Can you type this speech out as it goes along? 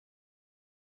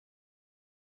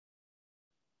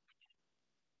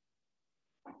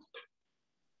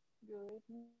Good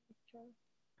evening, teacher.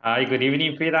 Hi, good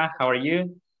evening, Frida. How are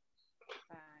you?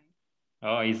 Fine,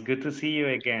 Oh, it's good to see you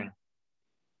again.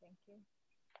 thank you.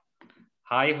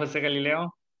 Hi, Jose Galileo.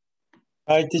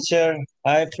 Hi, teacher.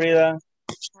 Hi, Frida.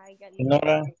 Hi, Nora.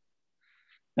 Galileo.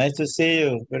 Nice to see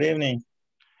you. Good evening.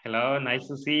 Hello, nice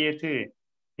to see you too.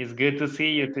 It's good to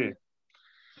see you too.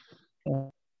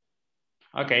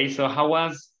 Okay, so how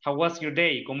was your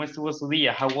day? ¿Cómo estuvo su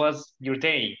día? How was your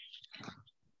day?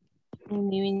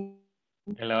 Good evening.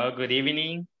 Hello, good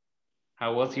evening.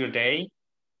 How was your day?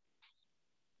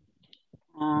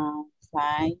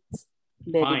 Fine.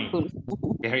 Very Fine. cool.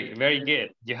 Very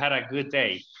good. You had a good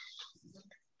day.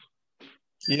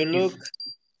 You look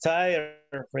tired,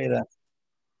 Frida.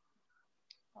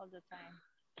 All the time.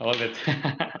 All the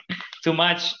time.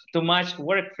 too much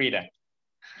work, Frida.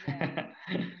 Yeah.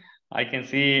 I can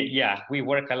see, yeah, we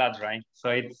work a lot, right? So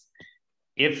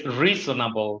it's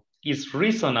reasonable. It's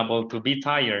reasonable to be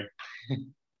tired.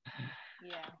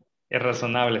 Yeah. Es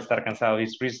razonable estar cansado.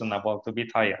 It's reasonable to be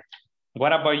tired.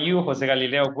 What about you, Jose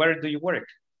Galileo? Where do you work?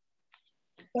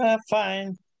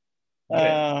 Fine.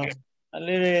 Good. A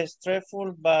little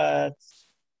stressful, but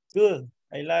good.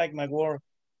 I like my work.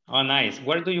 Oh, nice.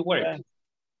 Where do you work? Yeah.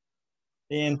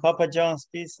 In Papa John's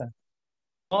Pizza.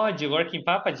 Oh, you work in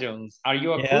Papa John's. Are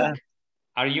you a Yeah. cook?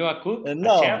 Are you a cook? A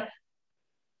No, chef?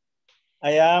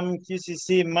 I am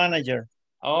QCC manager.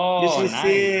 Oh,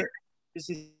 nice.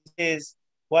 QCC is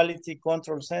Quality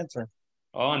Control Center.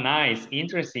 Oh, nice.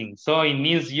 Interesting. So it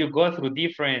means you go through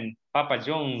different Papa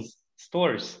John's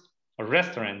stores or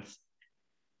restaurants,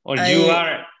 or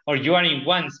you are in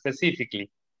one specifically.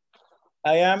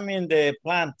 I am in the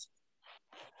plant.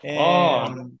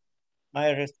 And my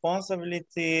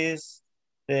responsibility is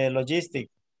the logistic.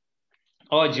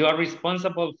 Oh, you are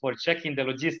responsible for checking the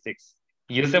logistics.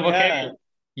 Use the Yeah. vocabulary.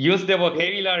 Use the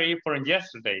vocabulary from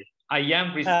yesterday. I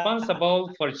am responsible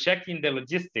for checking the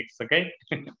logistics. Okay.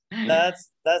 That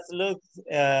looks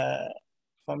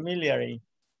familiar.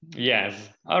 Yes.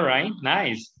 All right.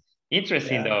 Nice.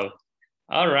 Interesting though.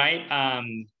 All right.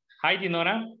 Hi,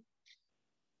 Dinora.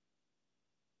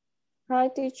 Hi,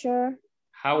 teacher.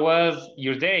 How was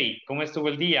your day? ¿Cómo estuvo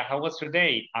el día? How was your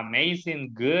day?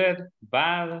 Amazing, good,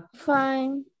 bad?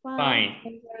 Fine. Fine.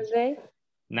 And your day?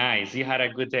 Nice. You had a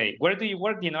good day. Where do you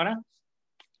work, Dinora?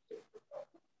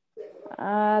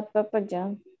 At Papa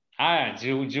John. Ah,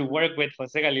 you work with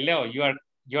Jose Galileo.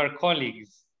 You are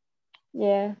colleagues.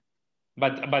 Yeah.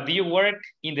 But do you work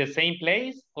in the same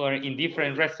place or in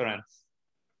different restaurants?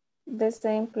 The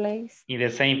same place. In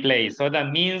the same place. So that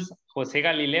means Jose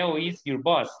Galileo is your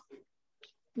boss.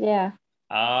 Yeah.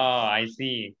 Oh, I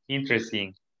see.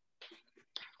 Interesting.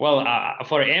 Well,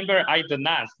 for Amber, I don't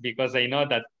ask because I know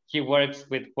that he works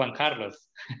with Juan Carlos.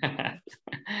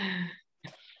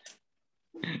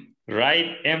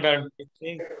 Right, Amber?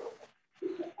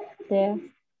 Yeah.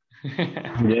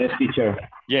 Yes, teacher.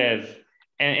 Yes.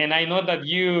 And I know that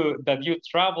you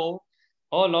travel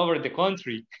all over the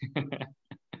country.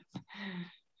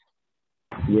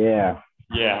 Yeah.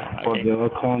 Yeah. Okay. For the whole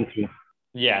country.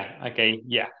 Yeah. Okay.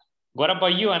 Yeah. What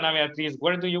about you, Ana Beatriz?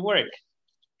 Where do you work?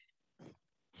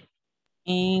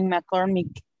 In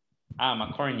McCormick. Ah,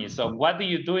 McCormick. So what do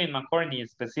you do in McCormick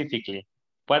specifically?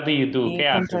 What do you do?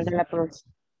 ¿Qué Control haces? de la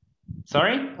producción.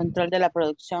 Sorry? Control de la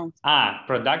producción. Ah,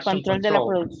 production Control de la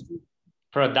control. producción.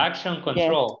 Production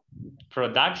control. Yes.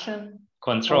 Production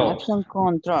control. Production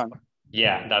control.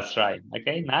 Yeah, that's right.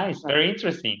 Okay, nice. Very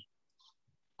interesting.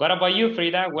 What about you,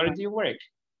 Frida? Where do you work?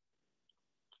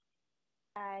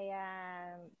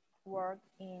 I work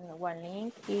in one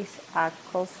link is a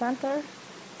call center.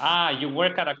 Ah, you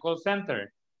work at a call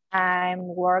center. I'm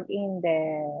work in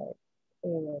the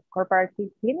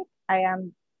corporative clinic. I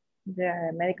am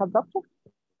the medical doctor.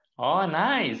 Oh,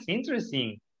 nice.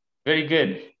 Interesting. Very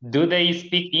good. Do they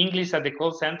speak English at the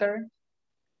call center?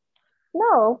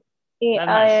 No, Not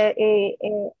much.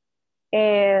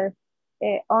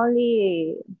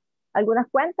 only algunas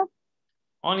cuentas.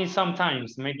 Only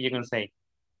sometimes, maybe you can say.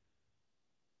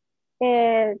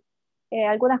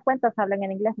 Algunas cuentas hablan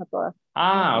en inglés, no todas.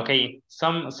 Ah, okay.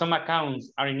 Some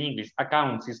accounts are in English.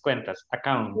 Accounts is cuentas.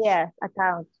 Accounts. Yes,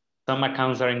 accounts. Some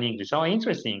accounts are in English. Oh,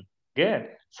 interesting. Good.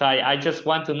 So I just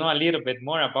want to know a little bit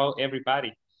more about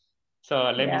everybody.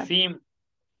 So let me see.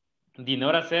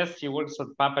 Dinora says she works at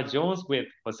Papa John's with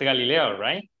Jose Galileo,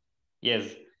 right? Yes.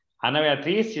 Ana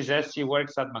Beatriz, she says she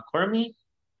works at McCormick.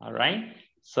 All right.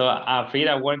 So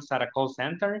Frida works at a call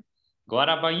center. What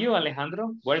about you,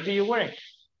 Alejandro? Where do you work?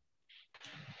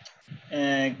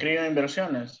 Creo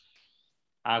inversiones.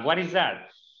 What is that?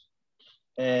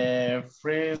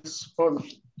 Freeze food.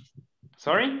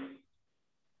 Sorry?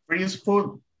 Freeze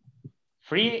food.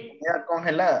 Free? Ya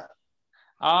congelada.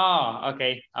 Oh,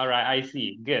 okay. All right, I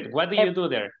see. Good. What do you do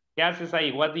there? ¿Qué haces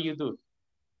ahí? What do you do?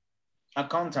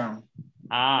 Accountant.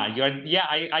 Ah, yeah,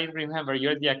 I remember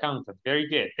you're the accountant. Very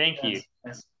good. Thank you.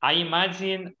 Yes. I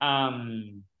imagine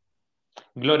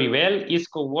Gloribel is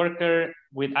co-worker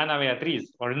with Ana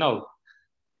Beatriz, or no?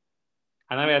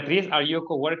 Ana Beatriz, are you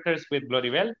co-workers with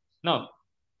Gloribel? No.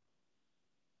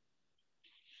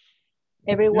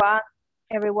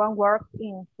 Everyone works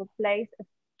in two places.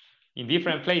 In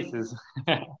different places.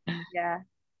 Yeah.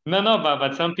 No,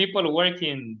 but some people work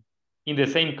in the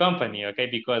same company, okay?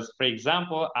 Because, for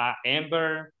example,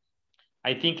 Amber,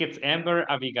 I think it's Amber,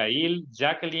 Abigail,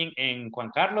 Jacqueline, and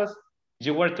Juan Carlos,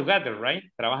 you work together, right?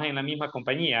 Trabajan en la misma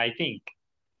compañía, I think.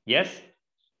 Yes?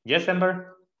 Yes,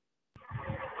 Amber?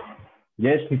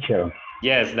 Yes, teacher.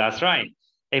 Yes, that's right.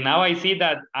 And now I see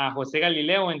that Jose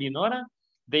Galileo and Dinora,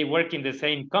 they work in the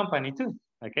same company too,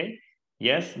 okay?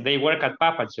 Yes, they work at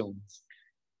Papa John's.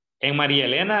 And Maria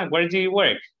Elena, where do you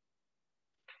work?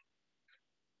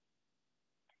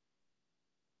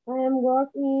 I am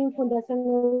working in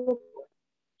Fundación.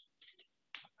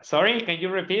 Sorry, can you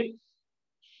repeat?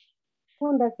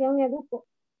 Fundación Educo.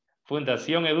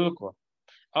 Fundación Educo.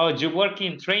 Oh, you work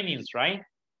in trainings, right?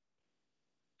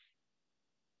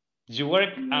 You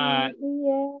work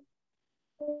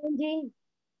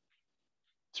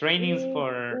trainings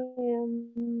for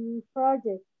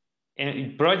projects.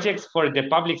 Projects for the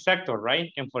public sector, right?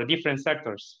 And for different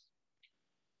sectors.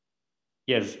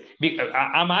 Yes,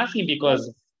 I'm asking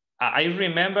because I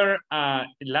remember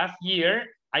last year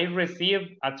I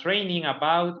received a training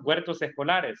about huertos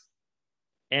escolares,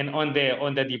 and on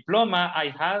the diploma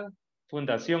I had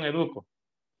Fundación Educo.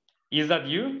 Is that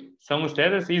you? ¿Son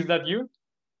ustedes? Is that you?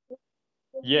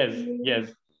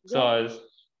 Yes. So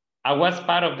I was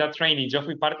part of that training. Yo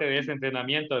fui parte de ese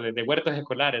entrenamiento de huertos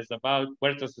escolares, about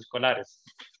huertos escolares.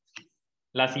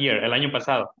 Last year, el año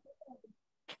pasado.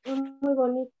 Muy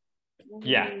bonito.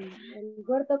 Yeah. El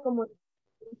huerto como es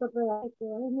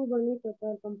muy bonito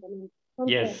todo el componente.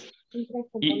 Yes. Son tres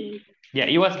componentes. Yeah,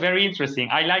 it was very interesting.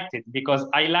 I liked it because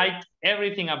I liked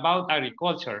everything about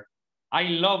agriculture. I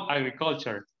love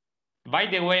agriculture. By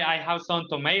the way, I have some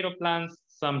tomato plants,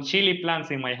 some chili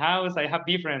plants in my house. I have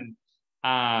different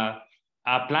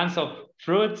plants of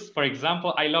fruits, for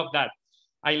example. I love that.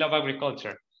 I love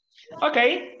agriculture.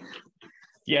 Okay.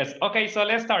 Yes. Okay, so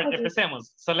let's start. Okay.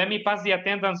 Empecemos. So let me pass the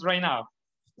attendance right now.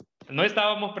 No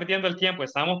estábamos perdiendo el tiempo.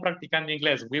 Estábamos practicando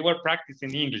inglés. We were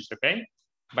practicing English, okay?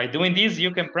 By doing this,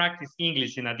 you can practice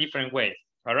English in a different way.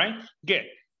 All right? Good.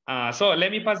 So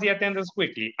let me pass the attendance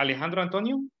quickly. Alejandro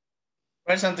Antonio?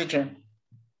 Present, teacher.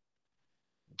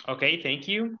 Okay, thank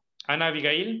you. Ana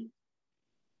Abigail?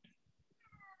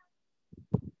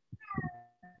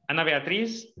 Ana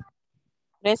Beatriz?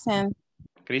 Present.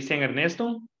 Cristian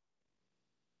Ernesto?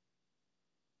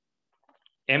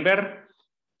 Ember?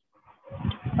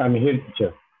 I'm here,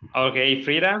 teacher. Okay,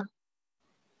 Frida?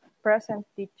 Present,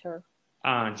 teacher.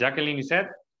 Jacqueline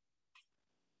Lisette?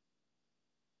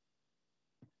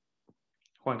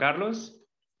 Juan Carlos?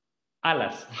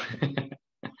 Alas.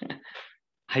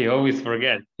 I always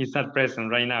forget. He's not present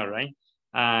right now, right?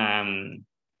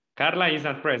 Carla is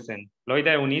not present.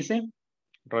 Loida Eunice?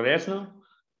 Rodesno?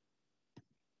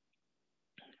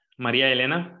 María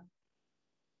Elena?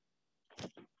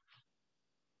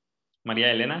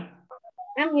 María Elena?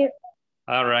 I'm here.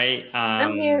 All right.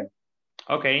 I'm here.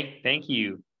 Okay, thank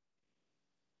you.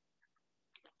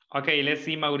 Okay, let's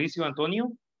see Mauricio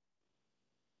Antonio.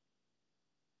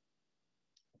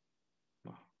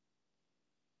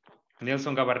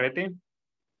 Nelson Gabarrete.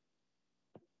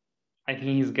 I think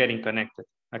he's getting connected.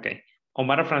 Okay.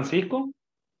 Omar Francisco.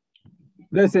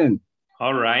 Present.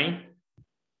 All right.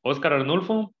 Oscar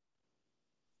Arnulfo.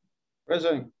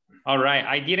 Present. All right.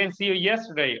 I didn't see you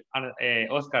yesterday,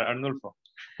 Oscar Arnulfo.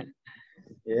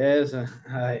 Yes,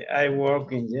 I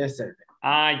working yesterday.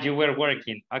 You were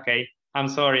working. Okay. I'm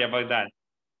sorry about that.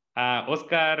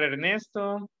 Oscar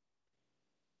Ernesto.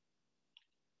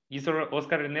 Is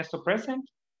Oscar Ernesto present?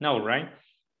 No, right?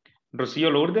 Rocio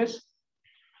Lourdes?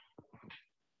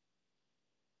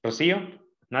 Rocio?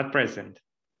 Not present.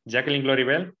 Jacqueline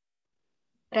Gloribel?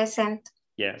 Present.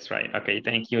 Yes, right. Okay,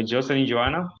 thank you. Jocelyn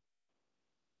Joanna?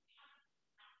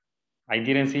 I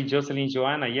didn't see Jocelyn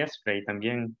Joanna yesterday.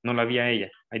 También no la vi a ella.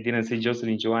 I didn't see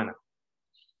Jocelyn Joanna.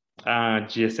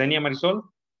 Yesenia Marisol?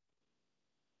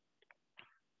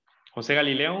 José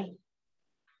Galileo?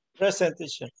 Present,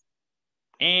 teacher.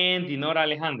 And Dinora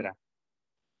Alejandra?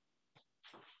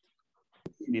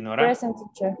 Dinora? Present,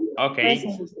 teacher. Okay.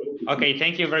 Present. Okay,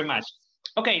 thank you very much.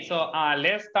 Okay, so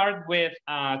let's start with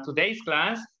today's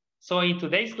class. So in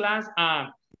today's class,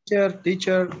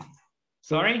 Teacher.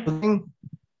 Sorry?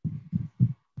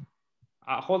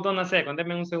 Hold on a second,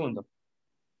 denme un segundo.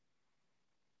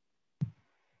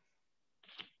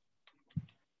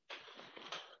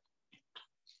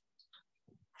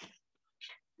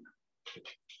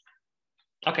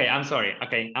 Okay, I'm sorry.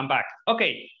 Okay, I'm back.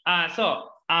 Okay,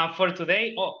 for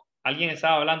today, alguien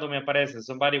estaba hablando, me parece.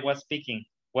 Somebody was speaking,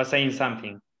 was saying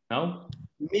something, no?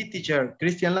 Me, teacher,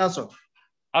 Christian Lazo.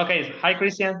 Okay, hi,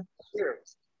 Christian. Here.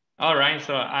 All right,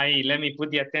 so let me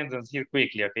put the attendance here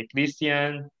quickly. Okay,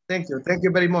 Christian. Thank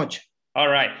you very much. All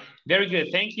right, very good.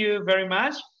 Thank you very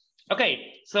much.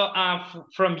 Okay, so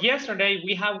from yesterday,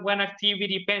 we have one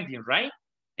activity pending, right?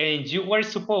 And you were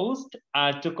supposed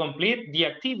to complete the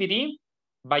activity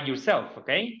by yourself,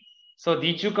 okay? So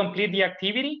did you complete the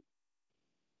activity?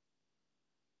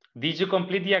 Did you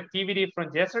complete the activity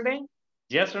from yesterday?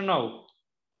 Yes or no?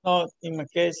 No, in my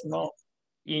case, no.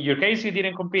 In your case, you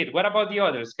didn't complete. What about the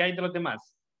others? ¿Qué hay de los demás?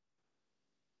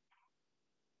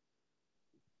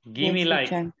 Give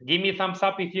me thumbs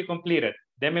up if you completed.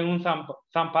 Deme un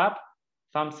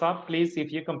thumbs up, please,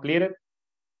 if you completed.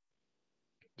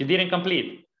 You didn't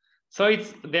complete. So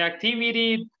it's the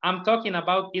activity I'm talking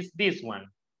about is this one.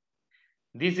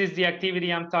 This is the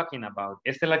activity I'm talking about.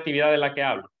 Esta es la actividad de la que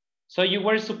hablo. So you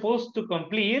were supposed to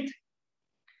complete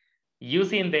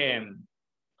using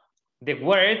the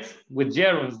words with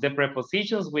gerunds, the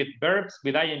prepositions with verbs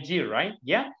with ing, right?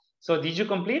 Yeah. So did you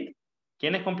complete?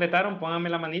 ¿Quiénes completaron? Pónganme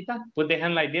la manita. Put the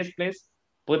hand like this, please.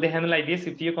 Put the hand like this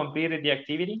if you completed the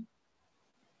activity.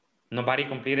 Nobody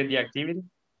completed the activity.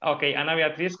 Okay, Ana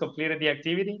Beatriz completed the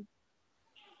activity.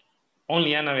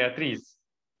 Only Ana Beatriz.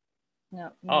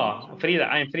 No. Oh, Frida.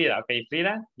 I'm Frida. Okay,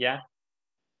 Frida. Yeah.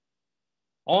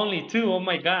 Only two. Oh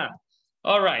my God.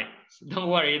 All right. Don't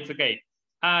worry. It's okay.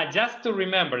 Just to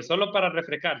remember, solo para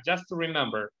refrescar, just to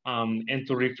remember and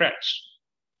to refresh.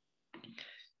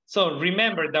 So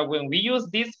remember that when we use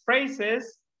these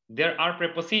phrases, there are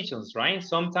prepositions, right?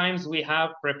 Sometimes we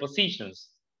have prepositions.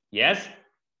 Yes.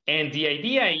 And the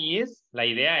idea is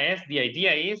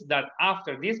that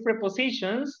after these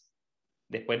prepositions,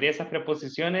 después de esas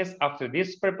preposiciones, after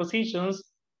these prepositions,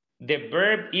 the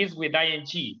verb is with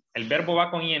ing. El verbo va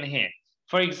con ing.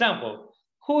 For example,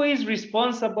 who is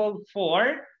responsible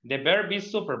for? The verb is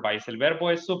supervise. El verbo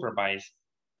es supervise.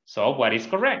 So what is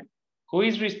correct? Who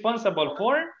is responsible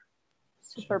for?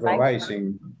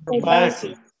 Supervising.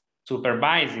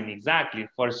 Supervising, exactly.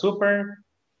 For supervising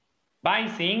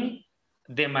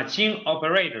the machine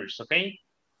operators, okay?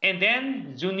 And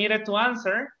then you needed to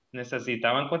answer,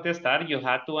 necesitaban contestar, you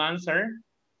had to answer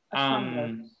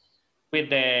with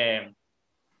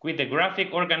the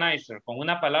graphic organizer, con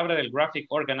una palabra del graphic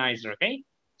organizer, okay?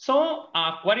 So,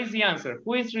 what is the answer?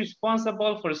 Who is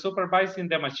responsible for supervising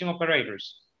the machine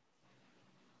operators?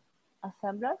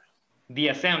 Assembler. The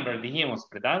assembler, dijimos,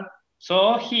 ¿verdad?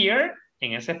 So here,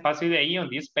 en ese espacio de ahí, on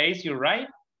this page, you write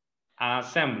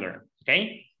assembler,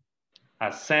 okay?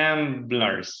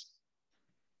 Assemblers.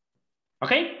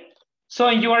 Okay? So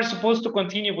you are supposed to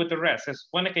continue with the rest. Se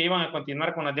supone que iban a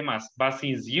continuar con las demás. But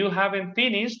since you haven't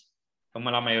finished, como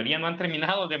la mayoría no han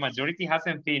terminado, the majority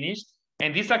hasn't finished,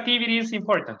 and this activity is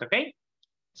important, okay?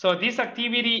 So this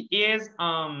activity is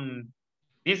on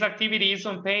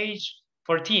page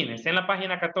 14. Está en la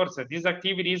página 14. This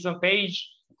activity is on page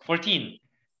 14.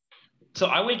 So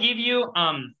I will give you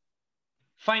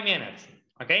 5 minutes,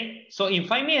 okay? So in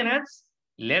 5 minutes,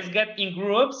 let's get in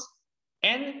groups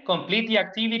and complete the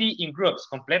activity in groups.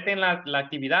 Completen la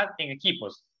actividad en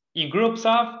equipos. In groups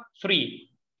of 3.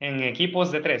 En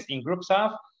equipos de 3. In groups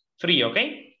of 3,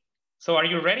 okay? So are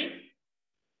you ready?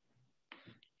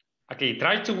 Okay,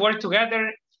 try to work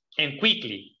together and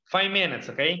quickly. 5 minutes,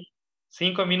 okay?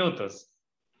 5 minutos.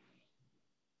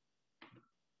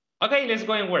 Okay, let's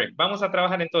go and work. Vamos a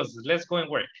trabajar entonces. Let's go and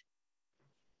work.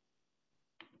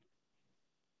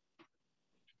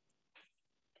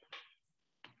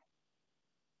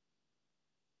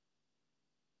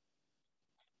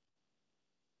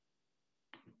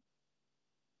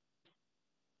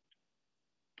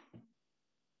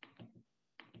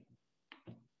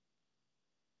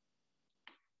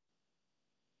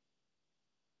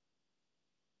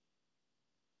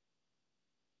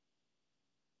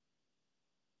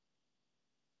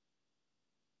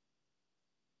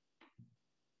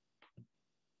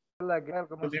 Hola,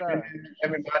 ¿cómo está?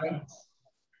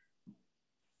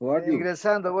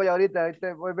 Ingresando voy ahorita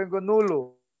hoy vengo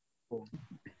nulo.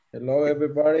 Hello,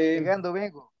 everybody. Llegando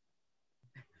vengo.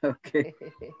 Okay.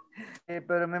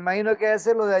 Pero me imagino que es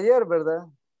lo de ayer, ¿verdad?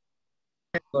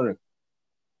 Correcto.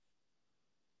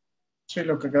 Sí,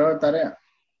 lo que quedó de tarea.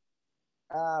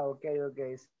 Ah, ok.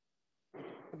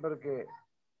 Porque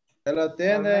Se lo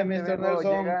tiene, Realmente Mr. vengo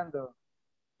Nelson. llegando.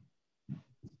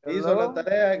 Hizo la Hello.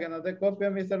 tarea, que no te copia,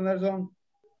 Mr. Nelson.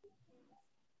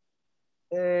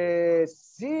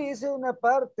 Sí, hice una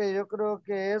parte, yo creo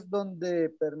que es donde,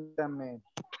 permítame,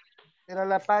 era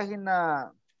la página,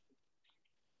 a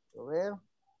ver,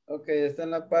 Ok, está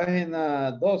en la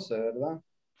página 12, ¿verdad?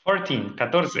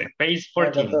 14, page Ah,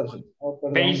 14. 14. Oh,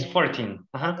 perdón. Page 14.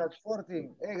 Uh-huh.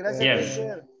 14. Gracias, Yes.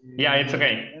 teacher. Yeah, it's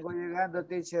okay. Vengo llegando,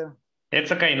 teacher.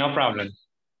 It's okay, no problem.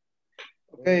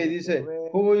 Ok, dice,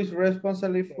 who is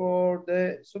responsible for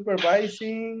the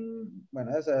supervising?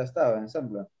 Bueno, esa ya estaba,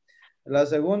 ensamble. La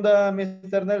segunda,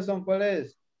 Mr. Nelson, ¿cuál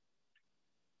es?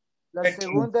 La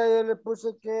segunda yo le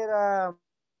puse que era...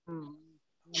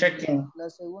 Checking. La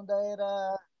segunda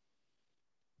era...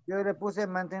 Yo le puse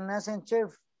maintenance en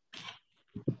chef.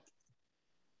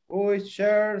 Who is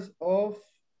charge of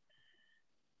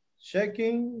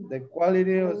checking the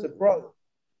quality of the product?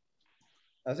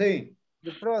 Así.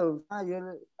 The product. Yo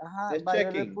le, ajá, The yo le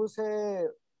checking. puse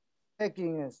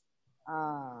checking es.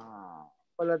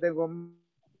 Pues la tengo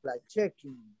la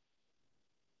checking.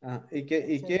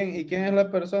 ¿Quién es la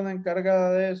persona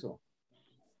encargada de eso?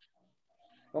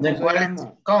 ¿Cómo The se quality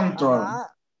llama? control.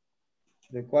 Ajá.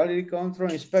 The Quality Control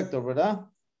Inspector, ¿verdad?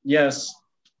 Yes.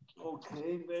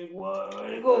 Okay, very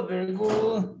good, very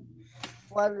good.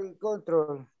 Quality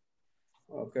control.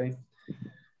 Ok.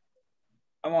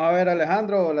 Vamos a ver,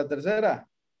 Alejandro, la tercera.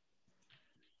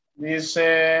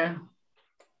 Dice,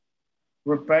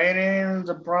 repairing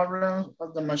the problems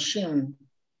of the machine.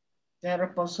 ¿Quién es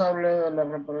responsable de la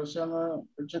reparación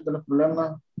de los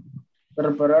problemas, de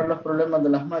reparar los problemas de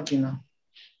las máquinas?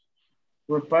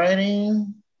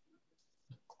 Repairing.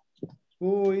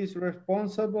 Who is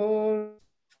responsible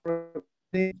for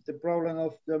the problem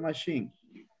of the machine?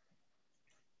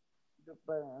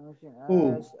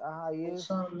 Who? Ajá, y es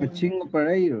Machine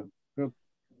operator. Pero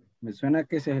me suena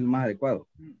que ese es el más adecuado.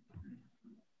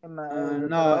 el No,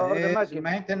 reparador de es máquinas.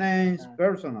 maintenance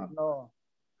personal. No.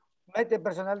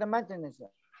 Personal de maintenance.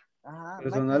 Ajá,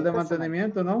 Personal de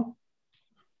mantenimiento, ¿no?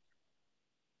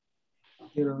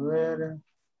 Quiero ver.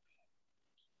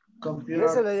 Yo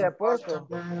se lo había puesto.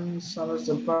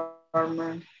 Service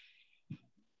department.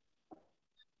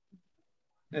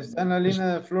 Está en la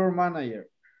línea de floor manager.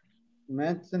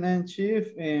 Maintenance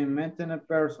chief y maintenance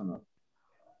personal.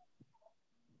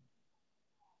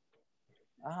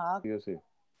 Ajá. Yo sí.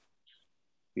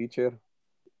 Teacher.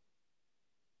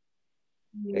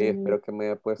 Espero que me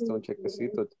haya puesto un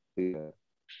chequecito. Tía.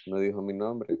 No dijo mi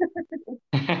nombre.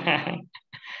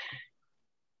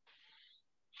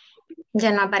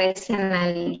 Ya no aparece en la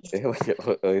lista.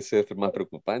 Ese es más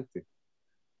preocupante.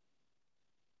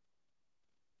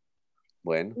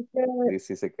 Bueno, y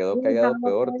si se quedó callado,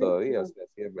 peor todavía. O sea,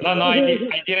 sí es verdad. No, I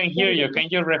didn't hear you. Can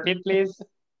you repeat, please?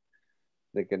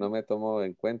 De que no me tomó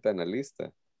en cuenta en la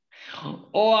lista.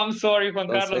 Oh, I'm sorry, Juan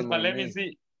Don't say Carlos, my but let me name.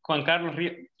 see. Juan Carlos,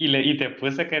 y te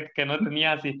puse que no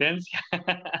tenía asistencia.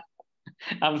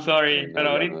 I'm sorry, No, pero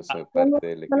yo ahorita, no soy parte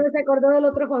del equipo. Solo se acordó del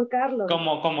otro Juan Carlos.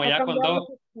 como Ha ya cambiado.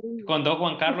 con dos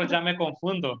Juan Carlos ya me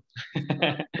confundo.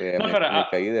 Pues No, pero me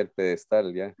caí del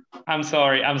pedestal ya. I'm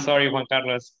sorry, Juan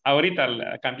Carlos. Ahorita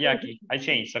la cambié aquí. I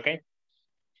changed, okay?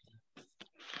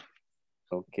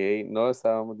 Ok, no,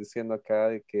 estábamos diciendo acá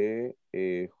de que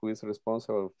who is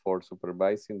responsible for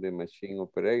supervising the machine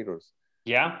operators.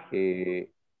 Yeah.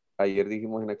 Ayer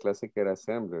dijimos en la clase que era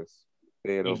assemblers,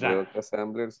 pero veo que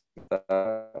assemblers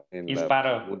está en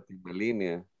la última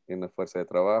línea en la fuerza de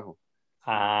trabajo.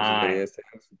 Entonces debería ser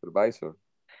supervisor.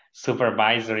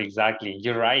 Supervisor, exactly.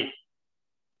 You're right.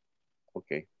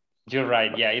 Okay. You're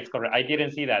right. Yeah, it's correct. I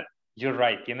didn't see that. You're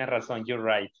right. Tienes razón. You're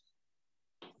right.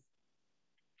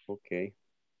 Okay.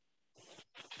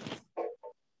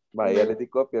 Vaya, les di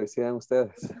copia, decían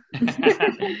ustedes.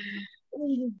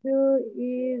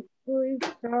 Who is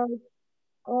charge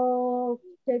of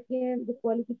checking the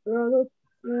quality product?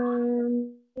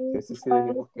 Ese sí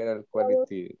dijimos que era el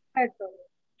quality.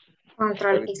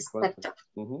 Control inspector.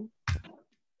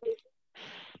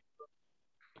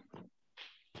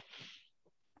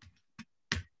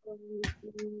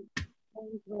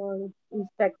 Control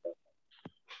inspector.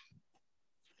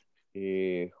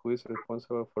 Who is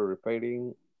responsible for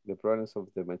repairing the problems of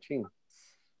the machine?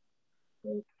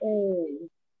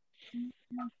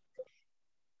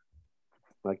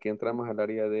 Aquí entramos al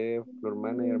área de floor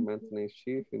manager, maintenance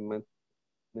chief y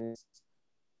maintenance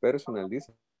personal,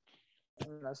 dice.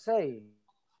 La 6.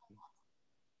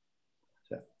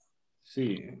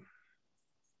 Sí.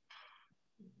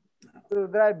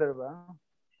 Driver, ¿va?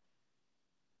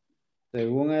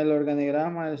 Según el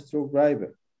organigrama, es truck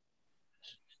driver.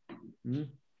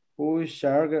 Who is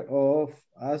charge of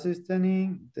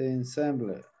assisting the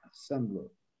assembler?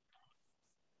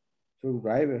 Truck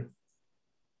driver.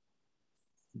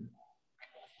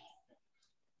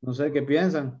 No sé qué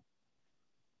piensan.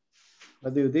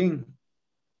 What do you think?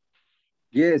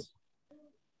 Yes.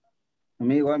 A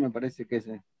mí igual me parece que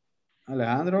ese.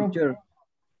 Alejandro. Teacher.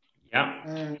 Yeah.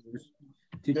 Yo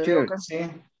Teacher. digo que sí.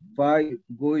 Five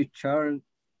who is charge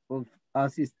of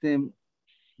assisting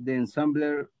the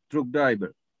assembler truck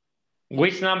driver.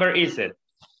 Which number is it?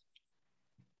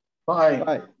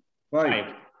 Five.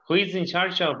 Who is in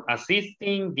charge of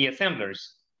assisting the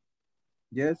assemblers?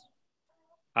 Yes.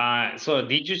 So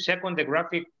did you check on the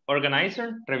graphic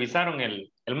organizer? ¿Revisaron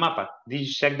el mapa? Did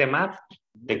you check the map?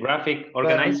 The graphic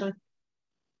organizer?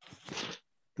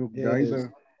 Truck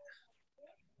driver.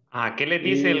 ¿Qué le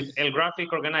dice el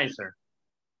graphic organizer?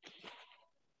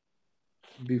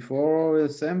 Before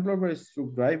assembler is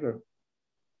truck driver.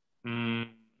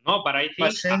 No, but I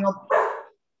think...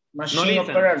 Machine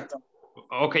operator.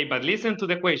 Okay, but listen to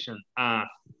the question.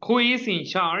 Who is in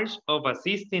charge of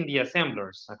assisting the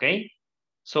assemblers, okay?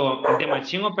 So the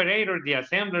machine operator, the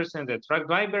assemblers, and the truck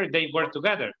driver, they work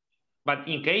together. But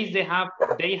in case they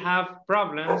have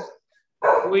problems,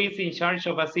 who is in charge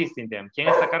of assisting them? ¿Quién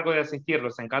está a cargo de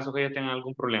asistirlos en caso que ellos tengan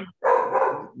algún problema?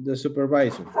 The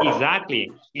supervisor.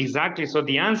 Exactly. So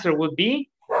the answer would be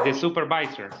the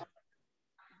supervisor.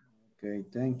 Okay,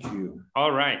 thank you.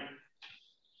 All right.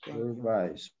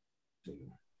 Supervisor.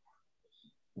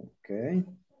 Okay.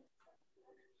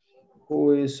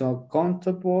 Who is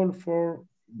accountable for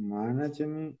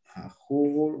management a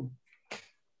whole?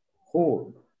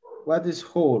 What is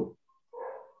whole?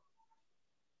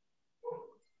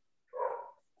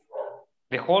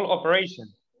 The whole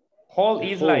operation. Whole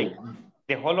is like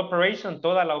the whole operation,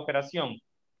 toda la operación.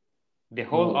 The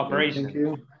whole operation. Thank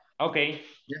you. Okay.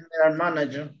 General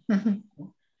manager.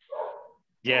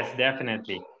 Yes,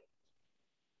 definitely.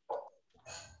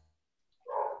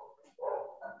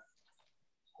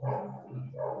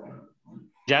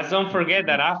 Just don't forget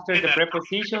that after the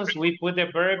prepositions, we put the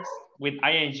verbs with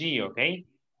ing, okay?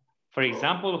 For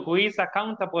example, who is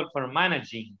accountable for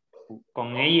managing?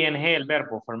 Con ing el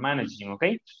verbo, for managing,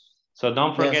 okay? So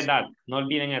don't forget that. No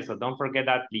olviden eso. Don't forget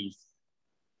that, please.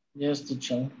 Yes,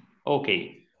 teacher.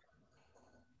 Okay.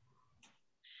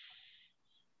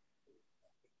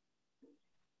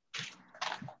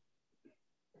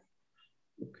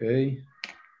 Okay.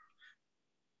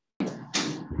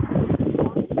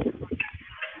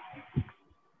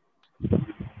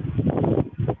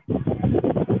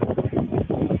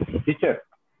 Teacher.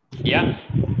 Yeah.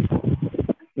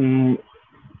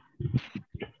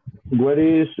 What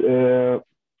is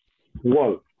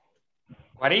wall?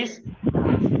 What is?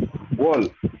 Wall.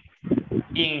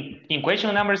 In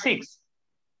question number 6.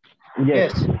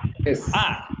 Yes.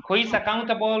 Who is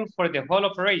accountable for the whole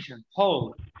operation?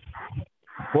 Whole.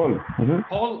 Whole.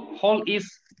 Whole is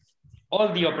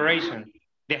all the operation.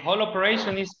 The whole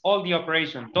operation is all the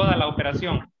operation. Toda la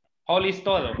operación. Whole is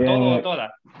todo. Todo o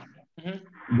toda.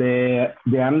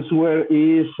 The answer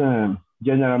is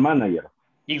general manager.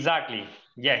 Exactly.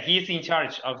 Yeah, he is in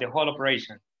charge of the whole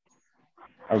operation.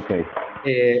 Okay.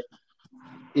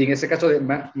 Y en ese caso de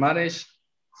manage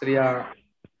sería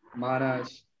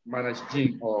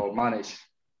managing o manage.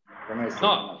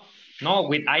 No,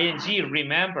 with ing,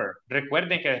 remember.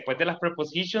 Recuerden que después de las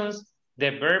prepositions,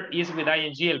 the verb is with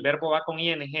ing, el verbo va con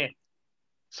ing.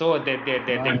 So,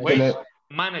 the way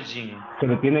managing. Se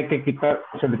le tiene que quitar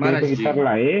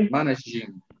la E.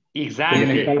 Managing. Exactly. Se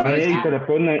le quita la E y se le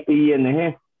pone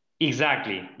ing.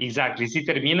 Exactly. Si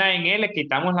termina en E, le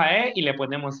quitamos la E y le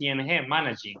ponemos ing,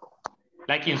 managing.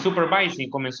 Like in supervising,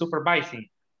 como en supervising.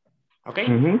 Okay?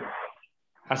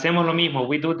 Hacemos lo mismo.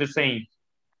 We do the same.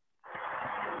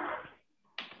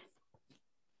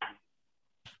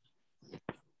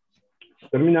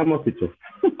 Terminamos, teacher.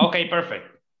 Okay, perfect.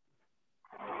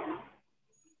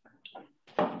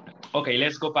 Okay,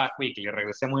 let's go back quickly.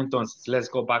 Regresemos entonces. Let's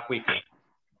go back quickly.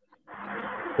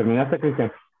 ¿Terminaste,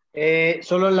 Cristian?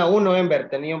 Solo en la 1, Ember,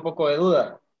 tenía un poco de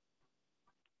duda.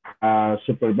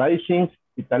 Supervising,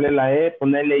 quitarle la E,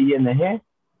 ponerle ing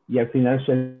y al final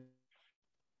se...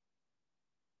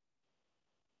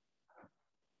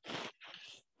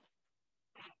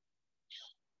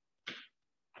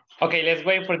 Okay, let's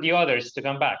wait for the others to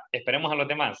come back. Esperemos a los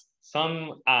demás.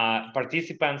 Some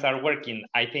participants are working,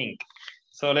 I think.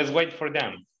 So let's wait for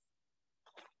them.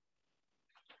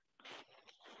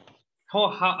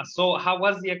 So how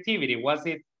was the activity? Was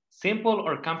it simple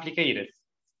or complicated?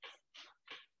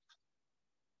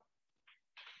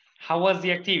 How was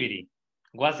the activity?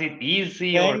 Was it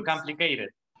easy or complicated?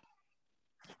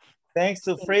 Thanks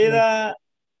to Frida,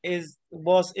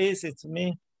 was easy to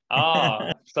me.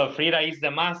 Oh, so Frida is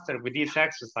the master with these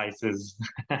exercises.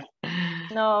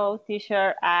 No,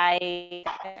 teacher,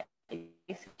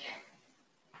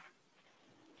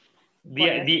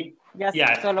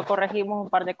 solo corregimos un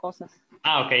par de cosas.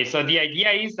 Okay, so the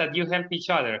idea is that you help each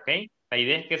other, okay? La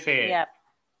idea es que se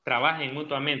trabajen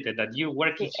mutuamente, that you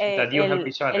work, that you help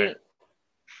each other.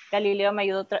 Galileo me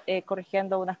ayudó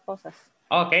corrigiendo unas cosas.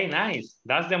 Okay, nice.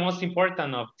 That's the most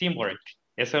important of teamwork.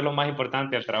 Eso es lo más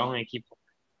importante del trabajo en equipo.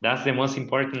 That's the most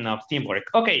important of teamwork.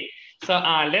 Okay, so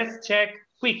let's check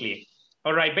quickly.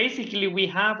 All right, basically we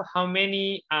have how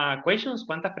many questions?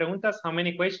 ¿Cuántas preguntas? How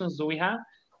many questions do we have?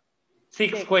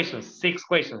 Six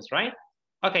questions, right?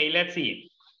 Okay, let's see.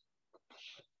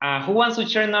 Who wants to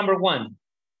share number one?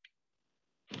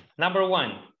 Number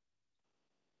one.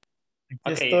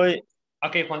 Okay.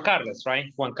 Okay, Juan Carlos, right?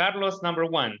 Juan Carlos, number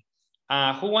one.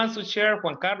 Who wants to share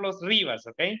Juan Carlos Rivas,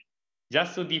 okay?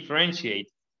 Just to differentiate.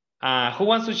 Who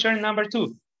wants to share number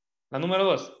two? La número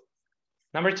dos.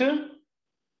 Number two?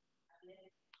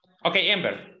 Okay,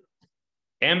 Amber.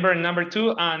 Amber, number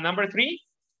two. Number three?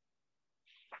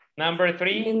 Number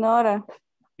three? Dinora.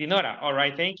 Dinora, all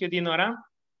right, thank you, Dinora.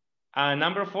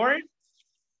 Number four?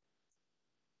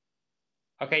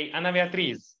 Okay, Ana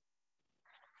Beatriz.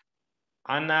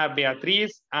 Ana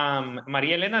Beatriz.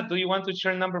 Maria Elena, do you want to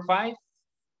share number five?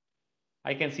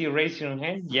 I can see you raise your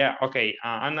hand. Yeah, okay.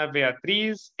 Ana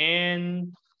Beatriz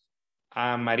and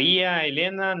Maria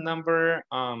Elena, number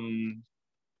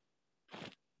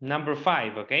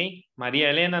five, okay? Maria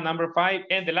Elena, number five.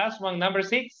 And the last one, number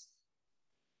six.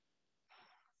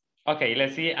 Okay,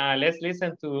 let's see. Let's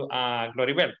listen to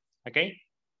Gloribel, okay?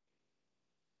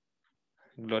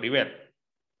 Gloribel.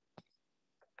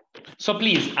 So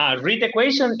please read the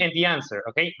question and the answer,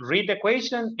 okay? Read the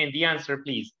question and the answer,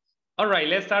 please. All right,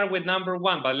 let's start with number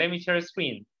one, but let me share a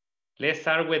screen. Let's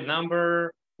start with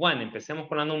number one. Empecemos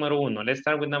con la número uno. Let's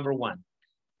start with number one.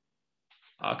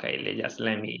 Okay,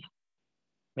 let me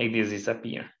make this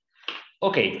disappear.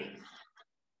 Okay.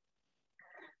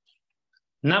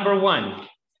 Number one.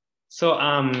 So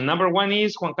number one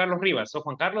is Juan Carlos Rivas. So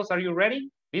Juan Carlos, are you ready?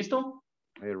 ¿Listo?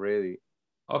 I'm ready.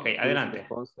 Okay, adelante.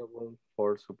 Responsible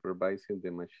for supervising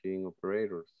the machine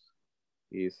operators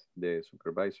is the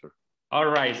supervisor. All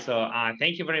right, so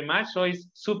thank you very much. So it's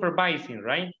supervising,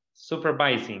 right?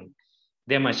 Supervising.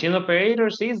 The machine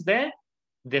operators is the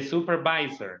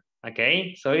supervisor,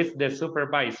 okay? So it's the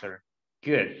supervisor.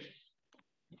 Good.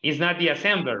 It's not the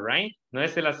assembler, right? No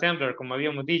es el assembler, como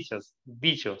habíamos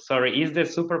dicho. Sorry, it's the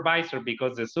supervisor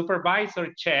because the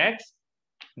supervisor checks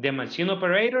the machine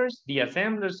operators, the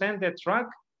assemblers, and the truck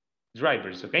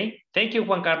drivers, okay? Thank you,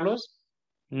 Juan Carlos.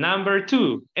 Number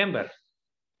two, Amber.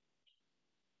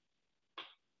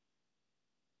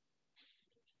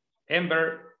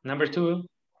 Amber, number two.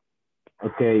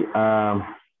 Okay,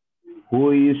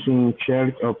 who is in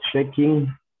charge of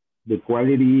checking the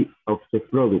quality of the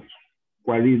products?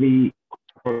 Quality.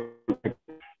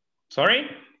 Sorry?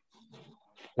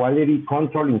 Quality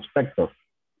control inspector.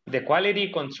 The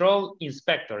quality control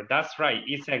inspector. That's right.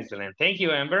 It's excellent. Thank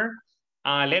you, Amber.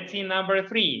 Let's see number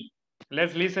three.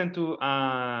 Let's listen to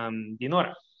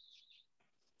Dinora.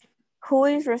 Who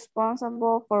is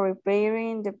responsible for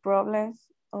repairing the problems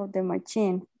of the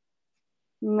machine?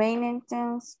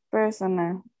 Maintenance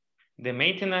personnel. The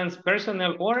maintenance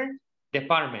personnel or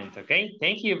department, okay?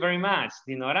 Thank you very much,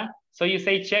 Dinora. So you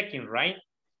say checking, right?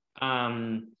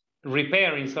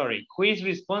 Repairing, sorry. Who is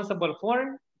responsible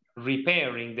for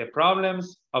repairing the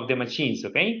problems of the machines,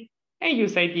 okay? And you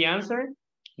say the answer,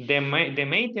 the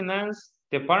maintenance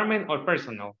department or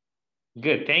personnel.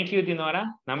 Good, thank you, Dinora.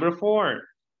 Number four,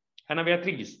 Ana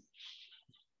Beatriz.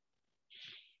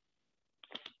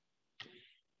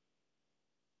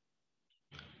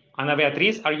 Ana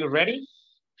Beatriz, are you ready?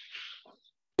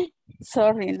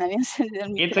 Sorry, no había encendido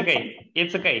el It's okay,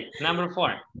 it's okay. Number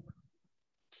four.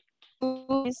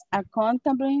 Who is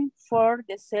accountable for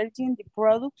the selling the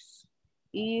products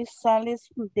is sales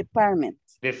department.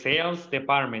 The sales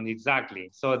department, exactly.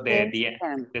 So the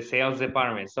sales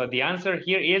department. So the answer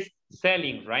here is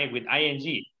selling, right? With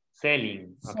ing,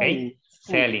 selling, okay?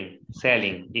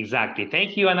 Selling, exactly.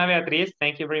 Thank you, Ana Beatriz.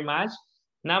 Thank you very much.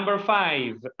 Number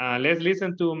five, let's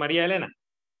listen to Maria Elena.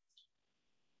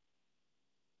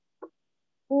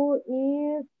 Who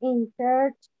is in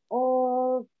charge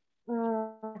of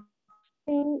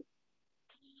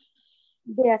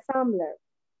the assembler?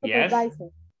 Supervisor.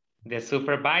 Yes, the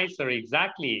supervisor,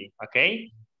 exactly,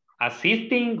 okay?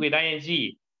 Assisting with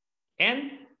ing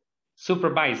and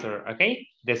supervisor, okay?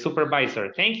 The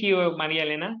supervisor. Thank you, Maria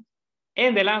Elena.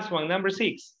 And the last one, number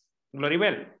six,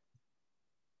 Gloribel.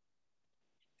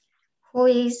 Who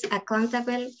is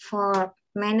accountable for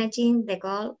managing the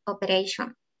goal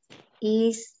operation?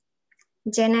 Is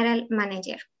general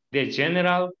manager. The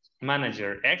general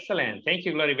manager. Excellent. Thank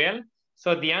you, Gloribel.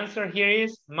 So the answer here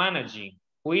is managing.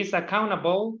 Who is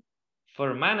accountable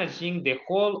for managing the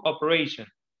whole operation?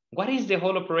 What is the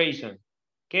whole operation?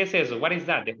 ¿Qué es eso? What is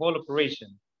that? The whole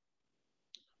operation.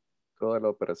 Toda la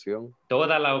operación.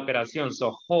 Toda la operación.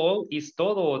 So whole is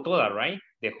todo o toda, right?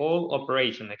 The whole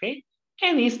operation, okay?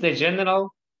 And it's the general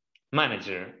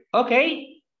manager.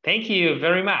 Okay, thank you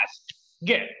very much.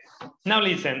 Good. Now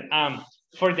listen,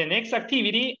 for the next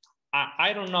activity,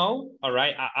 I don't know, all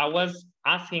right? I was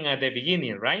asking at the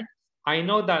beginning, right? I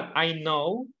know that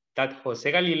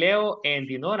Jose Galileo and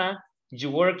Dinora,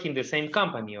 you work in the same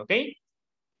company, okay?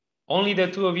 Only the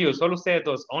two of you, solo ustedes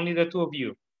dos, only the two of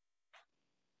you.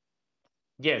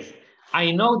 Yes,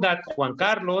 I know that Juan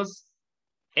Carlos,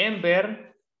 Ember,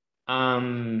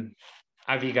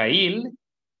 Abigail,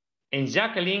 and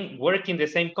Jacqueline work in the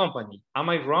same company. Am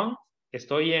I wrong?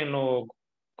 ¿Estoy en lo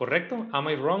correcto? Am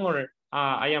I wrong or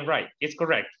I am right? It's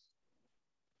correct.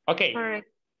 Okay.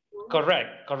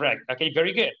 Correct. Okay,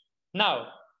 very good. Now,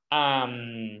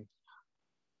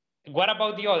 what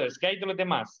about the others? ¿Qué hay de los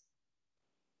demás?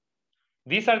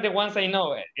 These are the ones I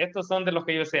know. Estos son de los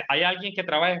que yo sé. ¿Hay alguien que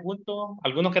trabaje junto?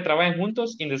 ¿Algunos que trabajen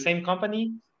juntos in the same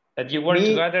company? That you work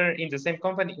together in the same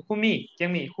company? Who me?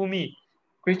 ¿Quién me? Who me?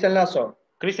 Christian Lazo.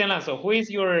 Christian Lazo. Who is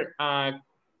your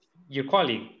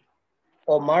colleague?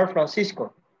 Omar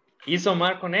Francisco. Is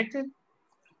Omar connected?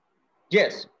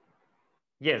 Yes.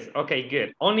 Yes. Okay,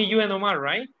 good. Only you and Omar,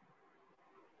 right?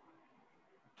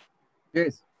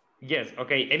 Yes. Yes.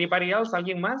 Okay. Anybody else?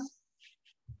 ¿Alguien más?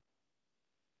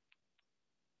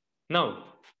 No.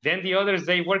 Then the others,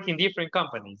 they work in different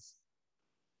companies.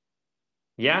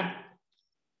 Yeah?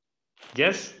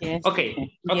 Yes? Yes.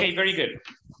 Okay. Okay, yes. Very good.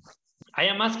 I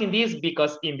am asking this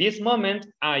because in this moment,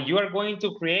 you are going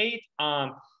to create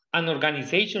an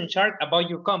organization chart about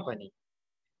your company.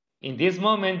 In this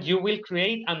moment, you will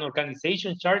create an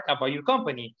organization chart about your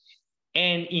company.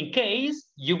 And in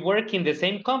case you work in the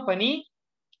same company,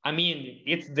 I mean,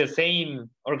 it's the same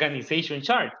organization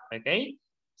chart, okay?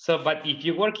 So, but if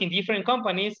you work in different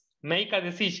companies, make a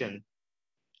decision,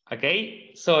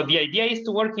 okay? So the idea is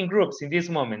to work in groups in this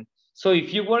moment. So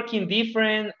if you work in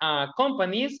different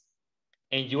companies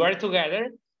and you are together,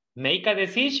 make a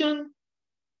decision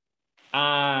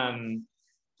and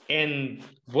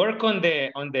work on the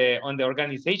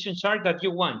organization chart that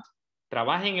you want.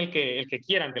 Trabajen el que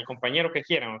quieran, del compañero que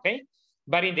quieran, okay?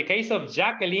 But in the case of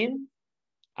Jacqueline,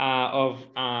 of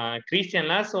Christian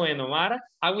Lazo and Omar,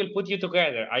 I will put you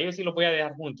together. A ellos sí los voy a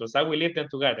dejar juntos. I will leave them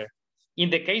together. In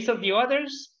the case of the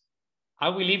others, I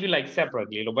will leave you like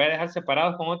separately. Los voy a dejar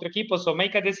separados con otro equipo. So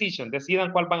make a decision.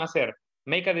 Decidan cuál van a hacer.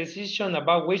 Make a decision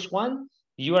about which one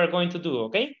you are going to do,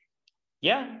 okay?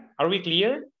 Yeah? Are we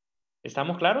clear?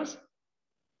 ¿Estamos claros?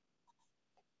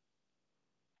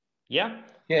 Yeah?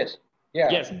 Yes. Yeah.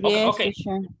 Yes. Okay. Yes, Okay.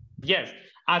 sure. Yes.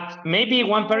 Maybe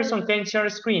one person can share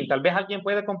screen. Tal vez alguien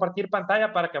puede compartir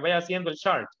pantalla para que vaya haciendo el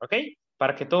chart, okay?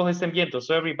 Para que todos estén viendo.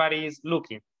 So everybody is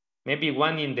looking. Maybe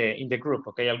one in the group,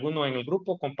 okay? Alguno en el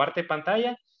grupo comparte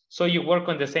pantalla. So you work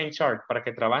on the same chart para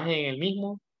que trabajen en el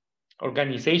mismo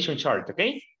organization chart,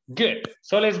 okay? Good.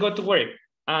 So let's go to work.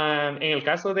 En el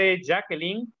caso de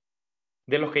Jacqueline,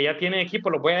 de los que ya tienen equipo,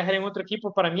 los voy a dejar en otro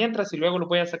equipo para mientras y luego los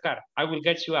voy a sacar. I will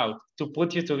get you out to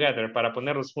put you together para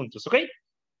ponerlos juntos, okay?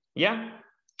 Yeah?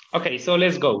 Okay, so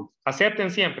let's go.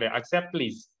 Acepten siempre. Accept,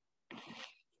 please.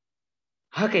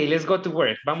 Okay, let's go to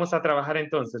work. Vamos a trabajar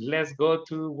entonces. Let's go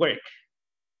to work.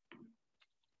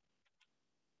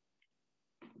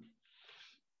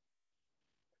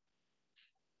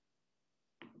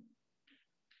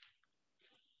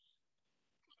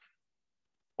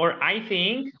 Or I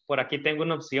think, por aquí tengo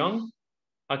una opción.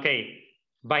 Okay,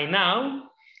 by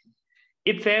now,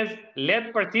 it says,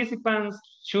 let participants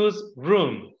choose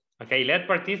room. Okay, let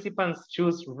participants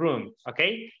choose room.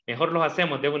 Okay, mejor los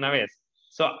hacemos de una vez.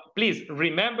 So, please,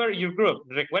 remember your group.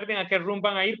 Recuerden a qué room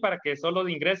van a ir para que solo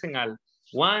ingresen al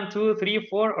 1, 2, 3,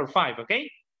 4, or 5, okay?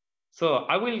 So,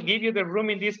 I will give you the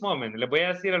room in this moment. Le voy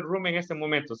a decir el room en este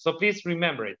momento. So, please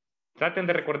remember it. Traten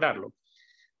de recordarlo.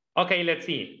 Okay, let's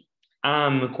see.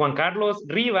 Juan Carlos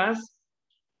Rivas,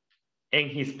 en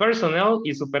his personnel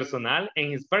y su personal,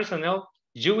 en his personnel,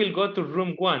 you will go to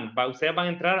room 1. Ustedes van a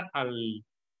entrar al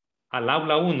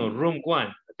aula 1, room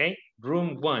 1, okay?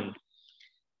 Room 1.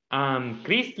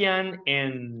 Christian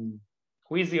and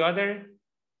who is the other?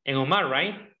 And Omar,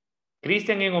 right?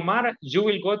 Christian and Omar, you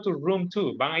will go to room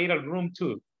 2. Van a ir al room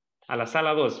 2, a la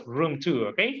sala 2, room 2,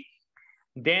 okay?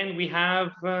 Then we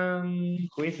have,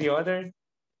 who is the other?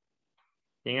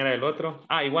 ¿Quién era el otro?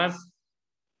 Ah, it was,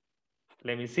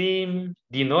 let me see,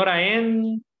 Dinora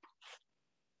en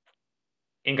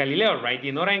Galileo, right?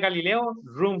 Dinora en Galileo,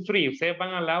 room 3. Ustedes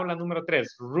van al aula número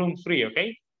 3, room 3, ¿ok?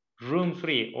 Room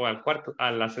 3, o al cuarto,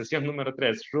 a la sesión número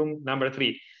 3, room number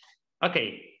 3. Ok.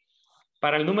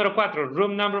 Para el número 4,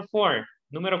 room number 4.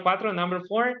 Número 4, number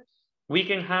 4, we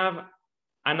can have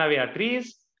Ana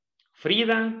Beatriz,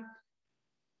 Frida,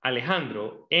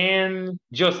 Alejandro, and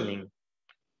Jocelyn.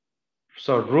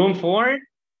 So room 4,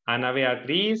 Ana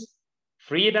Beatriz,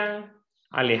 Frida,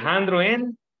 Alejandro,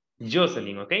 and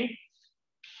Jocelyn, ¿ok?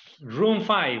 Room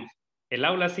 5, el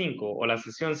aula 5 o la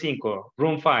sesión 5,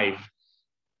 room 5.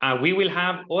 We will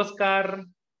have Oscar,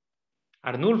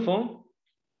 Arnulfo,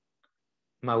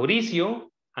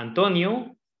 Mauricio,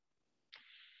 Antonio,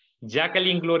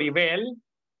 Jacqueline Gloribel,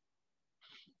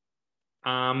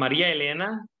 María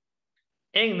Elena,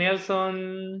 and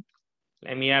Nelson.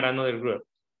 Let me add another group.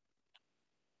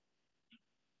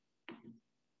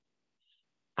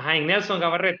 En Nelson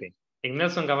Gabarrete. En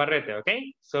Nelson Gabarrete, ¿ok?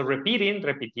 So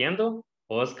repitiendo,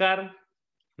 Oscar,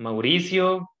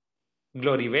 Mauricio,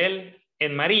 Gloribel,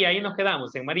 en María, ahí nos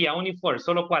quedamos, en María, only 4,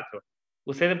 solo 4.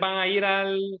 Ustedes van a ir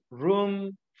al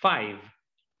room 5.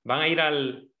 Van a ir a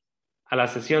la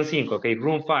sesión 5, ¿ok?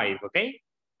 Room 5, ¿ok?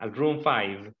 Al room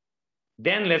 5.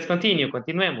 Then let's continue,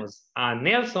 continuemos.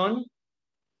 Nelson,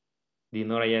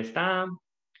 Dinora ya está.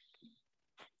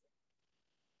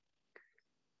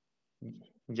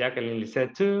 Jacqueline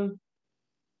Lisette too.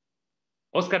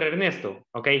 Oscar Ernesto,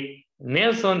 ¿ok?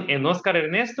 Nelson en Oscar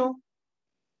Ernesto.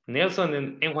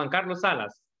 Nelson en Juan Carlos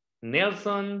Alas.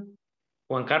 Nelson,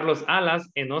 Juan Carlos Alas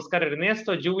en Oscar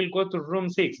Ernesto. You will go to room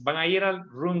 6. Van a ir al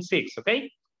room 6, ¿ok?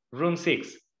 Room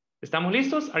 6. ¿Estamos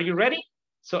listos? Are you ready?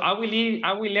 So I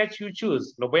will let you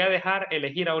choose. Lo voy a dejar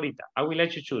elegir ahorita. I will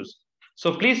let you choose.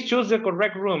 So please choose the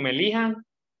correct room. Elijan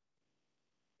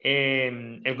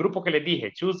el grupo que les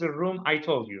dije. Choose the room I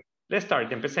told you. Let's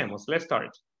start. Empecemos. Let's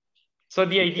start. So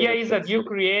the idea is that you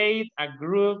create a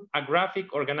group, a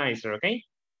graphic organizer, okay?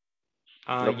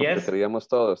 Lo Yes. completaríamos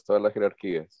todas las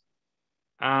jerarquías.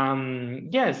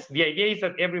 Yes, the idea is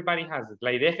that everybody has it.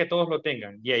 La idea es que todos lo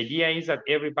tengan. The idea is that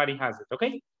everybody has it,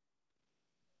 okay?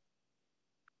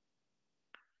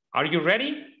 Are you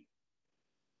ready?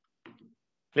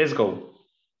 Let's go.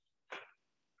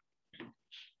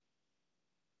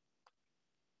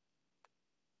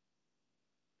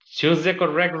 Choose the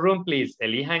correct room, please.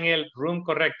 Elijan el room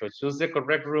correcto. Choose the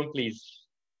correct room, please.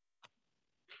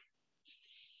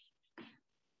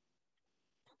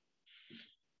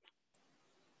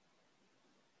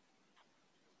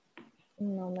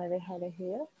 No me deja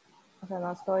elegir. O sea,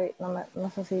 no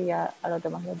sé si ya a los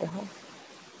demás les dejó.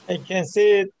 I can't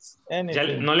see it,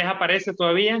 anything. ¿No les aparece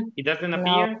todavía? It doesn't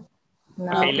appear?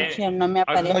 No, Okay, teacher, no me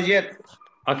aparece. Not yet.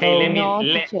 Okay,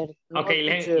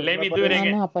 let me do it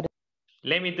again. No,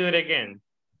 Let me do it again.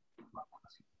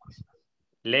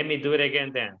 Let me do it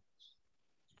again then.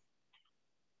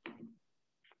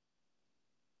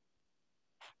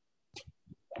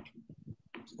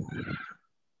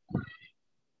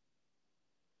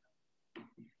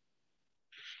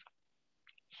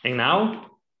 And now?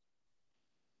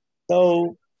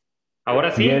 So,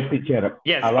 ¿Ahora sí? Yes, teacher.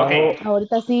 Yes, abajo, okay.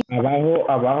 ahorita sí.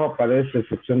 Abajo aparece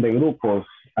sección de grupos.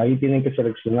 Ahí tienen que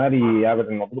seleccionar y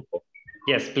abren los grupos.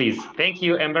 Yes, please. Thank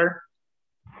you, Amber.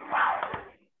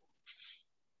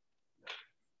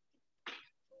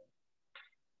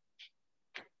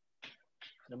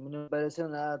 No me aparece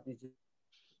nada, teacher.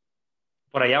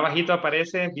 Por allá abajito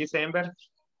aparece, dice Amber.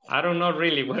 I don't know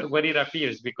really where it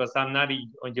appears because I'm not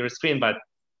on your screen, but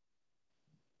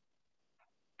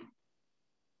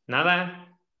nada.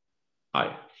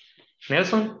 Hi.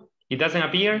 Nelson, it doesn't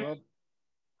appear?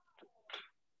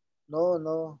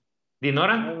 No.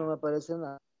 Dinora? No me aparece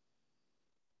nada.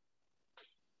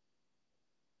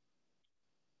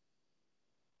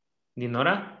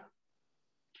 Dinora?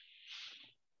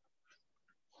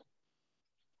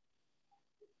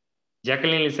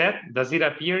 Jacqueline Lisette, does it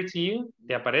appear to you?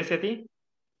 ¿Te aparece a ti?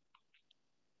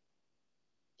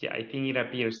 Yeah, I think it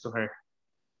appears to her.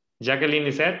 Jacqueline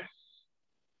Lisette?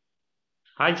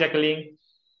 Hi, Jacqueline.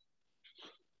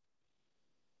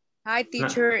 Hi,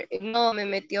 teacher. No, me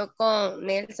metió con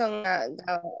Nelson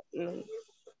con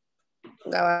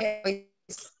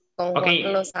Okay.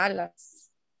 Juan Los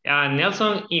Alas.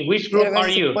 Nelson, in which group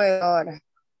are you? Puedo ahora.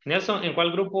 Nelson, ¿en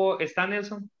cuál grupo está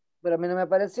Nelson? Pero a mí no me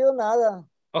apareció nada.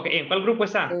 Okay, ¿en cuál grupo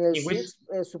está? En el SIX,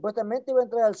 supuestamente iba a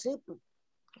entrar al SIP.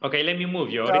 Okay, let me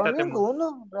move you. Ahorita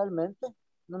ninguno, realmente.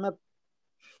 No me...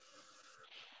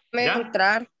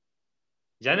 entrar.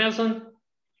 ¿Ya, Nelson?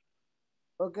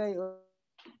 Ok.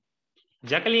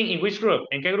 Jacqueline, in which group?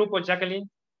 ¿En qué grupo, Jacqueline?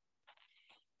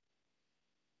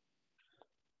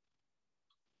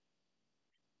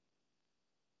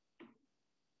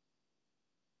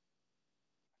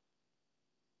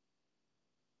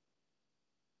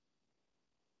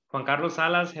 Juan Carlos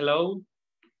Salas, hello.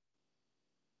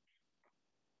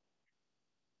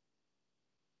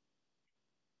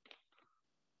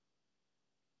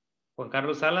 Juan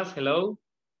Carlos Salas, hello.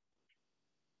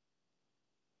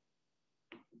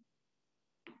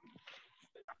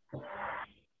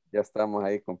 Ya estamos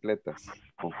ahí completos.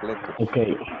 Ok.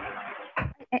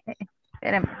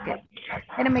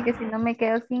 Espérame que si no me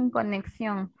quedo sin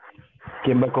conexión.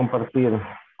 ¿Quién va a compartir?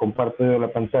 Comparto yo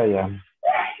la pantalla.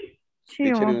 Sí,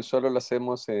 Teacher, ¿y solo lo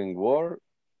hacemos en Word?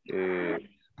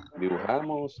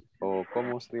 ¿Dibujamos? ¿O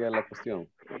cómo sería la cuestión?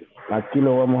 Aquí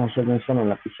lo vamos a hacer solo en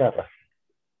la pizarra.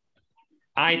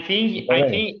 I think,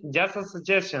 just a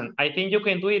suggestion, I think you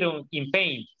can do it in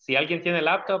Paint. Si alguien tiene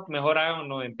laptop, mejor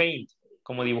háganlo en Paint,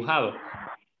 como dibujado.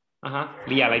 Ajá,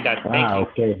 yeah, like that. Thank you.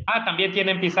 Okay. También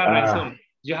tienen pizarra en Zoom.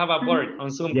 You have a board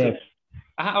on Zoom too. Yes.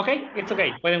 Ajá, okay, it's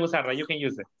okay. Pueden usarla, you can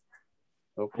use it.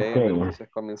 Okay. Entonces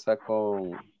comienza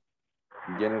con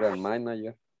General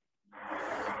Manager.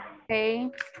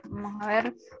 Ok, vamos a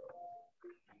ver.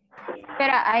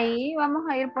 Espera, ahí vamos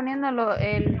a ir poniéndolo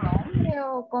el nombre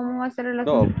o cómo va a ser el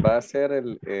No, asunto. va a ser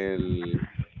el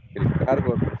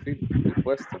cargo, el perfil, el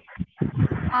puesto.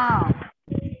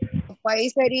 Ahí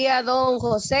sería don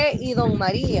José y don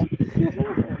María.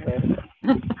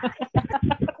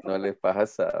 No les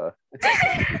pasa.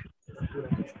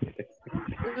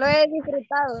 Lo he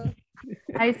disfrutado.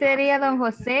 Ahí sería don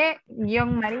José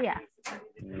guión María.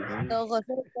 Don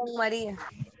José y don María.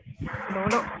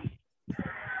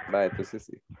 Va, entonces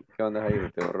sí. ¿Qué onda ahí?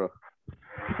 Te borró.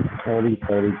 Ahorita,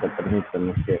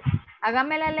 permítanme que...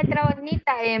 Hágame la letra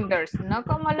bonita, Embers, no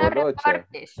como la Colocha.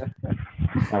 repartes.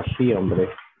 Así, hombre.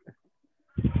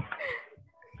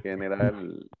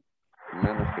 General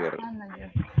Manager.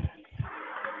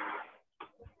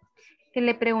 ¿Qué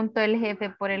le preguntó el jefe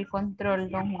por el control,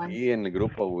 don Juan? Y en el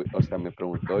grupo, o sea, me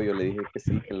preguntó, yo le dije que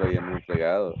sí, que lo habíamos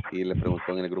entregado. Y le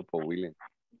preguntó en el grupo William.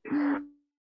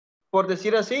 Por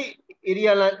decir así,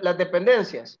 irían las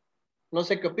dependencias. No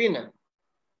sé qué opina.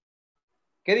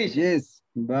 ¿Qué dice? Yes,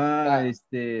 va,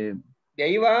 De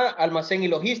ahí va almacén y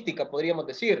logística, podríamos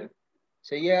decir.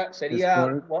 Sería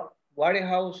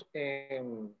warehouse,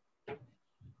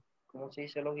 ¿cómo se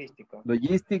dice logística?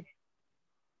 Logistic,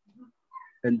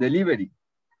 el delivery.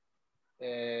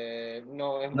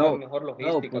 No, es No, mejor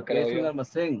logística, porque creo es un yo.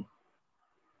 almacén.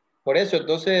 Por eso,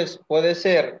 entonces, puede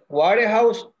ser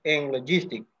warehouse en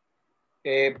logistic.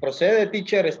 Procede,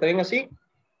 teacher, ¿está bien así?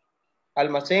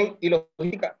 Almacén y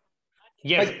logística.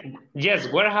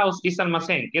 Yes, warehouse is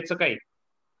almacén, it's okay.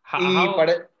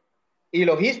 Y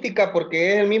logística,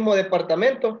 porque es el mismo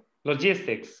departamento.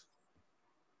 Logistics.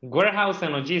 Warehouse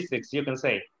and logistics, you can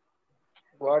say.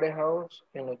 Warehouse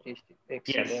and logistics,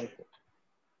 excelente. Yes.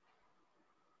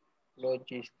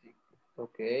 Logistics,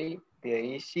 ok. De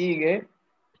ahí sigue.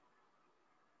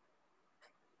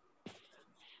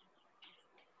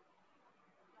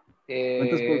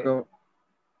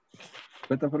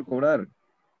 ¿Cuántas por cobrar?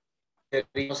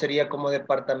 Sería como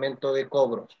departamento de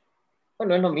cobros.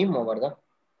 Bueno, es lo mismo, ¿verdad?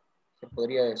 Se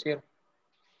podría decir.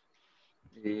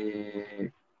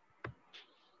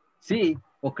 Sí,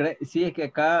 sí, es que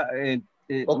acá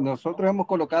nosotros hemos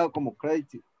colocado como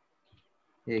crédito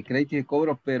de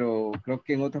cobro, pero creo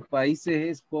que en otros países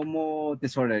es como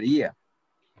tesorería.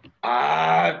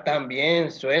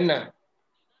 También suena.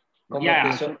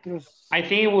 Yeah, I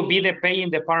think it would be the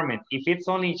paying department. If it's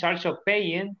only in charge of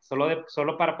paying,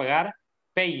 solo para pagar,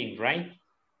 paying, right?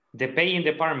 The paying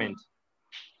department.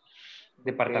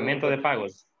 Departamento de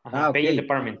pagos. Paying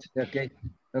department. Okay.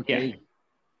 Yeah.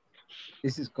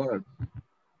 This is correct.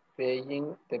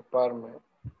 Paying department.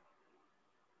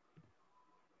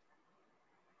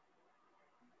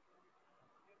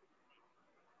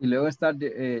 Y luego está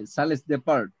sales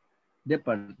depart.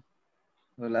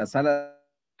 O la sala.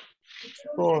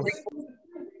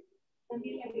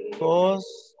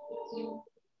 Cost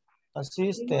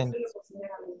assistant.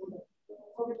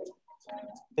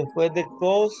 Después de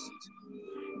cost,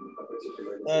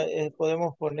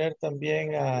 podemos poner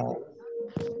también a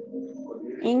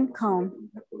income.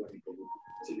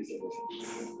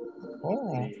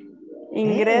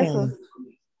 Ingresos.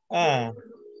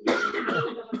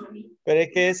 Pero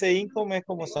es que ese income es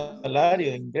como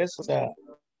salario, ingreso, o sea,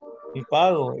 y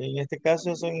pago. En este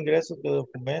caso son ingresos de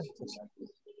documentos.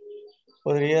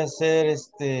 Podría ser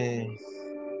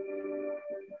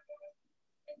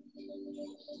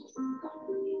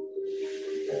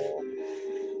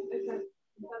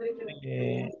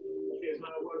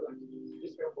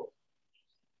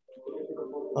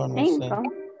Oh, no sé. Income.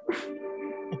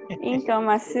 Income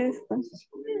assistance.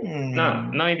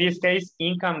 No, in this case,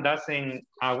 income doesn't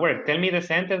work. Tell me the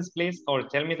sentence, please, or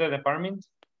tell me the department.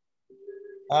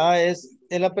 Es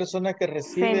la persona que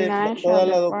recibe toda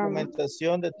la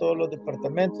documentación de todos los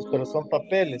departamentos, pero son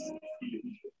papeles.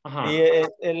 Ajá. Y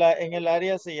en el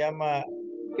área se llama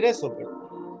ingresos.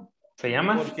 ¿Se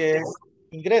llama? Porque es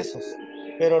ingresos,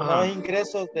 pero no Ajá. es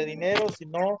ingresos de dinero,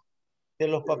 sino de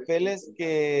los papeles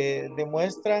que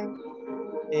demuestran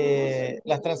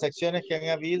las transacciones que han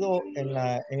habido en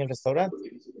el restaurante.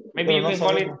 Maybe you can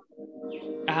call it,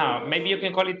 maybe you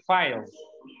can call it files,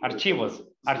 archivos.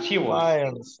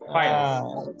 Files. Files.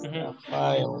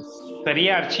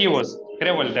 Sería archivos,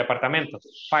 creo, el departamento.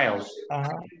 Files.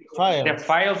 Files. The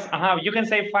files, you can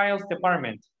say files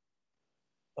department.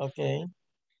 Okay.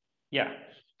 Yeah.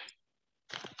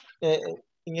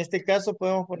 En este caso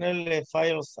podemos ponerle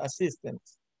files assistant,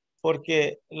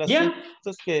 porque el asunto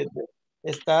es que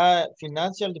está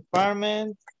financial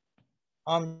department,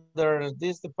 under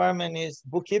this department is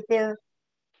bookkeeper,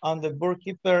 under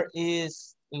bookkeeper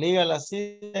is legal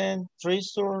assistant,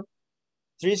 treasurer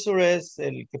es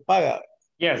el que paga.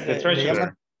 Yes, the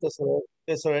treasurer.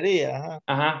 Tesorería.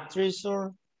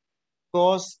 Treasurer,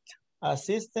 cost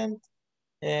assistant,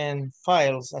 and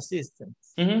files assistant.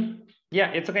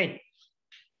 Yeah, it's okay.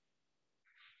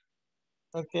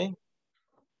 Okay.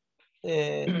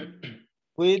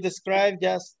 We describe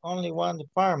just only one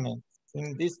department.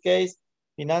 In this case,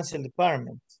 financial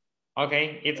department.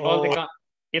 Okay, it's all the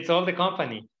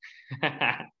company.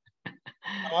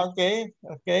 Okay.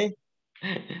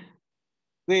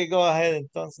 We go ahead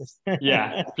entonces.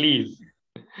 Yeah, please.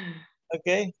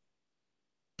 Okay.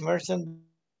 Merchant.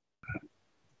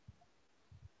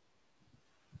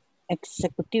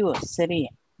 Ejecutivo sería.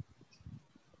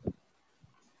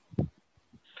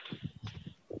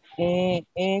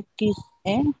 Ejecutivo.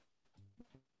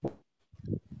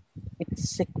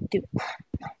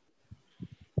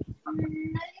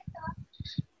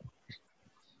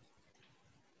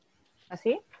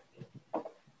 ¿Así?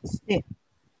 Sí.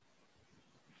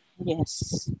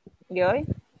 Yes. ¿Y hoy?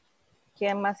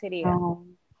 ¿Quién más sería?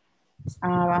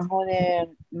 Abajo de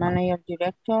Manager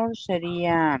Director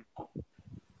sería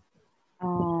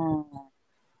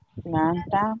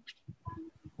planta,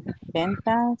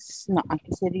 ventas, no,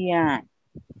 aquí sería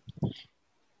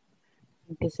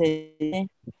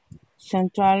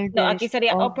Central. No, aquí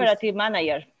sería Operative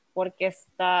Manager, porque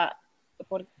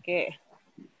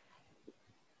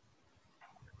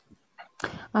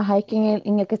Ajá, es que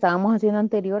en el que estábamos haciendo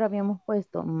anterior habíamos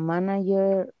puesto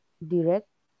Manager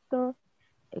Director,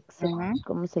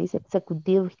 ¿cómo se dice?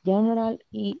 Executive General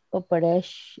y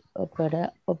Operation.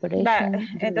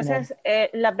 Entonces,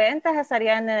 las ventas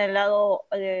estarían en el lado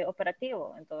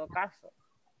operativo, en todo caso.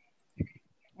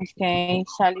 Okay,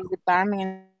 Sales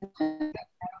Department.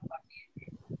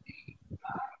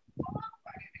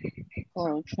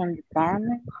 Production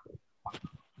Department.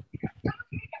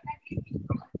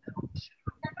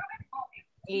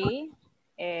 Y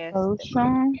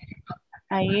Production,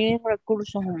 ahí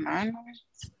recursos humanos.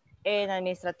 En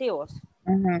administrativos.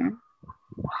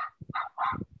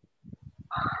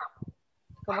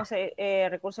 ¿Cómo se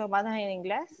recursos humanos en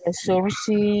inglés?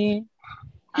 Resources.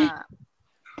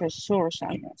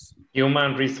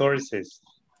 Human resources.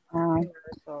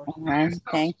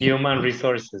 Human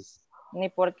resources. Ni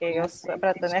porque yo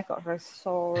pertenezco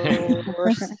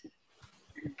resource.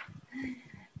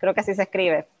 Creo que así se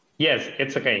escribe. Yes,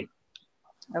 it's okay.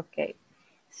 Ok.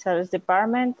 Sales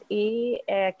Department y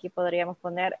aquí podríamos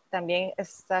poner también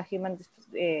está Human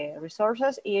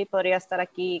Resources y podría estar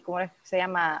aquí, ¿cómo se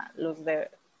llama? Los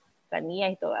de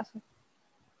planillas y todo eso.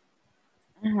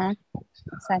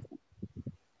 Exacto.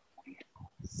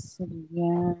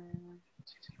 Sería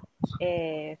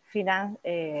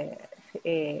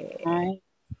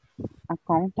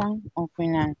accountant o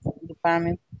finance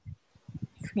department.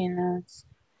 Finance.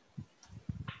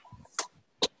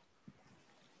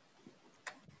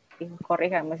 Y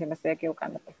corríjanme si me estoy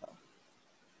equivocando, por favor.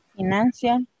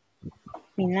 Financial.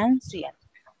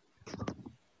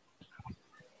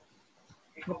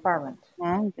 Department.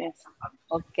 Yes.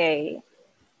 Ok.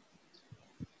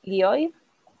 ¿Y hoy?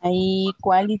 Hay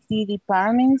Quality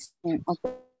Departments.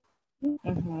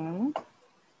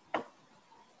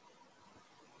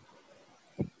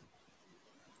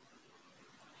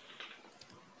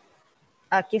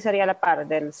 Aquí sería la par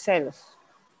del sales.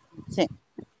 Sí.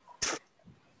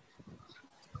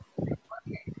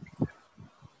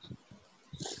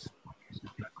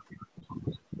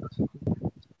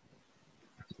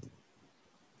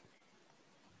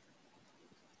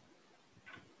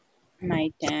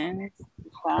 maintenance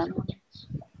department.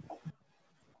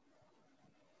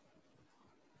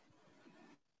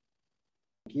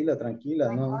 Tranquila,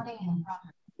 tranquila, no.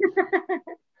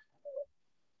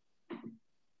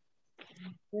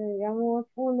 Digamos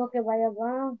uno que vaya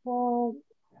abajo.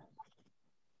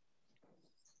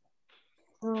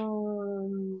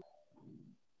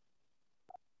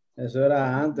 Eso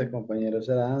era antes, compañero,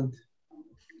 eso era antes.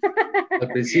 Al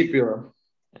principio.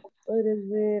 Puede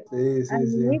ser Sí, sí,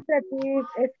 administrative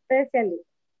specialist.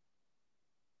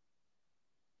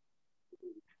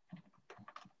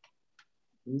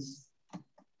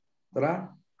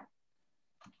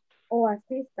 O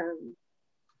assistant.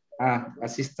 Ah,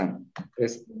 assistant.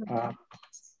 Es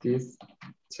assistant.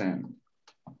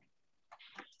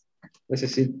 Ese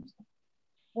sí.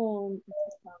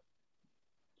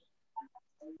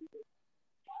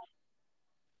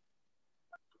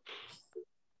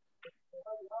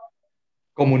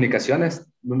 Comunicaciones,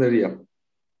 ¿dónde diría?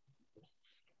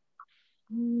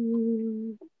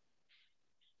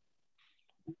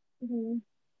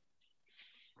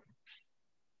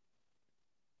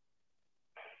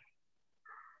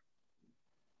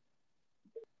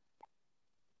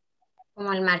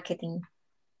 Como el marketing.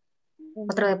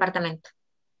 Otro departamento.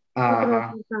 Otro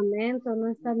departamento,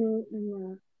 no está en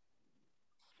la...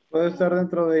 Puede estar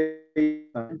dentro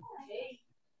de...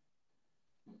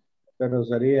 Pero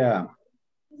sería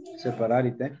separar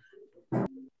IT.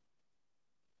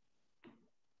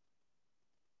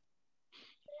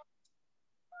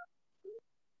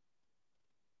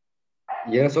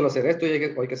 Y era solo hacer esto y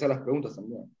hay que hacer las preguntas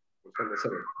también. Por solo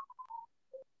hacer.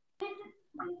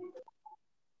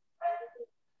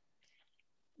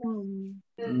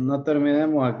 No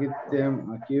terminemos, aquí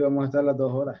vamos a estar las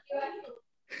 2 horas.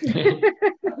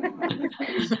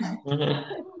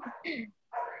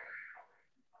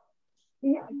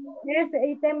 Ese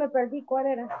IT me perdí, ¿cuál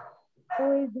era?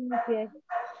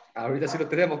 Ahorita sí lo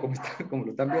tenemos, como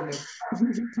lo están viendo.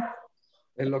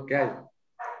 Es lo que hay.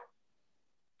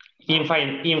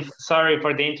 Sorry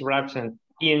for the interruption.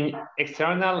 In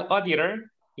external auditor,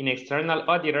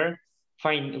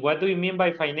 what do you mean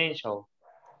by financial?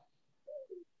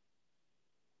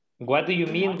 What do you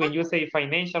mean when you say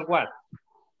financial what?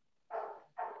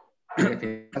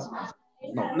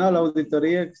 No, la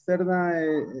auditoría externa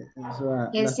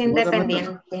es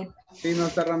independiente. Sí, no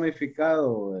está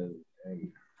ramificado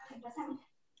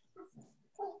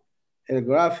el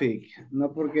graphic,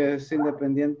 no porque es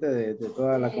independiente de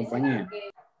toda la compañía.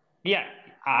 Yeah,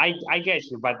 I get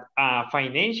you, but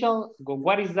financial,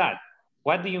 what is that?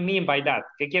 What do you mean by that?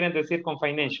 ¿Qué quieren decir con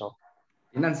financial?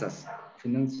 Finanzas.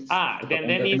 Then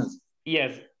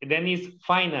is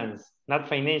finance, not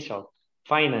financial.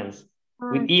 Finance,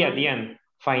 with E at the end.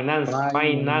 Finance. E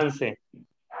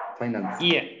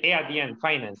at the end,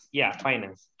 finance. Yeah,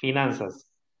 finance, finanzas.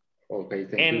 Okay,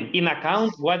 thank you. And in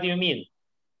account, what do you mean?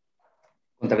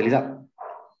 Contabilidad.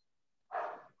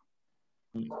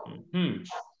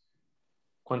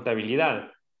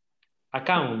 Contabilidad.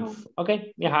 Accounts.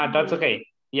 Okay, yeah, that's okay.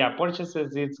 Yeah,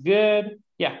 purchases, it's good.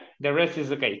 Yeah, the rest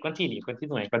is okay. Continue, please.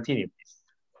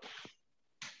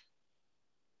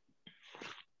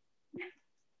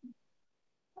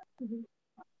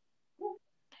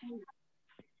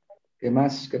 ¿Qué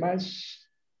más?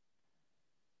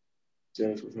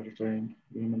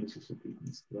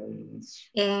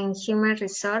 En Human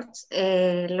Resources,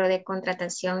 lo de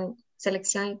contratación,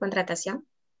 selección y contratación.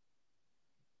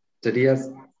 Sería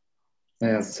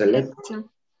selección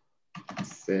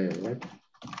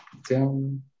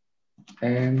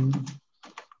and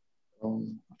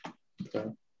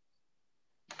contratación.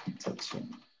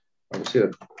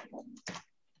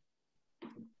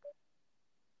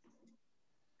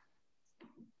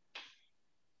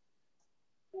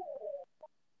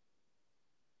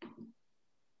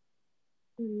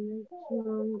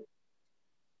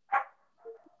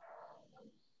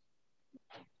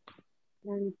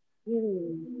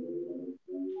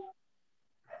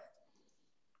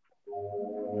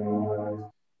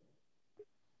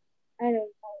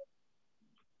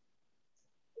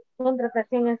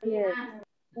 Contratación así es.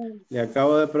 Le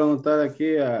acabo de preguntar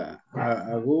aquí a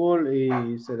Google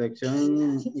y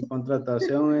selección y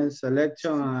contratación es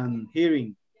Selection and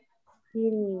Hearing.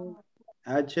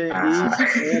 H-I-R-I-N-G.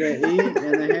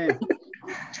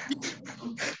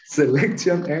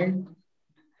 Selection and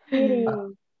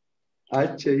Hearing.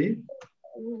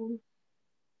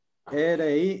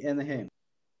 R-I-N-G.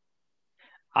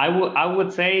 I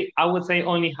would say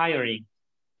only hiring,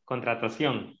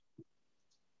 contratación.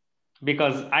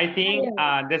 Because I think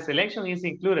the selection is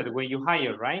included when you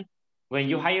hire, right? When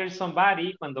you hire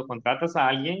somebody, cuando contratas a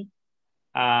alguien,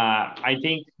 I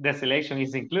think the selection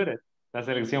is included. La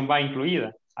selección va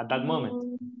incluida at that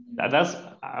moment. That's,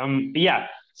 yeah.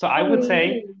 So I would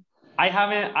say, I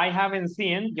haven't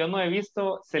seen, yo no he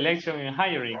visto selection in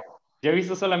hiring. Yo he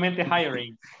visto solamente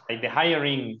hiring, like the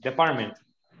hiring department.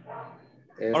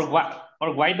 Or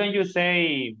why don't you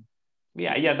say,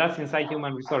 yeah, that's inside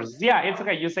human resources. Yeah, it's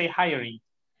okay, you say hiring.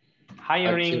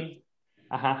 Hiring,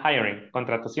 hiring,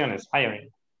 contrataciones, hiring.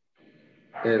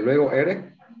 Luego,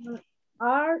 R.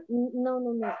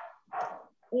 No.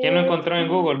 ¿Quién lo encontró en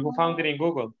Google? Who found it in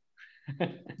Google?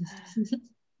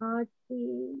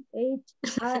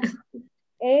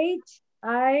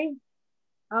 H-I-R.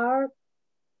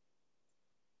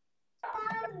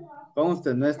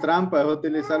 Conste, no es trampa, es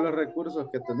utilizar los recursos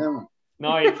que tenemos.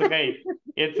 No, it's okay.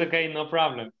 It's okay, no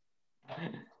problem.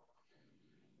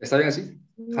 ¿Está bien así?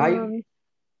 Hi.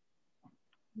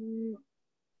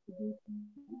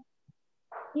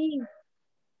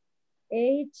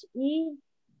 H-E-R-E-N-G.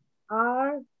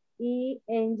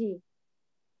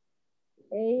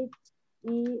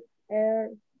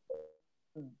 H-E-R.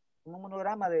 Un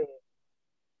monograma de,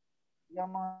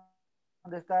 digamos,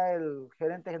 donde está el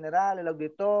gerente general, el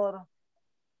auditor,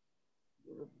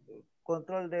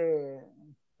 control de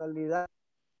calidad,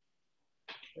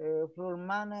 floor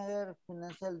manager,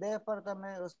 financial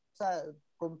department, o sea,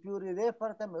 computer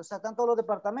department, o sea, están todos los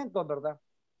departamentos, ¿verdad?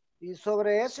 Y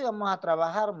sobre eso vamos a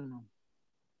trabajar, ¿no?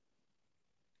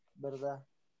 ¿Verdad?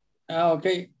 Ok.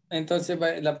 Entonces,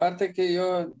 la parte que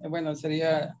yo, bueno,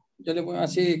 sería, yo le pongo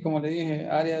así, como le dije,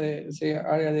 sería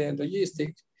área de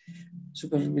logistics,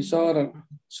 supervisor,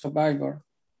 survivor.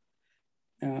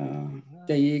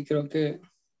 De ahí creo que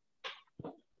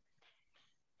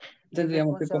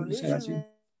tendríamos que comenzar así.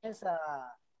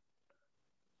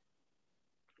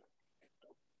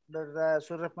 ¿Verdad?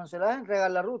 Su responsabilidad es entregar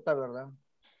la ruta, ¿verdad?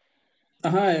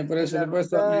 Ajá, por eso le he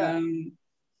puesto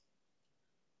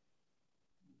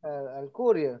al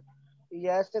courier. Y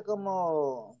ya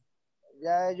como,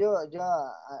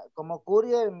 como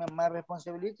courier, my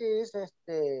responsibility es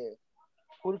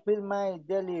fulfill my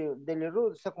daily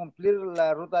route, o sea, cumplir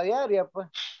la ruta diaria, pues,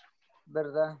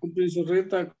 ¿verdad? Cumplir su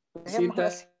ruta, cita.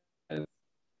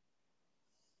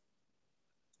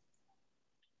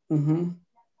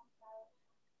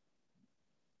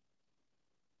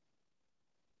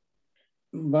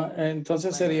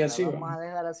 Entonces sería así. Vamos a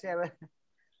dejar así, a ver.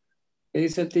 ¿Qué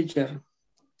dice el teacher?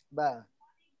 Va.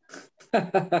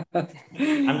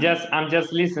 I'm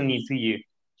just listening to you.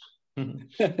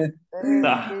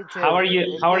 How are you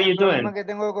el doing? problema que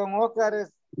tengo con Oscar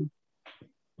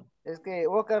es que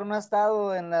Oscar no ha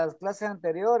estado en las clases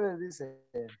anteriores, dice.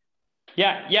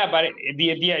 Yeah, but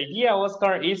the idea,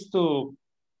 Oscar, is to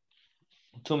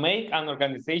make an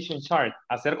organization chart,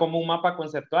 hacer como un mapa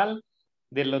conceptual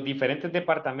de los diferentes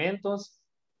departamentos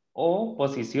o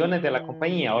posiciones de la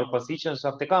compañía, or positions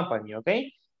of the company,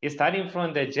 okay? Starting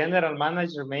from the general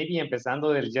manager, maybe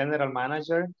empezando del general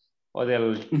manager o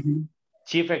del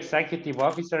chief executive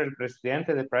officer, el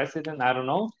presidente, the president, I don't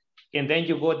know, and then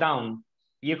you go down,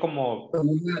 ir como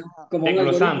un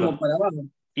algoritmo para abajo.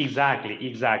 Exactly.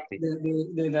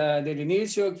 Del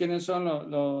inicio, ¿quiénes son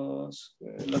los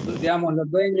digamos, los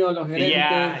dueños, los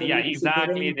gerentes? Yeah,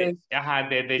 exactly. The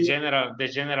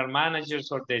general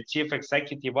managers or the chief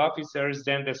executive officers,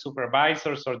 then the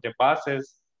supervisors or the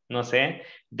bosses, no sé.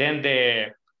 Then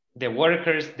the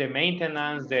workers, the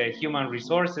maintenance, the human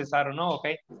resources, I don't know,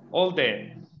 okay? All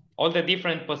the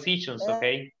different positions,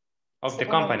 okay, of the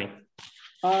company.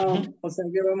 O sea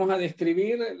que vamos a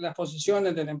describir las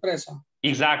posiciones de la empresa.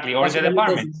 Exactly, or the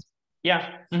department.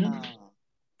 Yeah.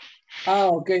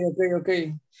 Ok.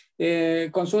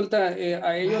 Consulta,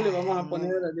 a ellos le vamos a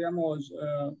poner, digamos,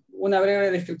 una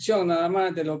breve descripción nada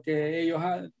más de lo que ellos,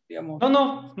 digamos.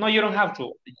 No, you don't have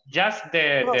to. Just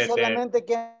solamente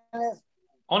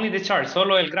only the chart,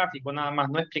 solo el gráfico nada más,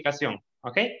 no explicación.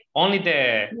 Okay? Only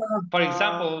for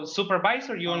example,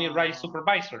 supervisor, you only write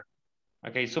supervisor.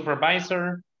 Okay,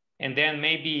 supervisor, and then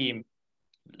maybe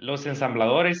los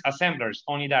ensambladores, assemblers,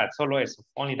 only that, solo eso,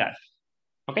 only that.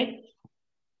 Okay?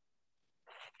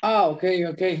 Ok.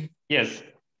 Yes,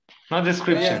 no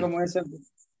description. Como ese...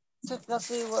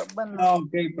 Casi, bueno,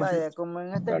 vaya, como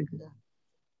en este...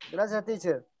 Gracias,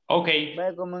 teacher. Ok.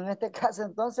 Vaya, como en este caso,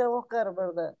 entonces, Oscar,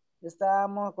 ¿verdad?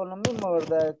 Estábamos con lo mismo,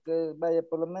 ¿verdad? Que, vaya,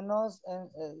 por lo menos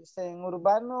en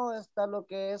urbano está lo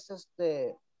que es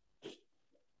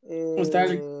está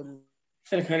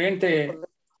el gerente,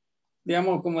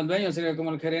 digamos, como el dueño, sería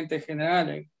como el gerente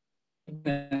general.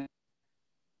 ¿Verdad?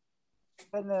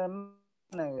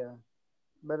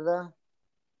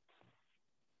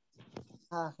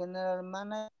 General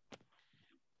manager.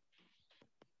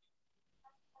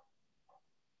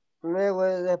 Luego,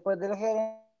 después del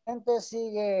gerente, Gente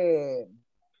sigue.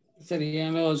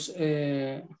 Serían los,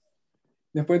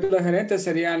 después de los gerentes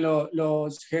serían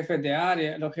los jefes de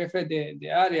área, los jefes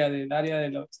de área, del área de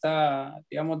lo que está,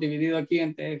 digamos, dividido aquí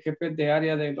entre jefes de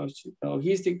área de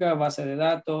logística, base de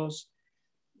datos.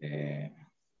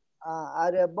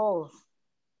 Área voz,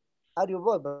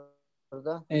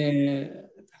 ¿verdad?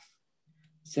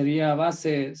 Sería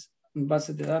bases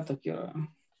de datos,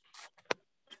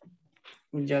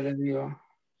 ya les digo.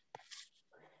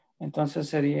 Entonces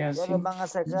sería así. Ya los van a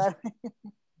sacar.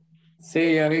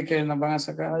 Sí, ya vi que nos van a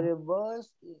sacar. Área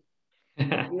voz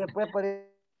y después podría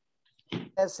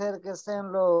ser que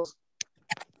sean los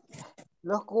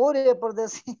courier, por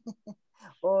decir,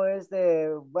 o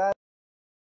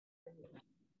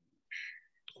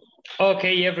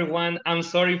Okay, everyone, I'm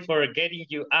sorry for getting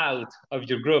you out of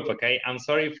your group, okay? I'm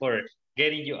sorry for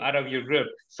getting you out of your group.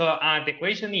 So the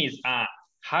question is,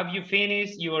 have you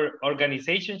finished your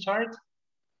organization chart?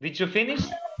 Did you finish?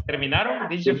 ¿Terminaron?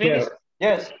 Did you finish?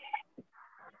 Yes.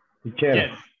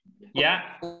 Yes. Yeah.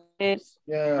 Yes.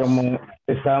 Como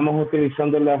estábamos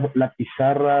utilizando la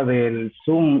pizarra del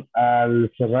Zoom,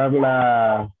 al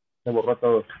cerrarla se borró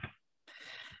todo.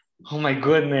 Oh my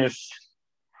goodness.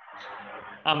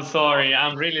 I'm sorry.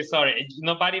 I'm really sorry.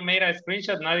 Nobody made a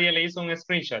screenshot. Nadie le hizo un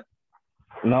screenshot.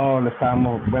 No,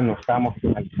 estábamos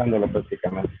finalizándolo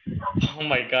prácticamente. Oh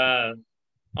my God.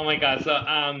 Oh my God.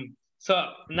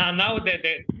 So now that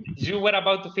you were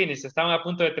about to finish. Estaban a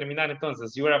punto de terminar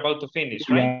entonces. You were about to finish,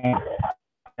 right?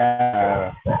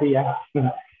 Sí, ya.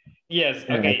 Yes,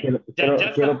 okay.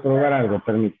 Quiero probar algo,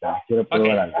 permítame. Quiero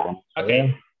probar algo.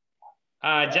 Okay.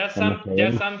 Just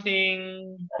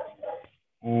something.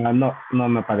 No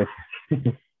me parece.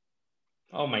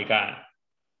 Oh my God.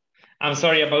 I'm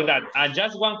sorry about that.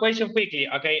 Just one question quickly,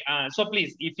 okay? So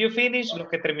please, if you finish, los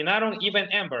que terminaron, even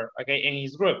Amber, okay, in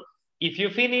his group. If you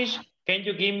finish, can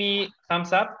you give me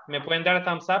thumbs up? ¿Me pueden dar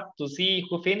thumbs up to see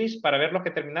who finished para ver los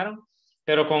que terminaron?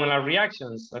 Pero con las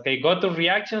reactions, okay? Go to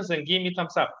reactions and give me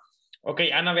thumbs up.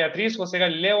 Okay, Ana Beatriz, José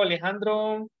Galileo,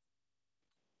 Alejandro.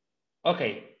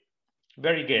 Okay,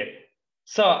 very good.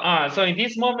 So in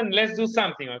this moment, let's do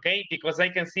something, okay? Because I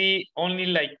can see only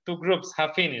like 2 groups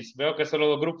have finished. Veo que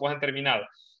solo 2 grupos han terminado.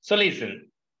 So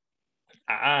listen,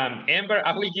 Amber,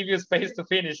 I will give you space to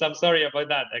finish. I'm sorry about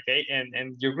that, okay?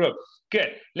 And your group.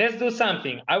 Good. Let's do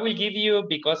something. I will give you,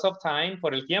 because of time,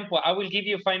 por el tiempo, I will give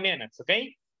you 5 minutes,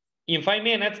 okay? In 5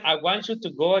 minutes, I want you to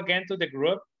go again to the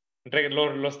group.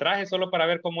 Los traje solo para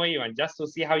ver cómo iban, just to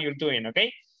see how you're doing,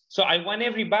 okay? So I want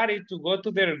everybody to go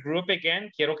to their group again.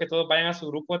 Quiero que todos vayan a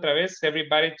su grupo otra vez.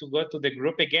 Everybody to go to the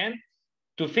group again.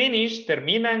 To finish,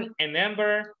 terminan, and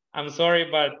Amber, I'm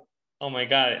sorry, but oh my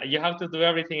God, you have to do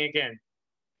everything again.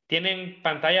 ¿Tienen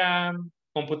pantalla,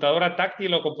 computadora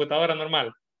táctil o computadora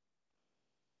normal?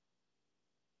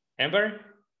 Amber?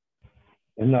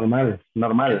 Es normal.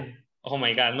 Oh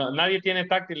my God, no, nadie tiene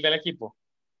táctil del equipo.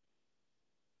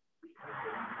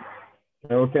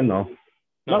 Creo que no.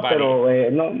 No, pero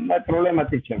no hay problema,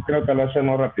 teacher. Creo que lo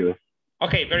hacemos rápido.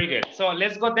 Okay, very good. So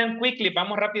let's go then quickly.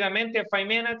 Vamos rápidamente, 5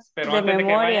 minutes. Pero de antes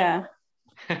memoria.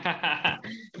 De que vayan...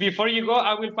 Before you go,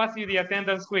 I will pass you the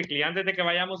attendance quickly. Antes de que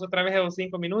vayamos otra vez a los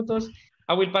 5 minutos,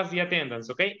 I will pass the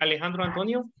attendance, okay? Alejandro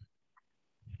Antonio.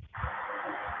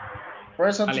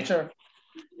 Present, teacher.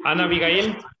 Ana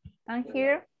Abigail. I'm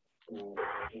here.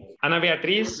 Ana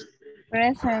Beatriz.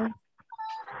 Present.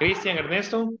 Cristian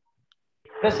Ernesto.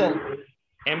 Present.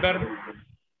 Amber.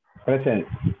 Present.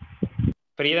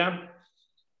 Frida.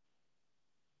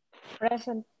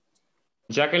 Present.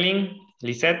 Jacqueline.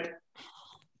 Lisette.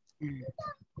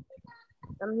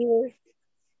 I'm here.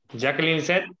 Jacqueline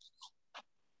Lisette.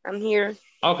 I'm here.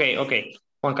 Okay.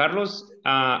 Juan Carlos.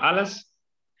 Alas.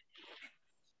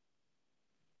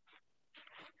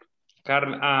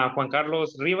 Juan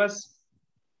Carlos Rivas.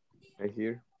 I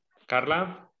hear.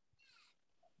 Carla.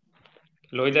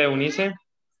 Loida Eunice.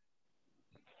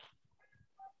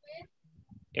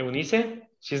 Eunice?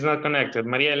 She's not connected.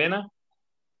 María Elena.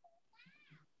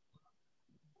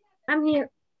 I'm here.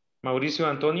 Mauricio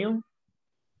Antonio.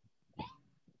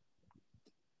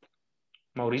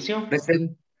 Mauricio?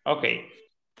 Present. Okay.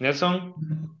 Nelson.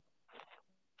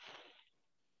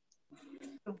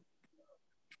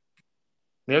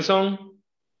 Nelson.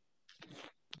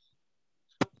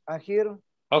 I'm here.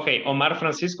 Okay. Omar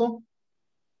Francisco.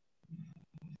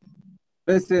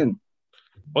 Present.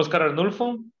 Oscar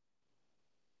Arnulfo.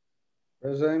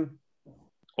 Present.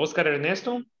 Oscar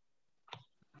Ernesto.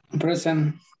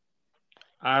 Present.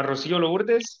 Rocío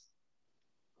Lourdes.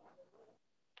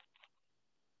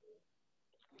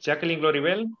 Jacqueline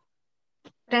Gloribel.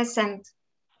 Present.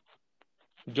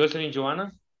 Jocelyn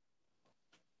Joana.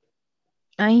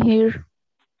 I'm here.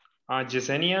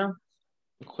 Yesenia,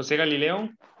 José Galileo,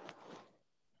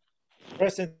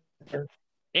 Present.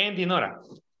 and Dinora.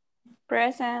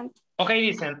 Present. Okay,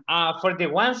 listen, for the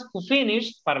ones who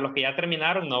finished, para los que ya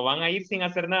terminaron, no van a ir sin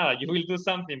hacer nada. You will do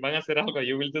something, van a hacer algo,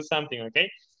 you will do something, okay?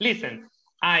 Listen,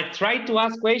 I try to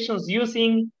ask questions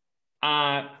using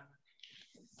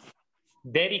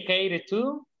dedicated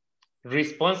to,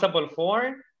 responsible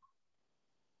for,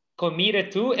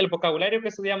 committed to, el vocabulario que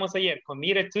estudiamos ayer,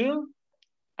 committed to,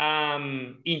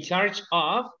 in charge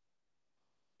of,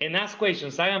 and ask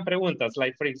questions, hagan preguntas,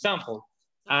 like for example,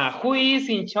 who is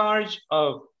in charge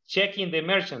of checking the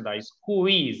merchandise? Who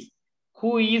is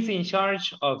in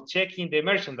charge of checking the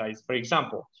merchandise, for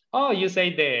example? Oh, you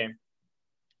say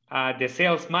the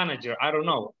sales manager, I don't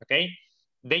know, okay?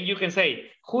 Then you can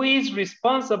say, who is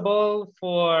responsible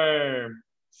for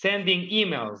sending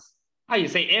emails? You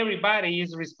say everybody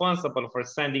is responsible for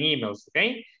sending emails,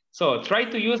 okay? So try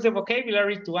to use the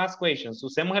vocabulary to ask questions.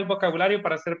 Usemos el vocabulario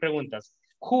para hacer preguntas.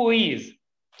 Who is?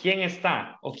 ¿Quién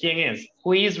está o quién es?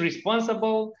 Who is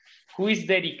responsible? Who is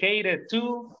dedicated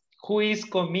to? Who is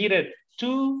committed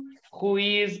to? Who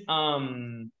is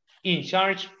in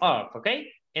charge of? Okay?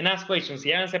 And ask questions.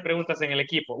 Y háganse preguntas en el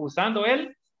equipo. Usando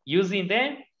using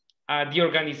the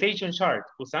organization chart.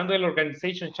 Usando el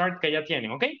organization chart que ya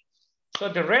tienen. Okay? So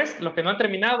the rest, los que no han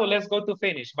terminado, let's go to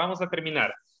finish. Vamos a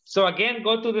terminar. So again,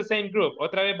 go to the same group.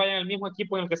 Otra vez vayan al mismo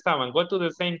equipo en el que estaban. Go to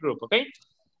the same group, okay?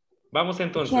 Vamos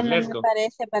entonces, let's go.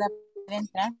 Parece para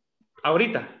entrar.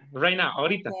 Ahorita, right now,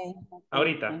 ahorita. Okay.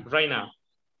 Ahorita, right now.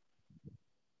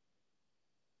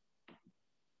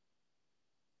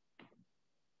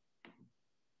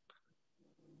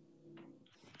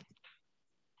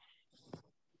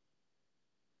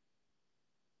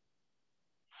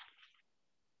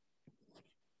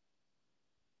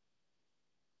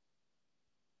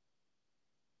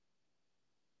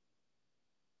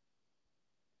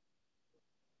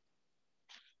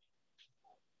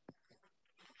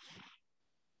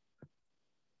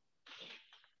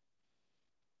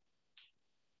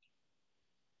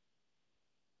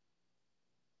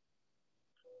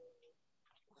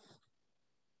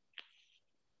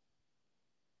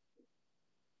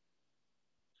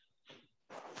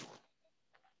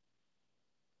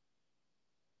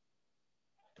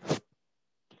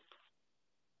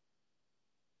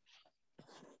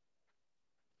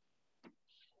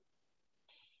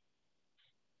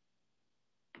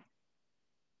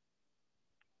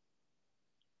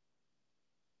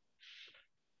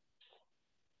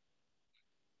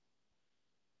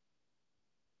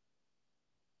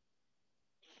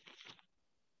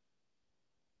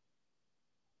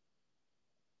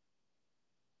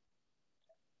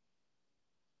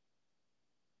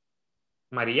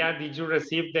 Maria, did you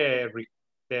receive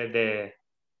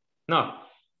no.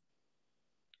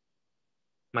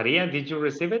 Maria, did you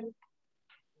receive it?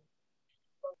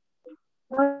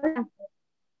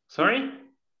 Sorry?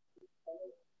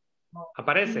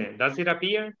 Aparece. Does it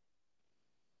appear?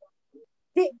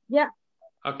 Sí, ya.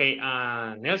 Okay,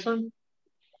 Nelson.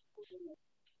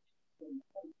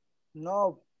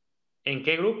 No. ¿En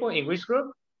qué grupo? ¿En which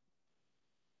group?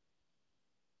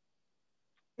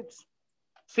 6.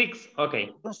 6,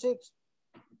 okay. 6.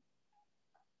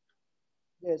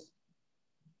 Yes.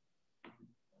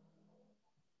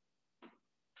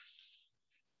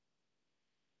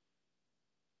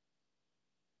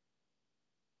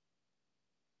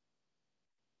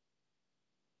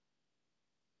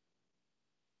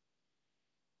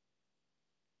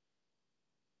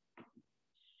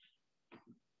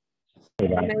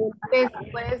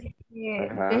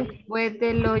 Después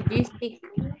de logistic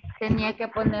tenía que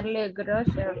ponerle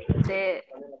grocer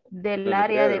del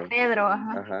área de Pedro.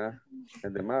 Ajá.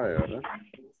 El de Mave, ¿verdad?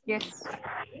 Yes.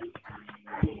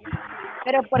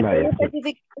 Pero ¿por qué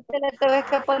específicamente le tengo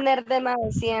que poner de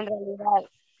Mave si en realidad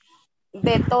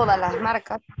de todas las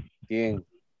marcas? ¿Quién?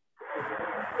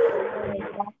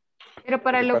 Pero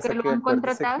para lo que lo han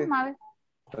contratado es Mave.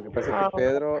 Lo que pasa es que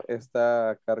Pedro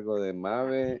está a cargo de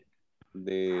Mave,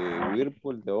 de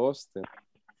Whirlpool, de Oster.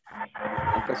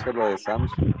 Nunca solo de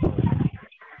Samsung.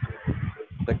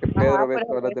 O sea que Pedro ve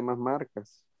todas las demás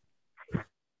marcas.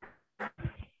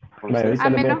 Entonces, a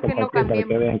menos que lo cambiemos.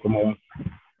 Que vean cómo va.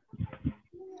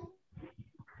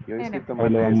 Hoy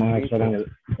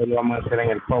lo vamos a hacer en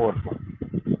el PowerPoint.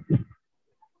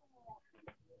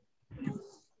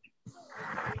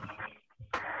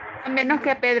 A menos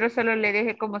que a Pedro solo le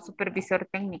deje como supervisor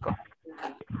técnico.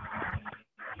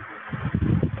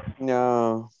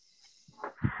 No.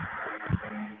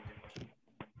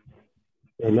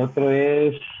 El otro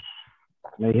es,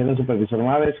 me dijeron supervisor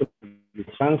Mave,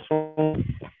 supervisor Samsung,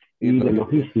 Y de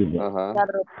logística. Ajá.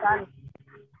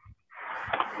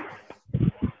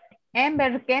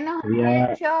 Ember, ¿qué nos Sería-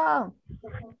 has hecho?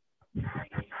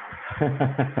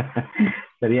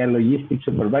 Sería Logistic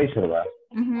Supervisor, ¿va?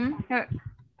 Ujú.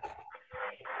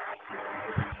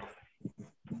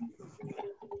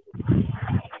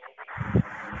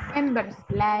 Embers,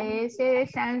 la S de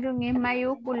Samsung es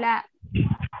mayúscula.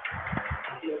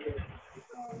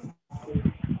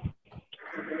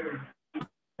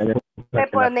 Se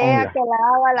pone a que la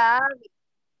haga la haga.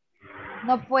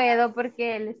 No puedo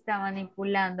porque él está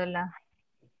manipulándola.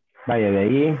 Vaya, de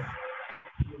ahí.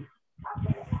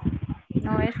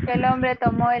 No es que el hombre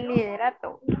tomó el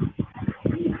liderato.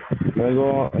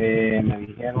 Luego me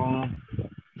dijeron...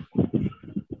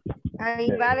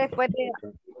 Ahí va después de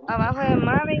abajo de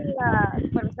Marvin, el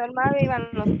profesor Marvin van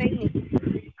los técnicos.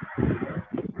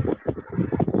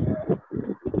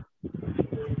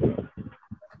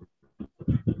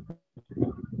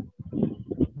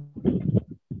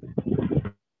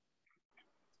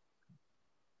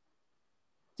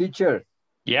 Teacher.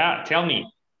 Yeah, tell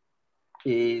me.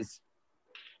 Is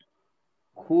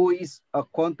who is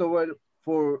accountable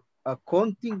for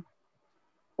accounting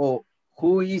or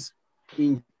who is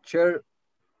in charge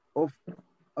of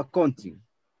accounting?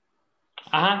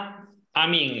 I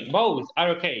mean, both are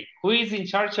okay. Who is in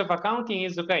charge of accounting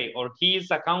is okay, or he is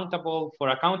accountable for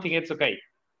accounting, it's okay.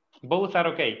 Both are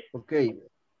okay. Okay.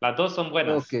 Las dos son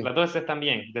buenas. Okay. Las dos están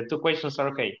bien. The two questions are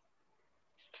okay.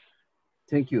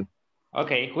 Thank you.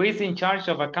 Okay, who is in charge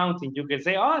of accounting? You can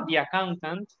say, oh, the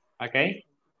accountant, okay?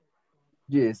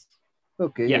 Yes.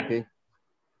 Okay, yeah. Okay.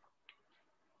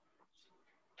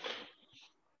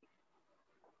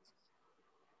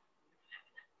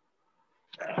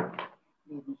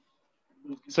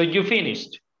 So you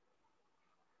finished?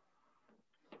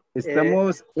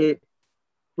 Estamos,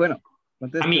 bueno,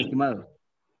 conteste, estimado.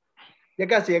 Ya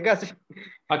casi, ya casi.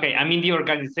 Okay, I mean the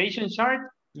organization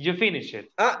chart, you finished it.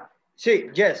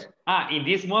 Sí, yes. In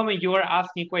this moment you are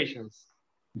asking questions.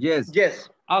 Yes. Yes.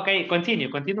 Okay, continue,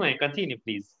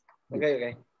 please.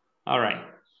 Okay. All right.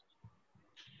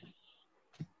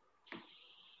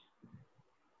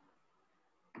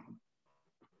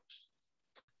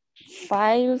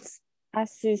 Files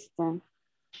assistant.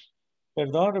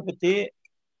 Perdón, repetí,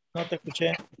 no te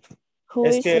escuché. Who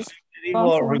es is que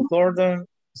digo responsible? recorder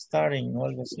starting o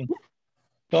algo así.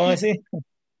 ¿Cómo así?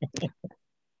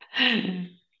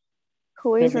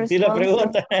 Who is Repetí la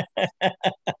responsible? pregunta.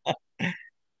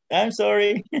 I'm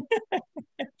sorry.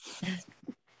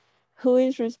 Who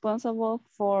is responsible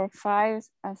for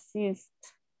files assist?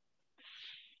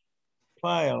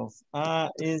 Files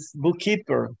is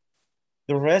bookkeeper.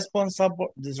 The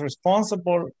responsible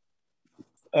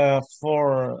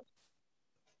for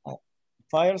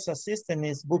files assistant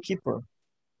is bookkeeper.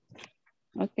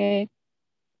 Okay.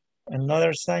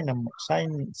 Another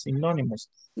synonymous.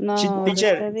 No,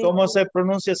 Teacher, ¿cómo se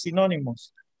pronuncia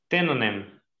sinónimos?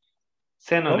 Synonym.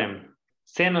 Synonym.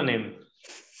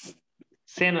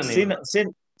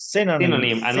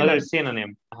 Another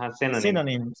synonym.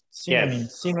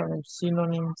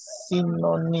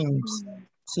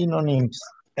 Synonyms.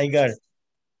 I got it.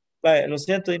 Vale, lo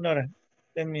siento, Dinora.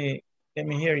 Let me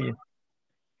hear you.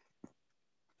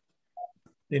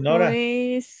 Dinora. Who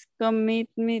is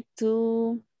commitment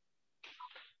to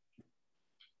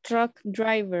truck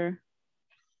driver?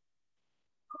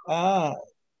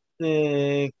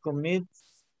 The committed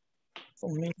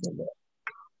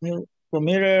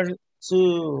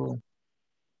to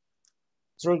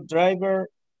truck driver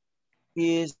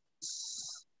is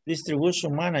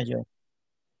distribution manager.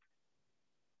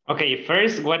 Okay,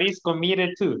 first, what is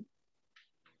committed to?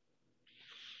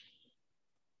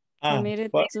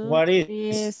 Committed What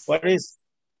is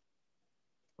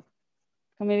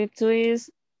committed to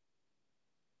is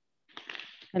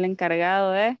el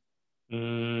encargado de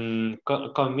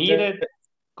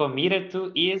committed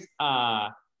to is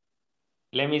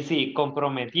let me see,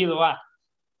 comprometido a.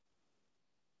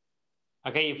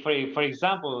 Okay, for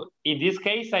example, in this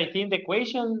case, I think the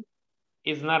equation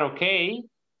is not okay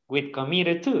with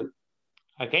committed to.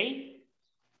 Okay?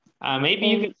 Maybe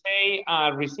you can say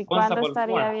responsible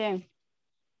estaría bien?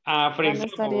 For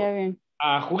example,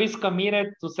 who is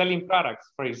committed to selling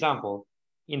products, for example,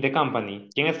 in the company?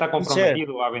 ¿Quién está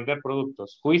comprometido a vender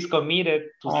productos? Who is committed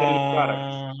to selling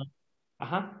products?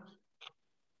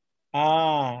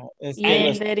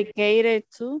 Y dedicated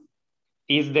to?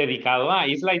 Is dedicado a.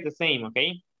 It's like the same,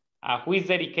 okay? Who is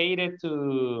dedicated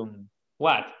to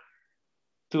what?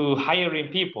 To hiring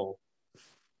people.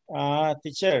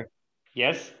 Teacher.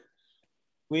 Yes.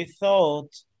 We thought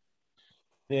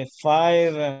the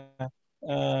 5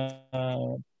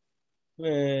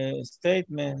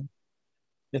 statement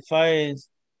defines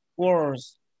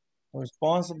words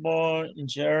responsible,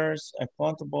 insurers,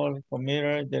 accountable,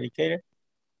 committed, dedicated.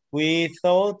 We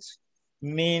thought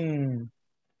mean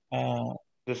the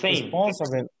same.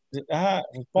 Responsible.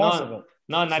 Responsible.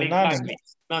 No, not synonymous. exactly.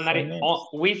 No, not it. Oh,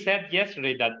 we said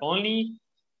yesterday that only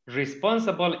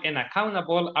responsible and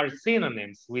accountable are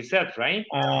synonyms. We said, right?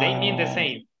 They mean the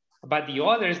same. But the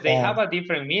others, they have a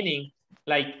different meaning,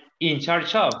 like in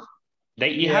charge of.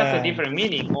 It has a different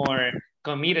meaning, or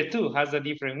committed to has a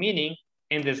different meaning,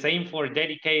 and the same for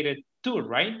dedicated to,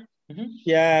 right? Mm-hmm.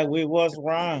 Yeah, we was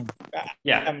wrong.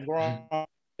 Yeah. I'm wrong.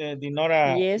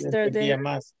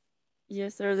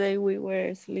 Yesterday we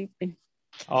were sleeping.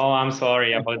 Oh, I'm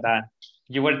sorry about that.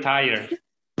 You were tired.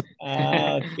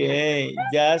 Okay,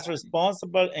 just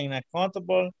responsible and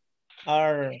accountable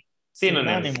are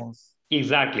synonymous.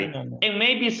 Exactly. Synonymous. And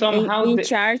maybe somehow in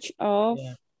charge of.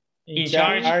 Yeah. In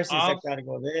charge of, es a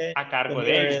cargo de. A cargo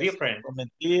de is different.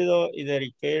 Comprometido y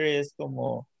dedicated es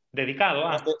como.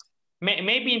 Dedicado.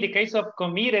 Maybe in the case of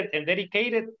committed and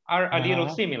dedicated are a little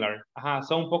similar.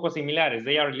 Son un poco similares.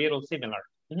 They are a little similar.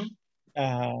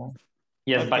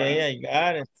 Yes, okay, I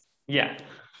got it. Yeah.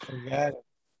 I got it.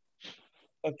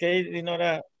 Okay,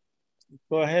 Dinora,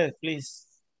 go ahead, please.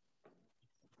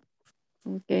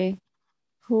 Okay.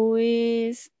 Who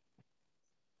is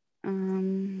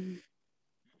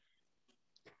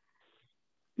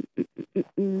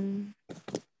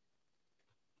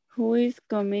who is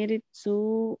committed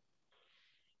to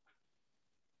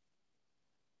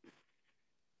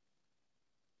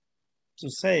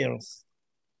sales?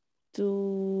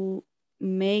 To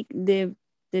make the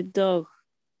dog.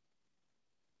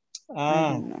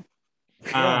 Okay,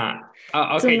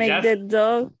 to make the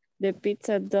dog, the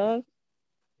pizza dog.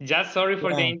 Just sorry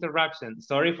for the interruption.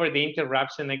 Sorry for the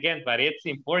interruption again, but it's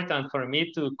important for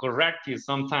me to correct you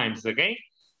sometimes, okay?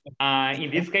 In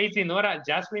this case, Dinora,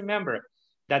 just remember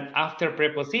that after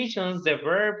prepositions, the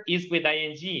verb is with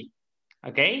ing,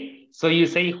 okay? So you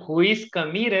say who is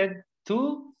committed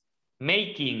to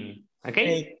making,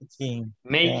 okay? Making.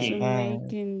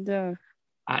 Making dog.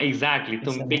 Exactly,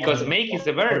 because make is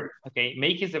the verb, okay?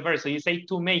 Make is the verb, so you say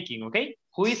to making, okay?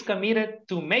 Who is committed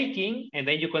to making, and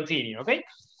then you continue, okay?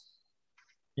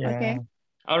 Yeah. Okay.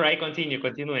 All right, continue.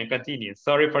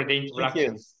 Sorry for the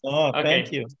interruptions.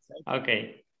 Thank you.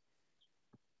 Okay.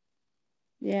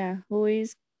 Yeah, who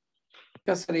is?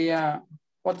 Sería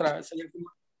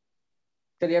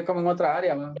como en otra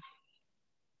área, ¿no?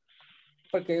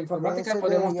 Porque informática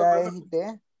podemos tocar.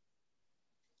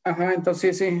 Ajá,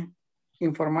 entonces sí,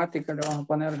 informática le vamos a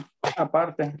poner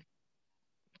aparte.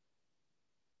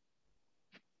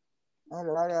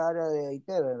 Área de IT,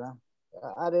 ¿verdad?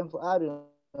 Área.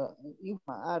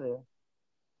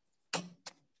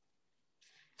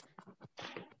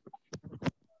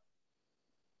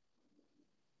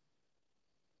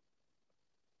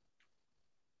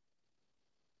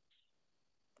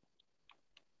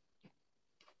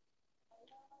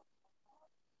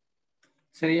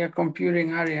 Sería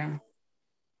computing area.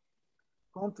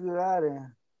 Computer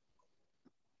area.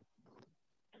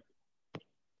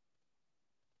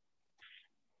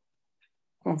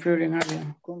 Computing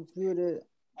area. Computer.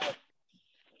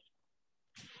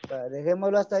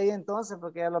 Dejémoslo hasta ahí entonces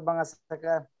porque ya los van a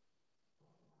sacar.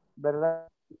 ¿Verdad?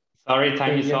 Sorry,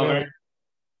 time is over.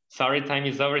 Sorry, time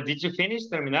is over. Did you finish?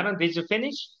 ¿Terminaron? Did you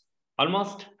finish?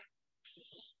 Almost?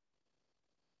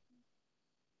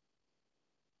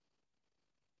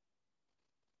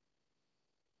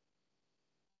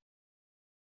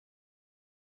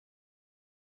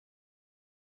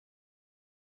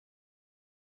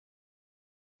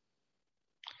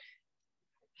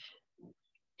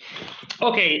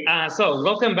 Okay, so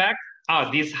welcome back.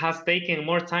 This has taken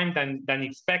more time than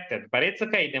expected, but it's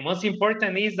okay. The most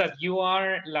important is that you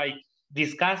are like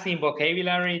discussing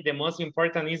vocabulary. The most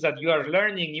important is that you are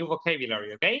learning new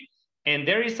vocabulary, okay? And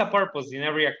there is a purpose in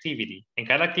every activity. En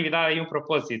cada actividad hay un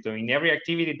propósito. In every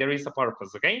activity, there is a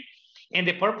purpose, okay? And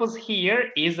the purpose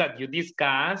here is that you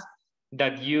discuss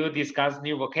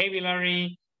new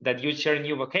vocabulary, that you share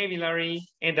new vocabulary,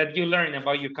 and that you learn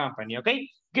about your company, okay?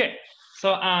 Good.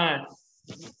 So I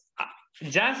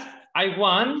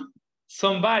want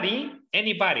somebody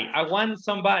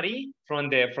from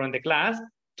the class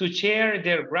to share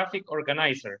their graphic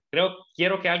organizer.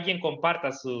 Quiero que alguien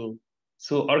comparta su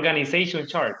organization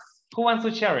chart. Who wants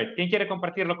to share it? ¿Quién quiere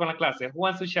compartirlo con la clase? Who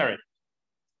wants to share it?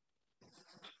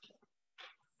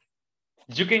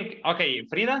 You can, okay,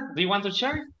 Frida, do you want to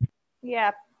share?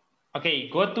 Yeah. Okay,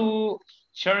 go to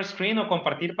share screen o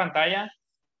compartir pantalla.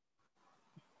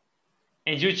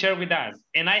 And you share with us.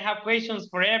 And I have questions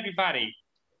for everybody.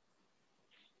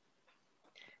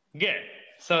 Good.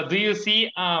 So do you see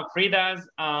Frida's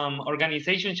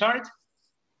organization chart?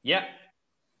 Yeah.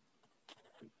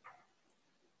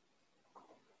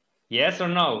 Yes or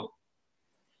no?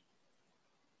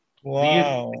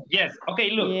 Wow. Yes.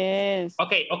 Okay, look. Yes.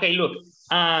 Okay, look.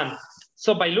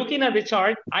 So by looking at the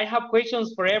chart, I have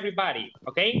questions for everybody,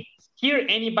 okay? Here,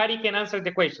 anybody can answer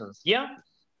the questions, yeah?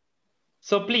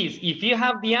 So please, if you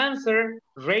have the answer,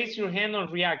 raise your hand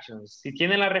on reactions. Si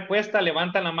tienen la respuesta,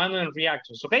 levanta la mano en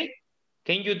reactions, okay?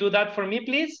 Can you do that for me,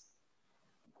 please?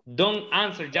 Don't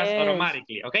answer just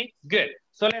automatically, okay? Good.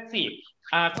 So let's see.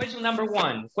 Question number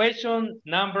one. Question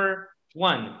number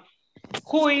one.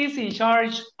 Who is in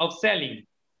charge of selling?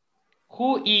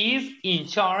 Who is in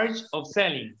charge of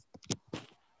selling?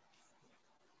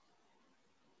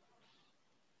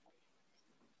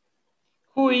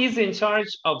 Who is in charge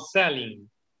of selling?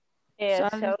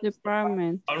 Sales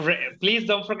department. Please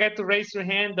don't forget to raise your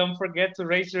hand. Don't forget to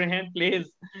raise your hand,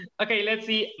 please. Okay, let's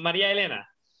see. Maria Elena.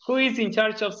 Who is in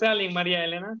charge of selling, Maria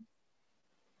Elena?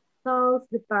 Sales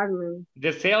department.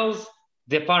 The sales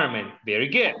department. Very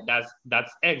good.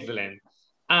 That's excellent.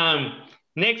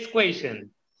 Next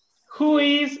question. Who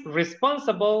is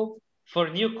responsible for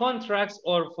new contracts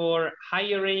or for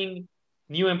hiring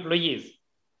new employees?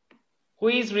 Who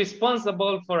is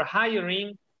responsible for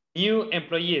hiring new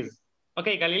employees?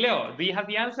 Okay, Galileo, do you have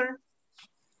the answer?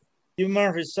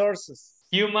 Human resources.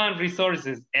 Human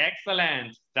resources.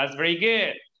 Excellent. That's very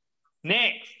good.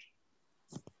 Next.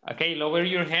 Okay, lower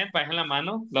your hand. Baja la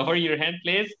mano. Lower your hand,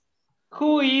 please.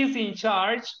 Who is in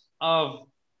charge of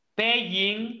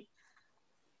paying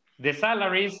the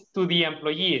salaries to the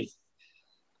employees?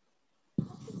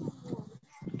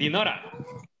 Dinora.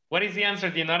 What is the answer,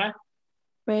 Dinora?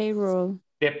 Payroll.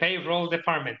 The payroll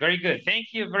department. Very good. Thank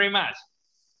you very much.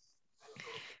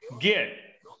 Good.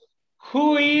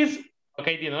 Who is,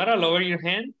 okay, Dinora, lower your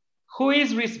hand. Who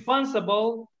is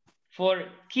responsible for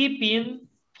keeping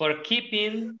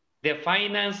the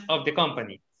finance of the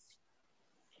company?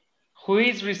 Who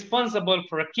is responsible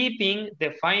for keeping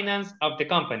the finance of the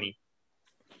company?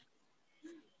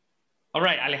 All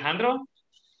right, Alejandro.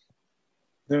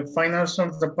 The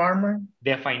financial department.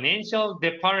 The financial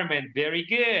department. Very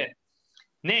good.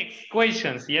 Next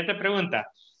question. Siguiente pregunta.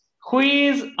 Who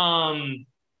is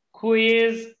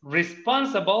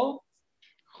responsible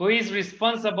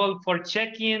for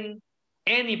checking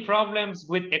any problems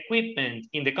with equipment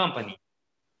in the company?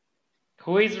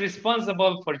 Who is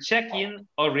responsible for checking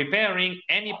or repairing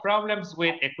any problems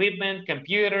with equipment,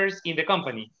 computers in the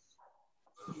company?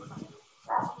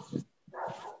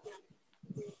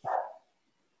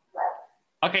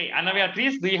 Okay, Ana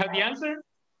Beatriz, do you have the answer?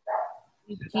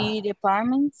 IT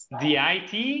departments. The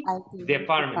IT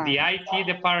department. The IT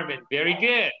department. Very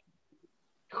good.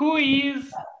 Who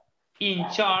is in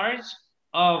charge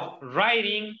of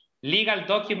writing legal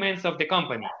documents of the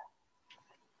company?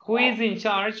 Who is in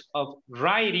charge of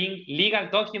writing legal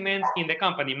documents in the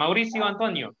company? Mauricio,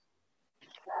 Antonio.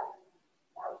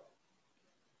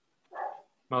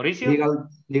 Mauricio?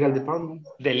 Legal department.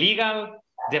 The legal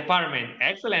department.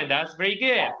 Excellent. That's very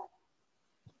good.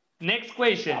 Next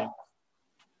question.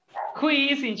 Who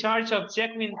is in charge of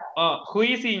checking, who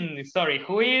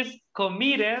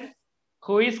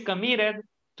is committed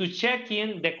to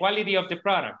checking the quality of the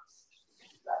products?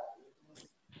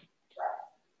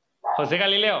 José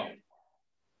Galileo.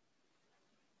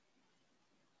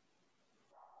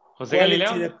 José Galileo.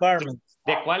 Quality department.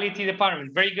 The quality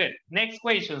department. Very good. Next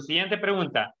question. Siguiente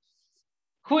pregunta.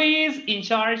 Who is in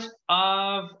charge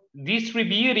of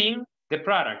distributing the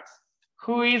products?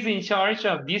 Who is in charge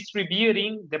of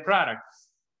distributing the products?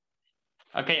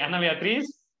 Okay, Ana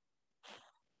Beatriz.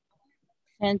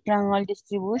 Central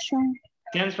distribution.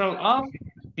 Central of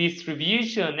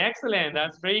distribution. Excellent.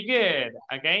 That's very good.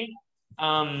 Okay.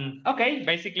 Okay,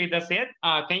 basically that's it.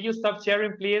 Can you stop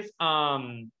sharing, please?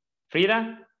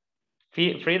 Frida?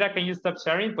 Frida, can you stop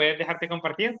sharing? ¿Puedes dejarte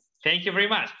compartir? Thank you very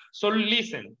much. So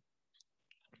listen.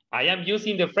 I am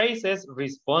using the phrases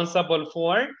responsible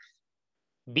for,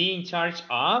 be in charge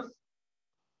of,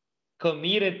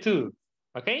 committed to,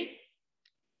 okay?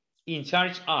 In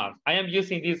charge of. I am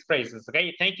using these phrases,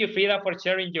 okay? Thank you, Frida, for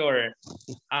sharing your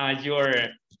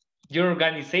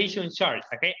organization chart,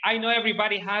 okay? I know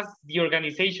everybody has the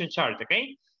organization chart,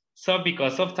 okay? So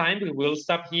because of time, we will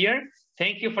stop here.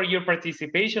 Thank you for your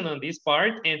participation on this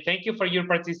part, and thank you for your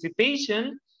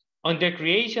participation on the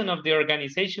creation of the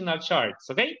organizational charts,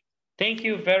 okay? Thank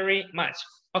you very much.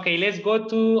 Okay, let's go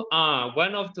to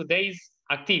one of today's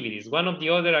activities, one of the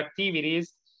other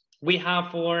activities we have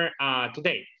for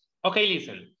today. Okay,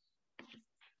 listen.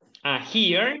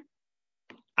 Here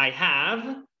I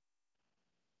have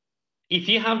If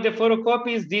you have the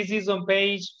photocopies, this is on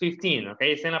page 15,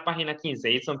 okay? It's en la página 15,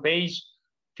 it's on page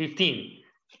 15.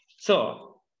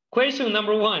 So, question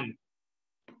number 1.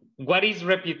 What is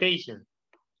reputation?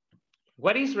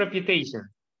 What is reputation?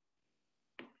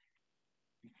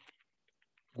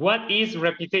 What is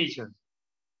reputation?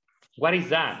 What is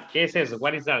that? ¿Qué es eso?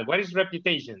 What is that? What is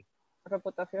reputation?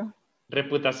 Reputación.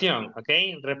 Reputación,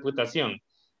 okay? Reputación.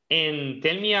 And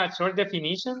tell me a short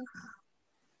definition.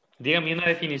 Dígame una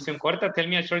definición corta. Tell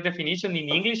me a short definition in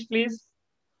English, please.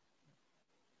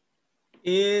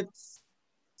 It's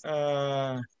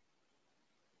the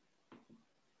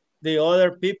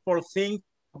other people think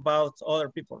about other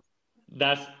people.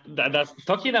 That's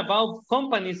talking about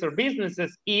companies or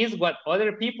businesses is what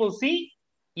other people see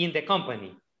in the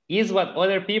company. Is what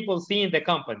other people see in the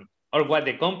company, or what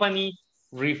the company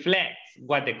reflects,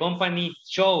 what the company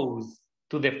shows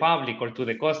to the public or to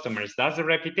the customers. That's the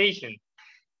reputation.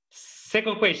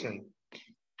 Second question,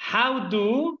 how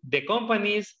do the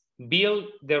companies build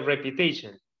their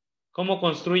reputation? ¿Cómo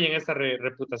construyen esa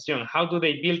reputación? How do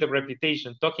they build the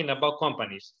reputation? Talking about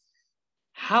companies.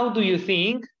 How do you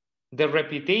think the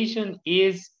reputation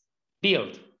is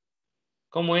built?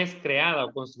 ¿Cómo es creada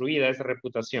o construida esa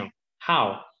reputación?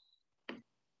 How?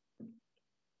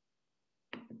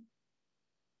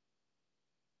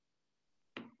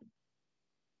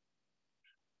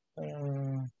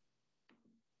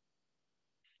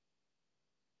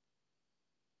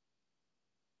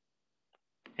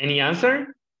 Any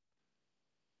answer?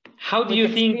 How do you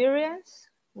think? Experience,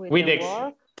 with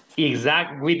work.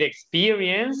 Exact, with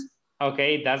experience.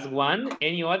 Okay, that's one.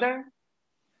 Any other?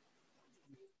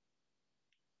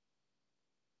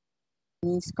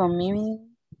 Is commitment.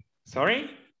 Sorry?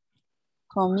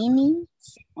 Commitment.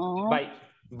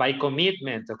 By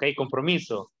commitment, okay,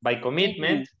 compromiso. By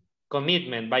commitment,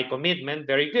 commitment, by commitment,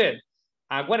 very good.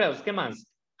 What else? ¿Qué más?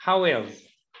 How else?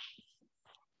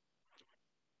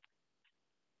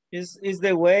 Is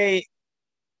the way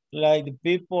like the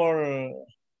people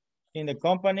in the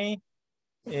company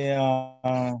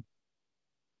have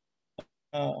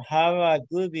a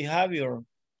good behavior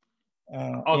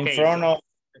in front of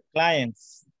the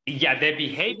clients. Yeah, the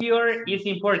behavior is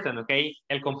important, okay?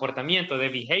 El comportamiento, the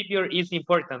behavior is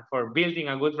important for building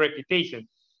a good reputation.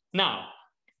 Now,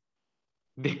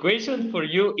 the question for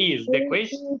you is, the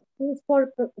question... Is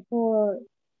for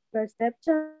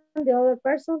perception, the other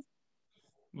person?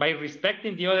 By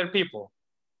respecting the other people.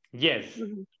 Yes.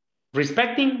 Mm-hmm.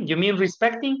 Respecting, you mean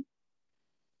respecting?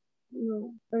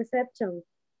 No, perception.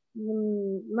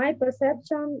 My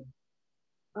perception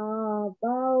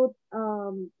about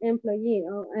employee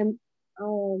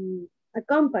a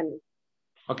company.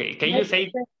 Okay, can you say,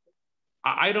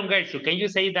 I don't get you. Can you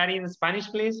say that in Spanish,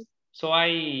 please? So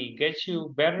I get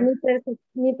you better.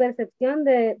 Mi percepción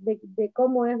de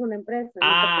cómo es una empresa.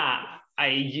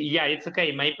 Yeah, it's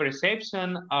okay. My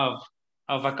perception of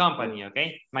a company,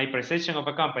 okay? My perception of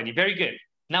a company. Very good.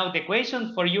 Now the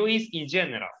question for you is in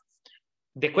general.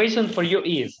 The question for you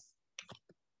is,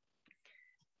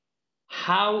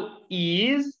 how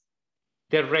is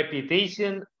the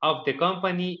reputation of the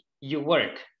company you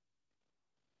work?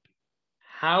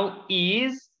 How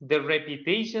is the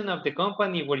reputation of the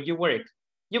company where you work?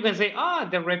 You can say,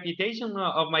 the reputation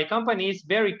of my company is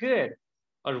very good,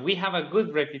 or we have a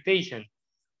good reputation,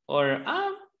 or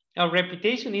our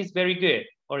reputation is very good,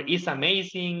 or it's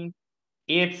amazing,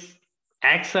 it's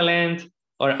excellent,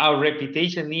 or our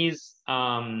reputation is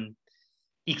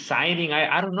exciting.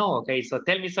 I don't know. Okay, so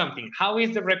tell me something. How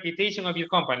is the reputation of your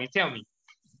company? Tell me.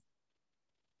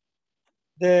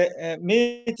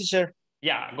 Me, teacher.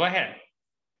 Yeah, go ahead.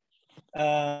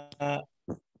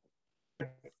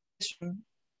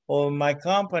 Or my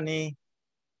company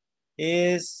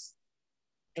is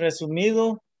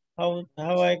resumido. How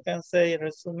I can say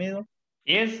resumido?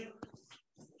 Yes.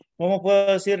 ¿Cómo puedo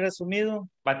decir resumido?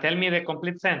 But tell me the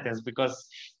complete sentence because.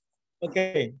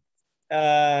 Okay.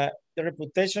 The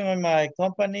reputation of my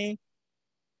company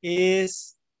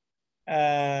is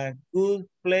a good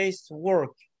place to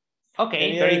work.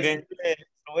 Okay, very good.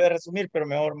 Lo voy a resumir, pero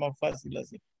mejor más fácil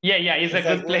así. Yeah, it's a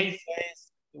good place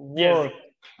to work.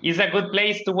 Yes, it's a good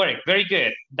place to work. Very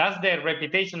good. That's the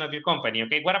reputation of your company.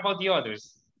 Okay, what about the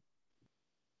others?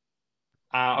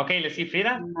 Okay, let's see,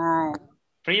 Frida.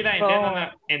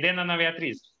 Frida and then Ana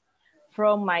Beatriz.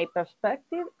 From my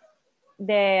perspective,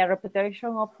 the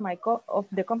reputation of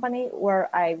the company where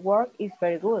I work is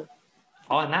very good.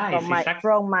 Oh, nice.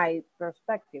 From my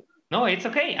perspective. No, it's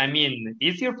okay. I mean,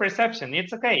 it's your perception.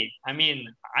 It's okay. I mean,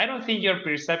 I don't think your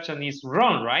perception is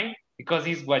wrong, right? Because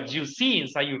it's what you see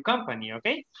inside your company,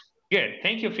 okay? Good.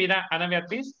 Thank you, Frida. Ana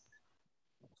Beatriz?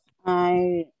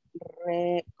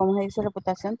 ¿Cómo se dice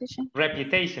reputación, teacher?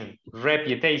 Reputation.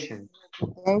 Reputation,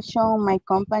 my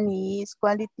company is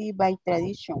quality by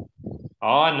tradition.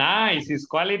 Oh, nice. It's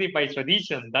quality by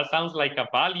tradition. That sounds like a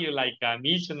value, like a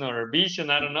mission or a vision.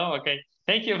 I don't know. Okay.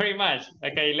 Thank you very much.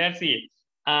 Okay, let's see.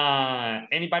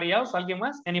 Anybody else? ¿Alguien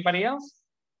más? Anybody else?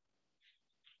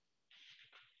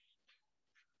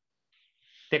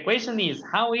 The question is,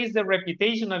 how is the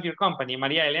reputation of your company?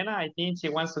 Maria Elena, I think she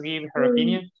wants to give her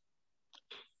opinion.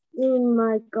 In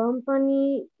my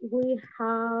company, we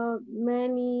have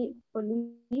many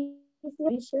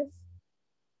policies.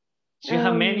 Do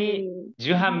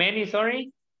you have many,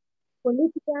 sorry?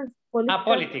 Políticas.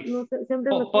 Politics. No sé,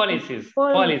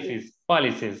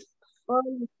 Policies.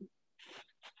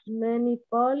 Many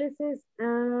policies.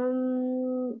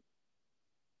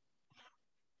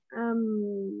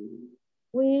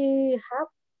 We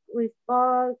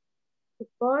have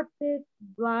supported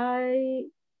by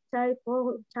Child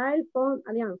Phone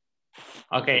Alliance.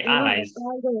 Okay, allies.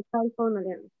 Child Phone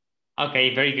Alliance.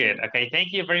 Okay, very good. Okay,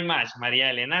 thank you very much, Maria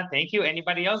Elena. Thank you.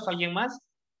 Anybody else? ¿Alguien más?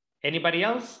 Anybody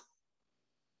else?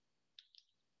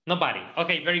 Nobody.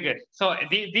 Okay, very good. So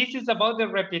this is about the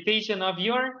reputation of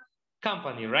your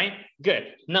company, right?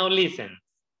 Good. Now listen.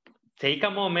 Take a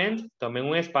moment. Tomen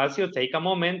un espacio. Take a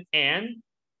moment. And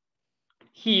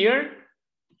here,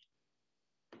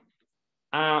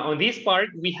 on this part,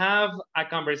 we have a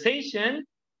conversation.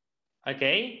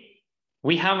 Okay.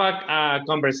 We have a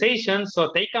conversation.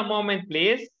 So take a moment,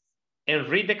 please, and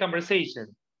read the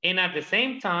conversation. And at the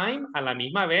same time, a la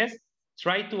misma vez,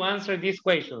 try to answer these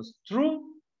questions. True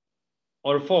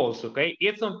or false, okay?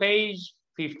 It's on page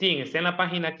 15. Está en la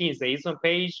página 15. It's on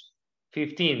page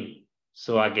 15.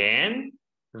 So again,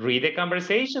 read the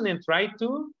conversation and try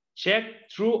to check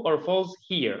true or false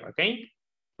here, okay?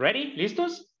 Ready?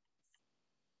 ¿Listos?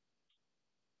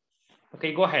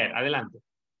 Okay, go ahead. Adelante.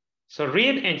 So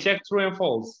read and check true and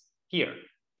false here.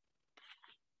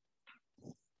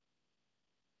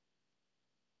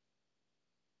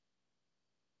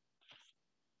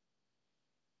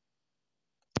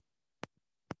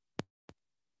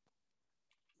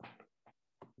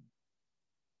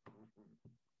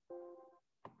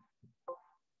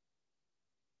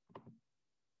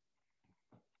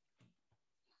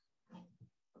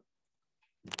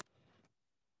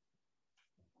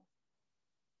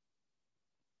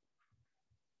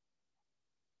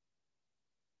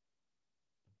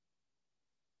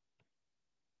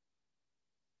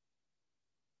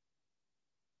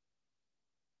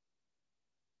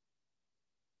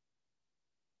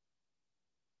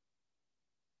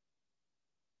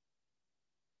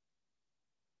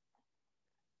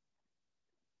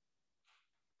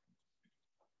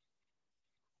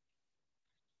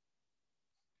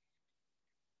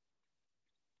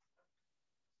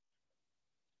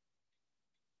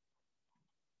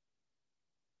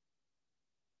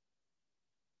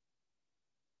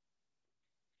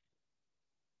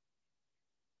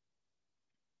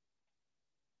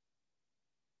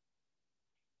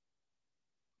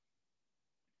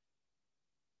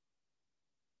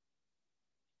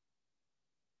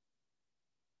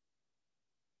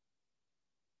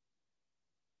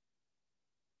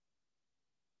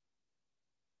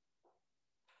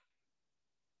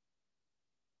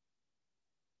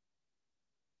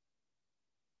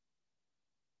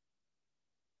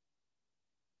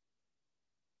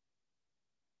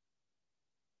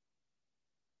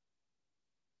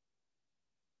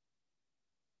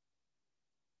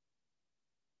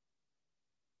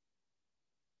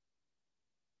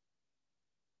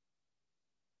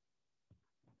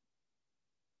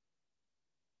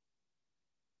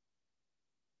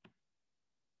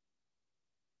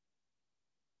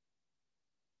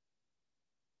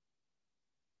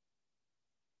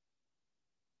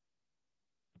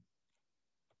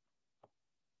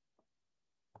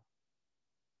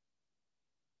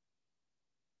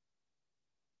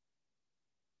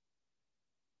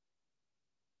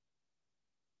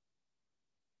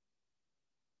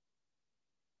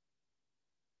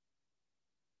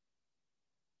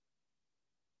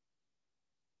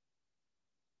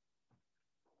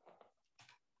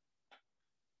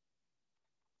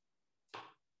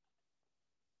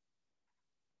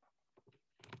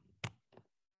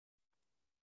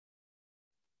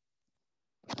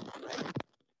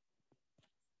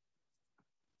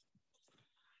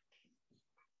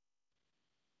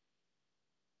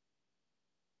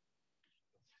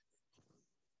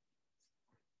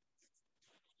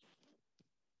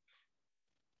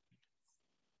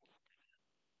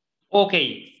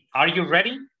 Okay, are you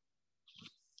ready?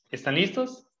 ¿Están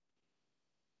listos?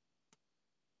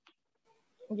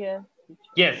 Yeah.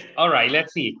 Yes, all right,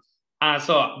 let's see.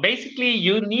 So basically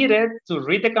you needed to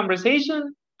read the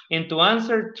conversation and to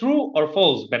answer true or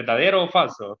false, verdadero o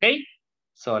falso, okay?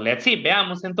 So let's see,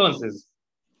 veamos entonces.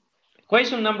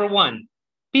 Question number 1.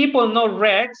 People know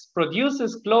Rex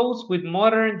produces clothes with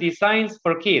modern designs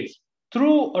for kids.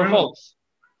 True or false?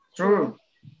 True.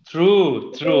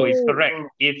 True, true, is correct.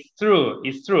 It's true,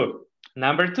 it's true.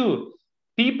 Number 2.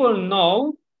 People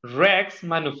know Rex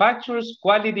manufactures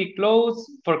quality clothes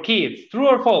for kids. True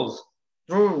or false?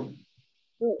 True.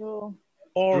 True.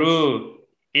 True.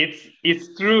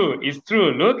 It's true. It's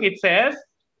true. Look, it says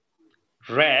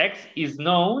Rex is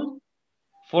known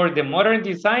for the modern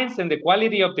designs and the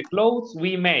quality of the clothes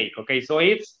we make. Okay, so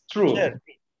it's true. Teacher.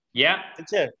 Yeah.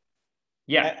 Teacher.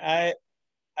 Yeah.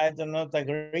 I do not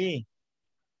agree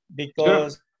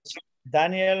because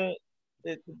Daniel's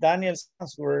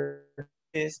answer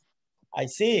is I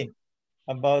see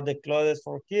about the clothes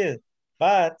for kids,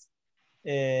 but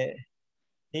he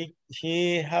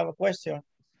have a question.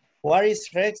 What is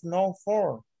Rex known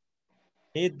for?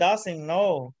 He doesn't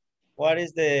know what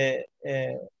is the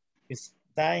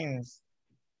signs.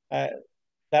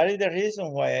 That is the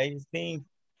reason why I think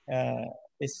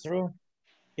it's true.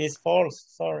 It's false.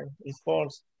 Sorry, it's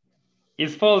false.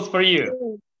 It's false for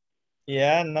you.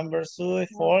 Yeah, number 2 is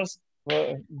false.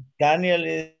 Daniel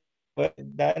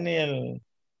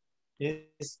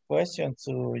is question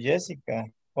to Jessica.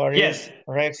 What is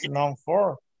Rex known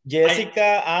for?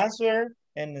 Jessica answer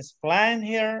and explain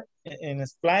here and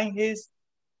explain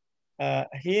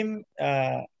him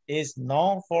is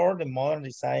known for the modern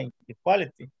design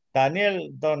equality. Daniel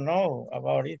don't know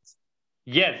about it.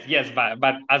 Yes,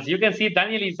 but as you can see,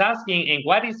 Daniel is asking, and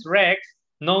what is Rex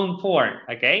known for?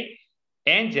 Okay,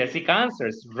 and Jessica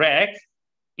answers, Rex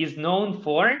is known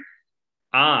for,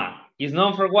 is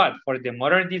known for what? For the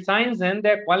modern designs and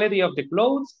the quality of the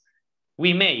clothes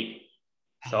we make.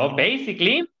 So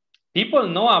basically, people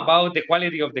know about the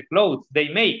quality of the clothes they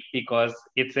make because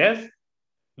it says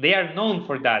they are known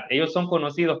for that. Ellos son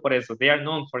conocidos por eso. They are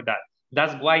known for that.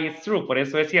 That's why it's true. Por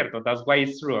eso es cierto. That's why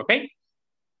it's true. Okay?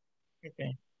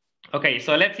 Okay,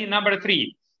 so let's see number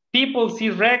 3. People see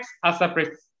Rex as a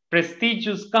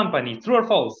prestigious company. True or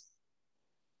false?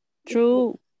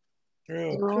 True.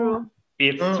 True.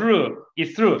 It's true.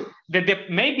 It's true.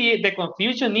 Maybe the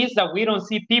confusion is that we don't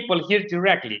see people here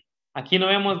directly. Aquí no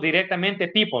vemos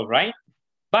directamente people, right?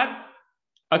 But,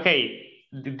 okay,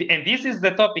 and this is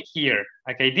the topic here.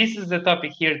 Okay, this is the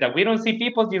topic here that we don't see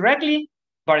people directly,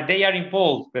 but they are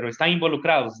involved. Pero están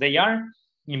involucrados. They are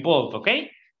involved, okay?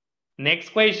 Next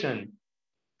question.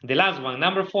 The last one,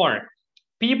 number 4.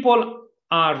 People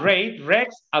rate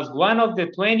Rex as one of the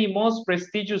 20 most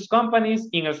prestigious companies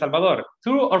in El Salvador.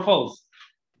 True or false?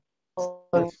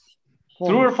 True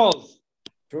or false?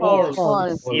 False.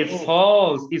 It's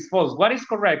false. It's false. What is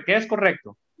correct? ¿Qué es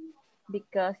correcto?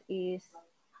 Because it's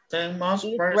 10 most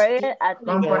rated at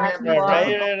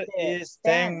rated is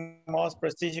 10 most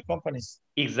prestigious companies.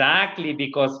 Exactly,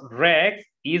 because Rex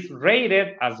is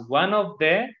rated as one of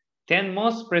the 10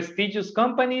 most prestigious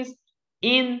companies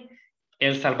in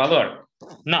El Salvador.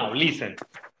 Now, listen.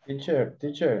 Teacher.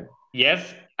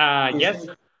 Yes, yes.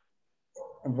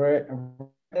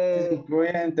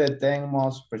 Including the 10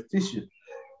 most prestigious.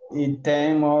 In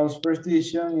 10 most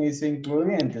prestigious is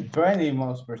including the 20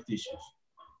 most prestigious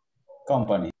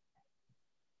companies.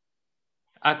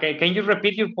 Okay, can you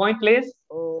repeat your point, please?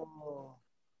 O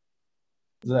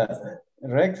sea,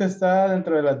 Rex está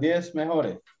dentro de las 10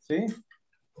 mejores, ¿sí?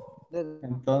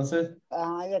 Entonces,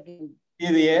 y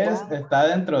 10 está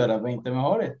dentro de las 20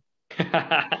 mejores.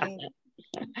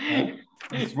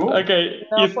 It's true. Okay,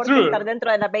 no, it's porque true. Estar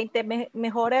dentro de las 20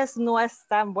 mejores no es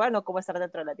tan bueno como estar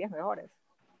dentro de las 10 mejores.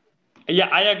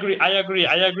 Yeah, I agree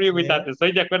with that.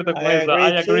 Estoy de acuerdo con eso.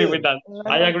 I agree with that.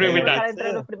 I agree with that.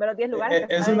 Entre los primeros 10 lugares.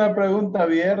 Es una pregunta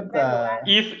abierta.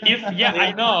 Yeah,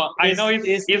 I know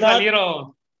it's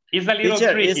a little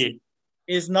tricky.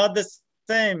 It's not the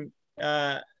same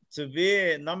to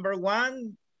be number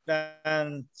 1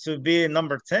 than to be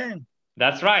number 10.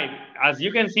 That's right. As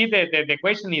you can see, the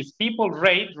question is, people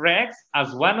rate Rex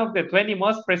as one of the 20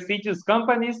 most prestigious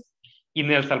companies in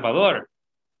El Salvador.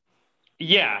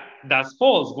 Yeah, that's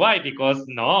false. Why? Because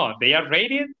no, they are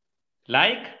rated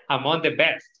like among the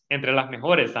best, entre las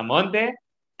mejores, among the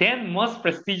 10 most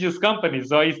prestigious companies.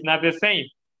 So it's not the same.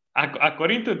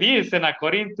 According to this, and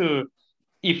according to,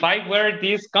 if I were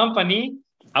this company,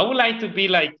 I would like to be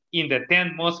like in the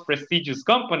 10 most prestigious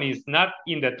companies, not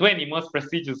in the 20 most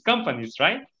prestigious companies,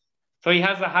 right? So it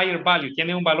has a higher value.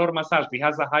 Tiene un valor más alto. It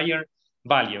has a higher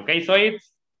value. Okay, so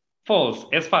it's false.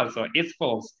 Es falso. It's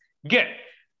false. Good.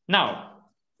 Now,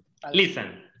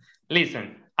 listen.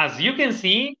 As you can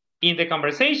see, in the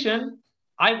conversation,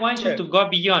 I want you to go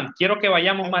beyond. Quiero que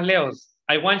vayamos más lejos.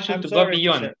 I want you to go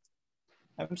beyond. Teacher.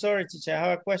 I'm sorry, teacher. I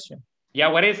have a question. Yeah,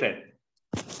 what is it?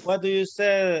 What do you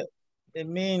say it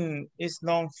mean is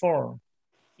known for?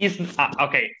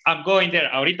 Okay, I'm going there.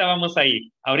 Ahorita vamos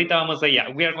ahí.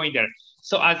 We are going there.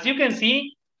 So as you can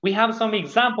see, we have some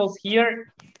examples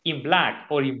here in black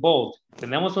or in bold.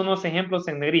 Tenemos unos ejemplos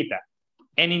en negrita.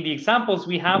 And in the examples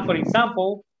we have, for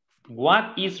example,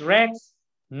 what is Rex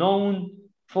known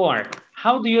for?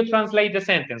 How do you translate the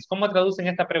sentence? ¿Cómo traducen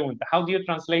esta pregunta? How do you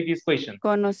translate this question?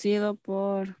 Conocido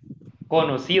por.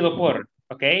 Conocido por.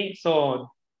 Okay, so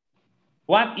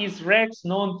what is Rex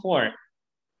known for?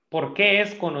 ¿Por qué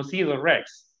es conocido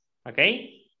Rex?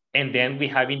 Okay, and then we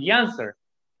have in the answer.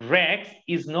 Rex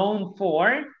is known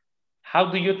for.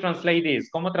 How do you translate this?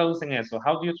 ¿Cómo traducen eso?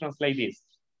 How do you translate this?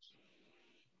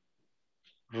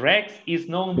 Rex is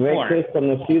known for. Rex es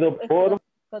conocido por.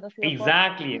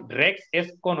 Exactly. Rex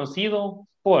es conocido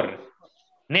por.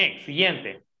 Next,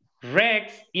 siguiente.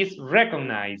 Rex is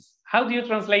recognized. How do you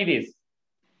translate this?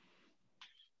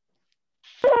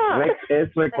 Rex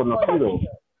es reconocido.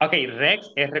 Okay, Rex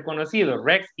es reconocido.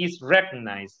 Rex is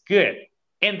recognized. Good.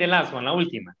 And the last one, la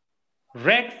última.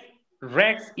 Rex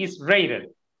is rated.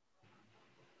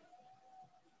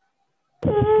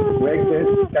 Rex es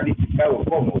calificado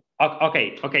como.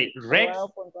 Okay. Rex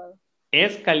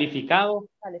es calificado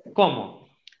como.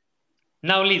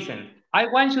 Now listen. I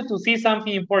want you to see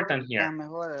something important here.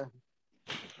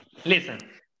 Listen.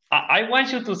 I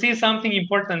want you to see something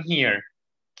important here.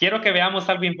 Quiero que veamos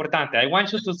algo importante. I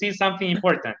want you to see something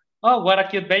important. Oh, what a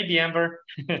cute baby, Amber.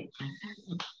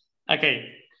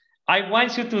 Okay. I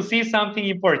want you to see something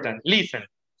important. Listen.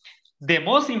 The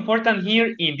most important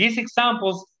here in these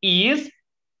examples is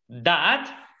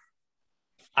that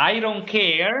I don't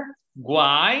care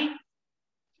why,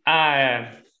 or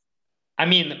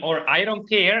I don't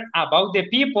care about the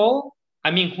people,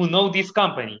 who know this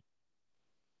company.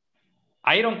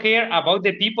 I don't care about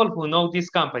the people who know this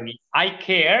company. I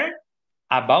care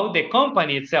about the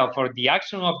company itself or the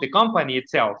action of the company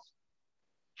itself.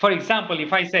 For example,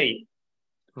 if I say,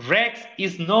 Rex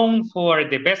is known for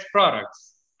the best products.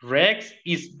 Rex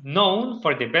is known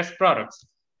for the best products.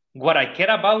 What I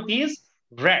care about is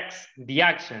Rex, the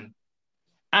action.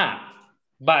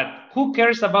 But who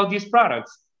cares about these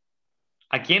products?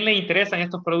 ¿A quién le interesan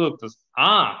estos productos?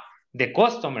 The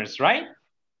customers, right?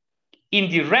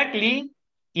 Indirectly,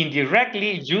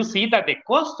 you see that the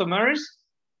customers,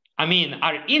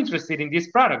 are interested in these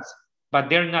products, but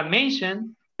they're not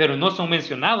mentioned, pero no son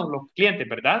mencionados los clientes,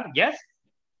 ¿verdad? Yes?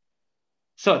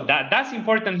 So that's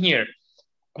important here.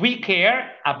 We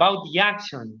care about the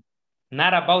action,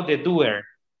 not about the doer.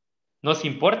 Nos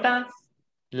importa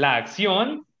la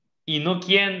acción y no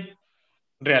quién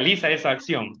realiza esa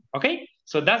acción. Okay?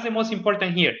 So that's the most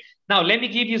important here. Now, let me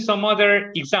give you some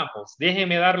other examples.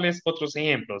 Déjenme darles otros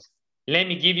ejemplos. Let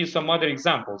me give you some other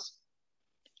examples.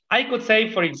 I could say,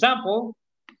 for example,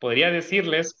 podría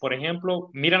decirles, por ejemplo,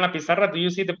 miran la pizarra, do you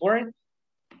see the board?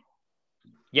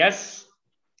 Yes?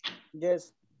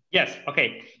 Yes. Yes,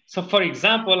 okay. So, for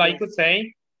example, I could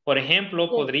say, por ejemplo,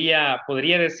 podría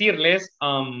decirles,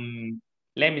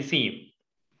 let me see,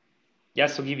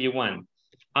 just to give you one.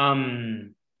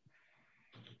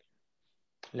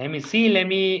 Let me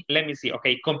see.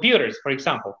 Okay, computers, for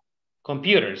example.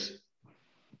 Computers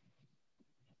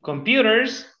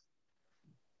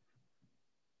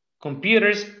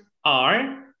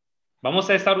are, vamos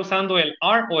a estar usando el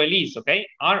are o el is, okay?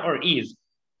 Are or is.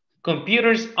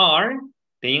 Computers are,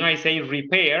 then I say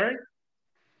repaired.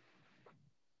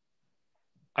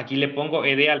 Aquí le pongo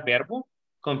ed al verbo.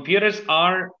 Computers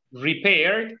are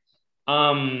repaired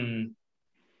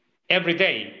every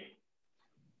day.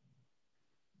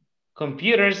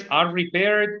 Computers are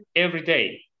repaired every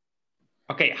day.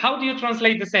 Okay, how do you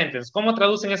translate the sentence? ¿Cómo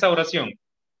traducen esa oración?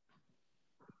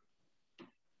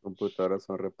 Computadoras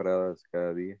son reparadas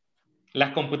cada día.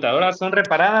 Las computadoras son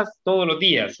reparadas todos los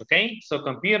días, okay? So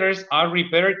computers are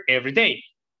repaired every day.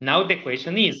 Now the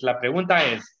question is, la pregunta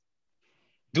es,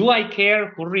 do I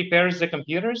care who repairs the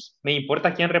computers? ¿Me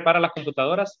importa quién repara las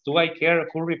computadoras? Do I care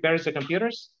who repairs the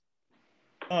computers?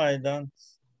 No, I don't.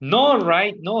 No,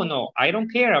 right? No, I don't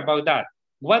care about that.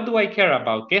 What do I care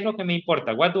about? ¿Qué es lo que me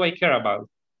importa? What do I care about?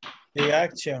 The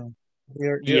action,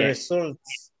 the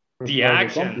results. The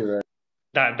action.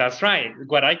 That's right.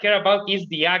 What I care about is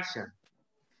the action.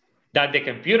 That the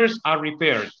computers are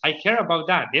repaired. I care about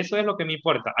that. Eso es lo que me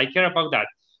importa. I care about that.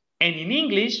 And in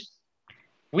English,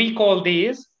 we call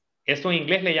this, esto en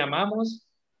inglés le llamamos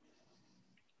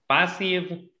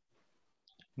passive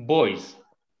voice.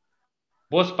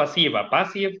 Voz pasiva,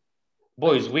 passive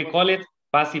voice. We call it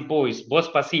Passive voice, voz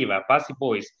pasiva, passive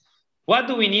voice. What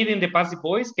do we need in the passive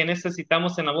voice? ¿Qué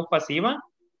necesitamos en la voz pasiva?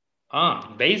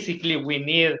 Basically we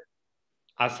need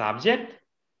a subject,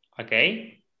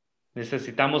 okay.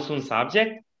 Necesitamos un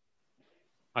subject,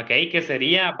 okay, que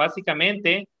sería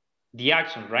básicamente the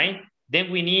action, right?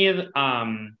 Then we need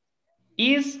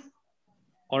is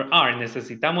or are.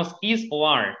 Necesitamos is or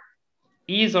are.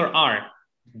 Is or are.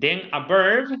 Then a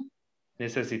verb.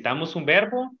 Necesitamos un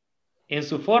verbo en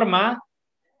su forma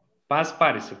past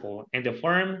participle. In the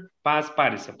form past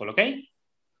participle, okay?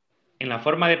 En la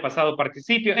forma de pasado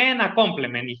participio. And a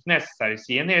complement if necessary.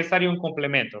 Si es necesario un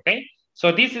complemento, okay?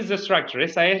 So this is the structure.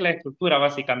 Esa es la estructura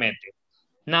básicamente.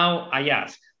 Now I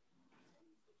ask.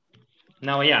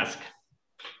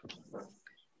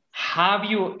 Have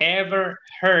you ever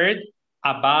heard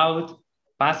about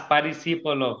past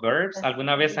participle of verbs?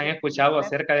 ¿Alguna vez han escuchado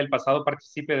acerca del pasado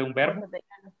participio de un verbo?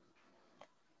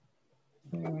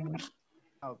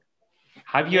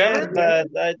 Have you ever?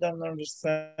 But I don't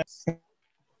understand.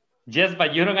 Yes,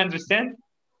 but you don't understand?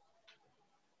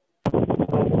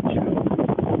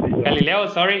 Galileo,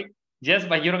 sorry. Yes,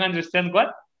 but you don't understand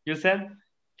what you said?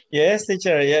 Yes,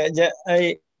 teacher. Yeah.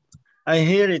 I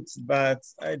hear it, but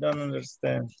I don't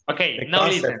understand. Okay, now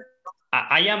listen.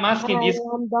 I am asking this. I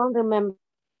don't remember.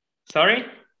 Sorry?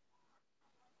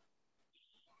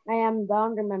 I am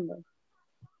done, remember.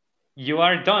 You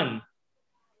are done.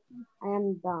 I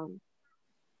am done.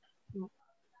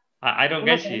 I don't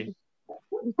get you.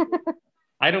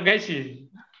 I don't get you.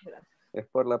 Es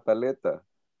por la paleta.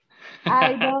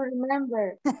 I don't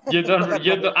remember. You don't.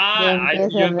 You don't.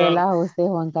 Usted,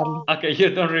 Juan Carlos. Okay,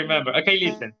 you don't remember. Okay,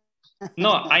 listen.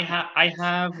 No, I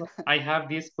have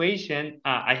this question.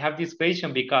 I have this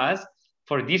question because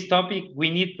for this topic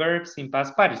we need verbs in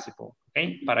past participle.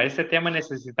 Okay, para este tema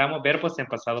necesitamos verbos en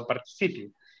pasado participio.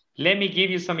 Let me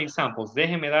give you some examples.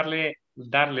 Déjenme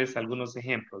darles algunos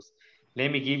ejemplos.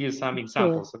 Let me give you some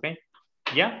examples. Okay,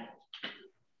 yeah.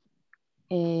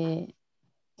 2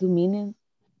 minutes.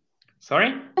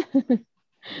 Sorry.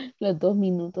 Los 2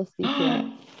 minutos, teacher.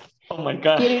 Oh my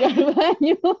God. Quiero ir al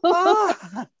baño.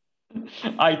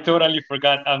 I totally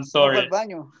forgot. I'm sorry.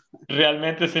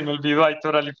 Realmente se me olvidó. I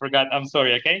totally forgot. I'm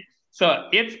sorry, okay? So,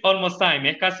 it's almost time.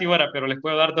 Es casi hora, pero les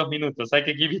puedo dar 2 minutos. I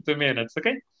can give you 2 minutes,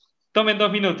 okay? Tomen 2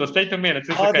 minutos. Take 2 minutes.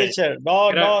 It's okay. Teacher.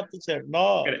 No, teacher.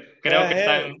 No. Creo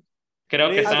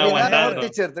que están aguantando.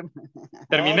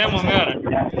 Terminemos ahora.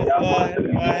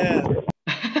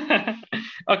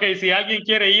 Ok, si alguien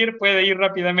quiere ir, puede ir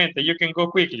rápidamente. You can go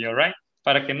quickly, all right?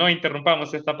 Para que no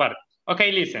interrumpamos esta parte. Ok,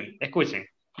 listen. Escuchen.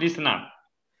 Listen up.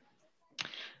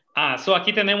 So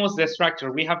aquí tenemos the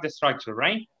structure. We have the structure,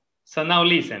 right? So now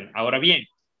listen. Ahora bien,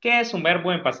 ¿qué es un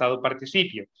verbo en pasado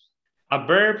participio? A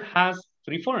verb has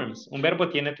 3 forms. Un verbo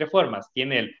tiene 3 formas.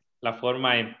 Tiene la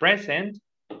forma en present.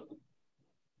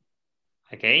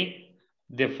 Okay.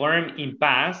 The form in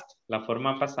past, la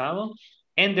forma pasado.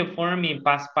 And the form in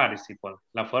past participle,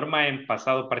 la forma en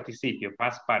pasado participio,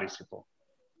 past participle.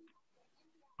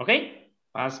 Okay.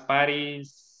 Past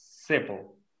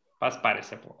participle. Past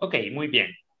participle. Ok, muy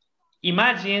bien.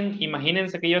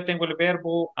 Imagínense que yo tengo el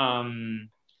verbo,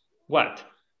 what?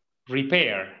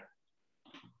 Repair.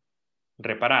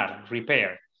 Reparar,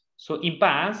 repair. So in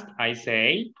past, I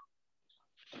say,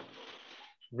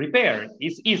 repair.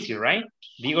 It's easy, right?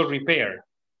 Digo repair.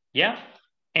 Yeah?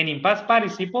 And in past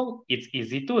participle, it's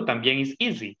easy too. También is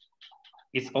easy.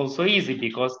 It's also easy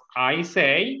because I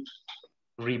say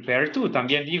repair too.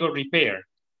 También digo repair.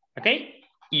 Okay?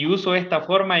 Y uso esta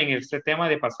forma en este tema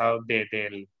de pasado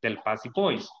del passive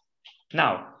voice.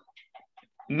 Now,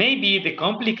 maybe the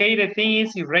complicated thing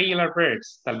is irregular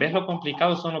verbs. Tal vez lo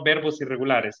complicado son los verbos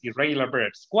irregulares, irregular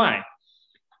verbs. Why?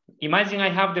 Imagine I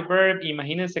have the verb,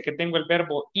 imagínense que tengo el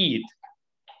verbo eat.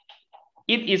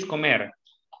 Eat is comer.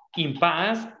 In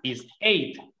past is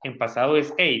ate. En pasado es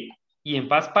ate. Y en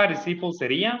past participle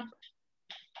sería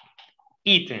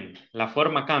eaten. La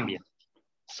forma cambia.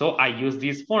 So I use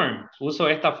this form. Uso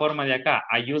esta forma de acá.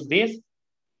 I use this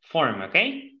form,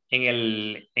 okay? En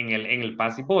el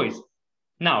passive voice.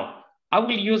 Now, I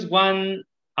will use one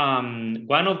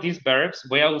of these verbs.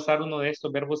 Voy a usar uno de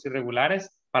estos verbos irregulares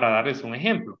para darles un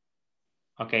ejemplo.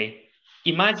 Okay.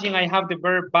 Imagine I have the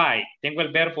verb buy. Tengo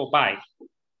el verbo buy.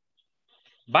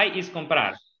 Buy is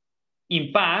comprar.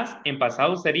 In past, en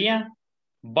pasado sería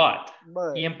bought.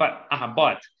 Y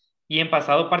bought. Y en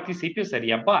pasado participio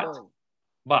sería bought.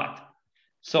 But,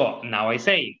 so now I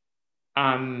say,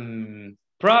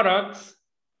 products,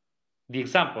 the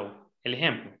example, el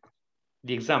ejemplo,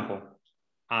 the example,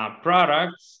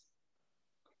 products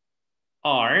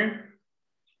are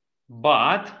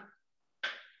bought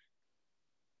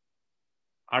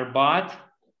are bought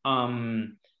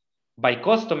by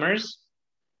customers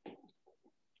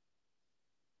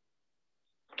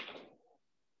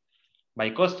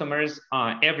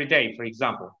every day, for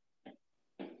example.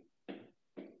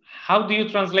 How do you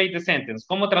translate the sentence?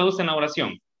 ¿Cómo traducen la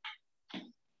oración?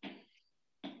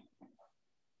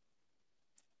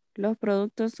 Los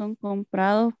productos son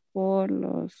comprados por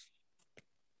los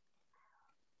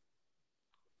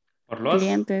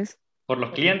clientes. Por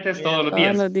los clientes todos los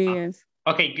días. Todos los días.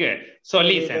 Okay, good. So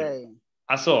listen.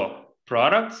 So,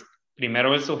 products,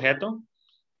 primero el sujeto,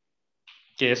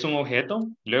 que es un objeto.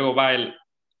 Luego va el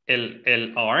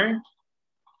are.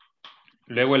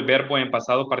 Luego el verbo en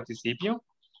pasado participio.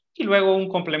 Y luego un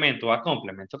complemento, a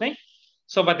complement, okay?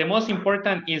 So, but the most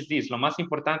important is this. Lo más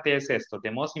importante es esto.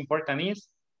 The most important is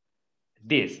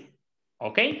this,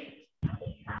 okay?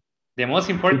 The most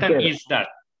important is that,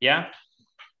 yeah?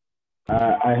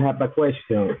 I have a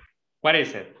question. What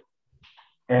is it?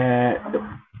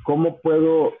 ¿Cómo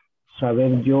puedo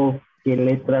saber yo qué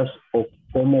letras o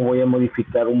cómo voy a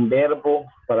modificar un verbo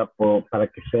para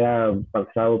que sea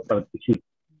pasado participio?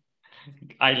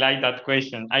 I like that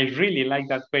question. I really like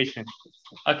that question.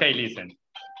 Okay, listen.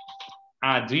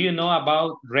 Do you know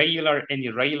about regular and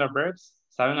irregular verbs?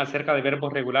 ¿Saben acerca de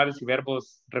verbos regulares y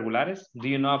verbos regulares? Do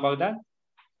you know about that?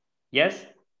 Yes?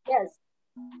 Yes.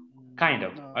 Kind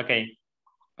of. Okay.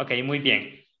 Okay, muy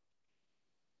bien.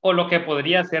 O lo que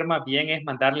podría hacer más bien es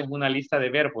mandarles una lista de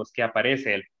verbos que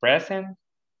aparece el present,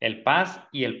 el past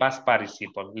y el past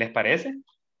participle. ¿Les parece?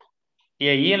 Y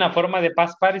ahí en la forma de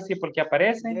past participle que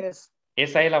aparece,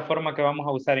 esa es la forma que vamos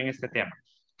a usar en este tema.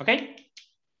 ¿Ok?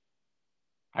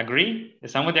 ¿Agree?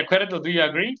 ¿Estamos de acuerdo? ¿Do you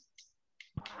agree?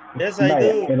 Yes, I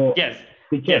do. Pero, yes.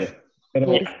 Teacher,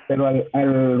 Yes. Pero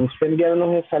al usted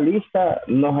enviarnos esa lista,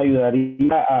 nos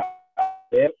ayudaría a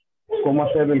ver cómo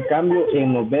hacer el cambio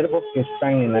en los verbos que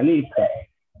están en la lista.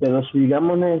 Pero si,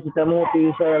 digamos, necesitamos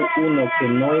utilizar uno que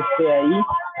no esté ahí,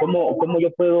 ¿cómo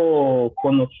yo puedo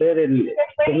conocer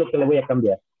qué es lo que le voy a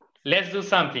cambiar? Let's do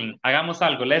something. Hagamos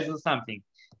algo. Let's do something.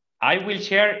 I will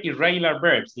share irregular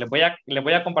verbs. Les voy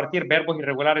a compartir verbos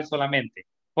irregulares solamente,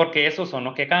 porque esos son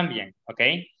los que cambian, ¿ok?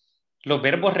 Los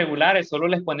verbos regulares solo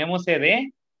les ponemos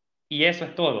ed y eso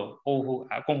es todo. O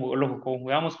los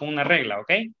conjugamos con una regla,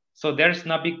 ¿ok? So there's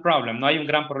no big problem. No hay un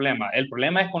gran problema. El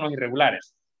problema es con los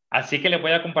irregulares. Así que les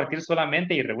voy a compartir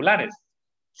solamente irregulares.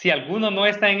 Si alguno no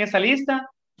está en esa lista,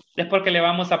 es porque le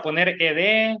vamos a poner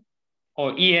ed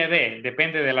o ied.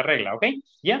 Depende de la regla, ¿ok?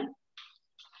 ¿Ya?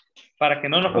 Para que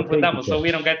no nos confundamos, so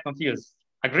we don't get confused.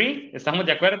 Agree? ¿Estamos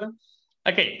de acuerdo?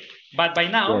 Okay, but by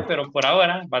now, pero por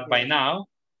ahora, but by now,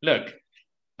 look,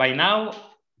 by now,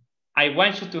 I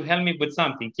want you to help me with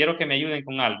something. Quiero que me ayuden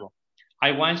con algo.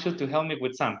 I want you to help me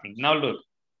with something. Now look,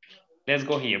 let's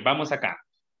go here. Vamos acá.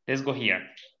 Let's go here.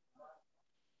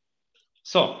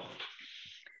 So,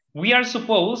 we are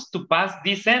supposed to pass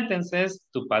these sentences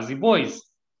to passive voice.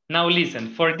 Now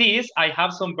listen, for this, I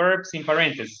have some verbs in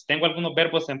parentheses. Tengo algunos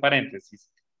verbos en paréntesis.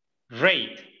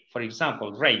 Rate, for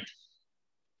example, rate.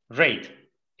 Rate.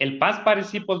 El past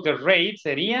participle de rate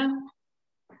sería?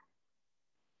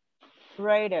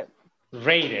 Rated.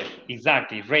 Rated,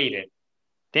 exactly, rated.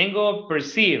 Tengo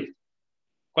perceived.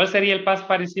 ¿Cuál sería el past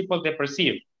participle de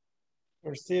perceived?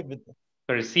 Perceived.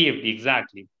 Perceived,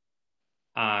 exactly.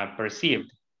 Perceived,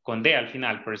 con D al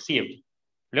final, perceived.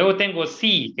 Luego tengo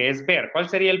see, que es ver. ¿Cuál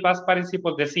sería el past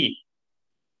participle de see?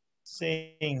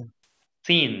 Seen.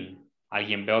 Seen.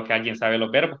 Veo que alguien sabe los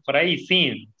verbos por ahí.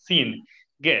 Seen, seen.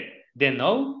 Good. The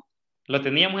know, lo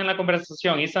teníamos en la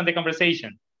conversación. It's on the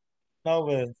conversation.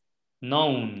 Known.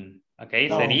 Known. Ok,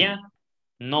 Known. sería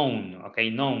known. Ok,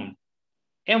 known.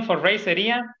 And for rate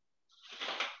sería?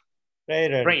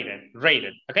 Rated. Rated.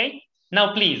 Rated. Ok.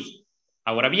 Now please.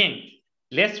 Ahora bien.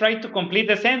 Let's try to complete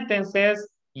the sentences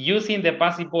using the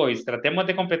passive voice. Tratemos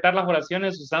de completar las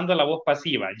oraciones usando la voz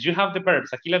pasiva. You have the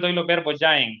verbs. Aquí les doy los verbos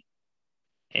ya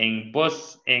en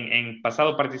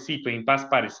pasado participio, en past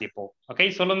participle.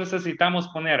 Ok, solo necesitamos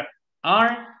poner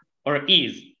are or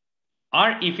is.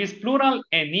 Are if it's plural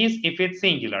and is if it's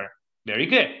singular. Very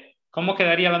good. ¿Cómo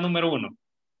quedaría la número 1?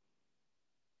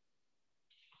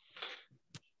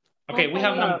 Okay, we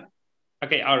have number.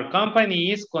 Okay, our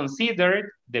company is considered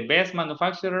the best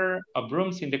manufacturer of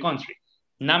brooms in the country.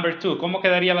 Number 2, ¿cómo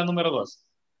quedaría la número 2?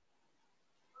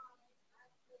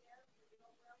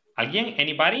 ¿Alguien?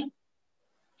 Anybody?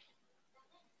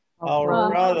 Our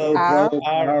products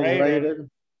are rated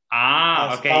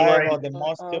as okay. 5 of the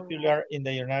most popular in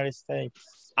the United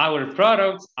States. Our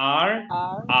products are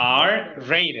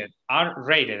rated,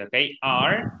 okay?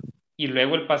 Are, y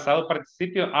luego el pasado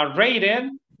participio, are rated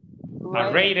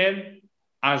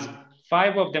as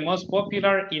 5 of the most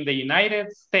popular in the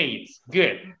United States.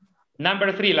 Good.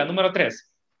 Number 3, la número 3.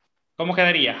 ¿Cómo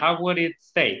quedaría? How would it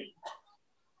stay?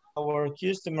 Our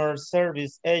customer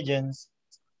service agents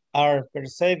are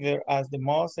perceived as the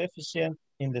most efficient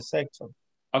in the sector.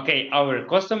 Okay, our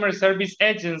customer service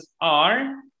agents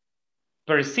are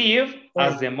perceived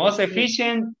as the most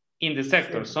efficient in the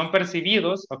sector. Son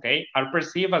percibidos, okay, are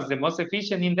perceived as the most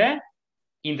efficient in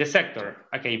the sector.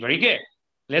 Okay, very good.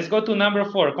 Let's go to number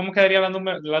 4. ¿Cómo quedaría la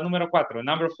número 4?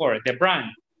 Number 4, the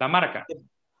brand, la marca.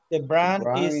 The brand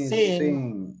is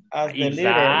seen as the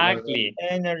leader in the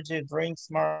energy drinks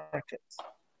market.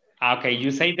 Okay, you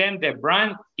say then the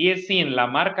brand is seen, la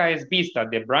marca es vista.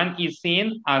 The brand is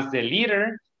seen as the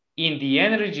leader in the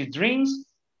energy drinks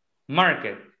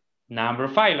market. Number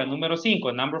 5, la número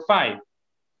 5, number 5.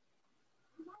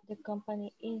 The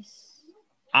company is.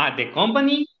 The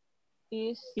company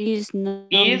is known.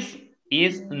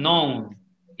 Is known.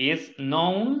 Is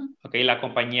known. Okay, la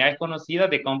compañía es conocida.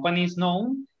 The company is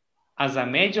known as a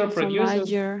major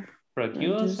producer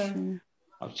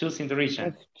of choosing the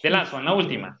region. The last one, la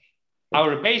última.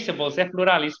 Our vegetables es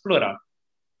plural, is plural.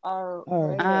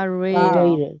 Are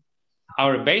rated.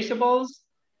 Our vegetables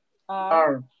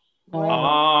are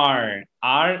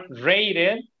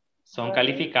rated, son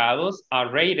calificados, are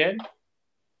rated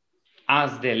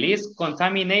as the least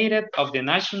contaminated of the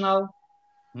national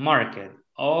market.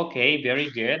 Okay, very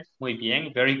good. Muy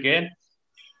bien, very good.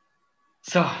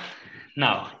 So,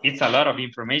 now, it's a lot of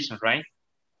information, right?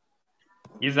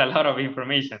 It's a lot of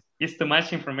information. It's too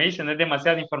much information. Es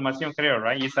demasiada información, creo,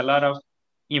 right? It's a lot of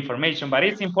information, but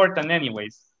it's important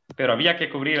anyways. Pero había que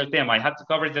cubrir el tema. I had to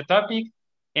cover the topic,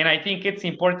 and I think it's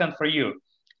important for you.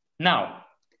 Now,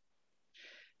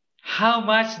 how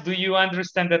much do you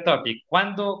understand the topic?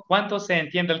 ¿Cuánto se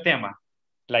entiende el tema?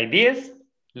 Like this,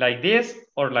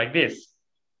 or like this?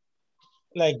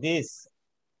 Like this.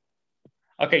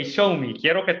 Okay, show me.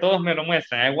 Quiero que todos me lo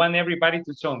muestren. I want everybody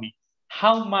to show me.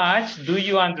 How much do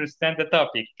you understand the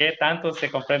topic? ¿Qué tanto se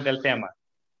comprende el tema?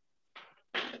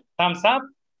 Thumbs up,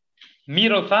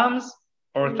 middle thumbs,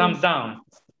 or thumbs down?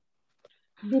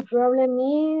 The problem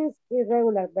is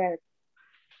irregular verbs.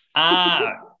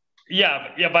 Yeah,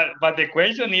 but the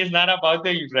question is not about the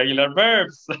irregular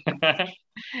verbs.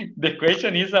 The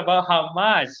question is about how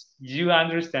much you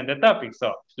understand the topic.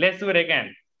 So let's do it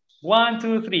again. 1,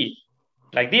 2, 3.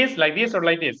 Like this, or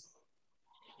like this?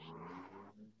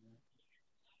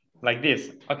 Like this.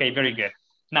 Okay, very good.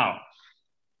 Now,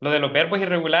 lo de los verbos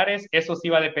irregulares, eso sí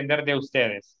va a depender de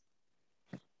ustedes.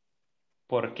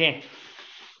 ¿Por qué?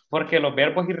 Porque los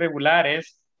verbos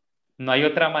irregulares no hay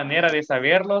otra manera de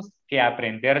saberlos que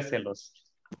aprendérselos.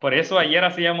 Por eso ayer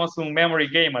hacíamos un memory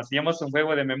game, hacíamos un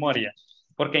juego de memoria.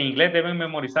 Porque en inglés deben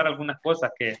memorizar algunas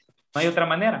cosas que no hay otra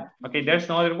manera. Okay, there's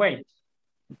no other way.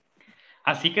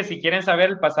 Así que si quieren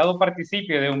saber el pasado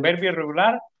participio de un verbo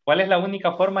irregular, ¿cuál es la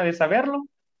única forma de saberlo?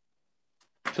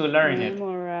 To learn it.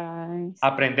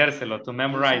 Aprendérselo, to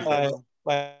memorize it.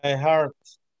 By heart.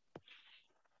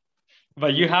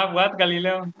 But you have what,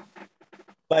 Galileo?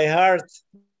 By heart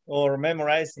or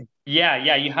memorizing.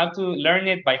 Yeah, you have to learn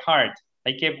it by heart.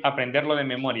 Hay que aprenderlo de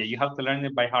memoria. You have to learn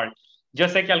it by heart. Yo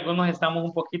sé que algunos estamos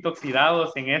un poquito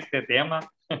oxidados en este tema,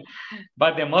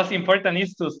 but the most important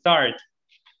is to start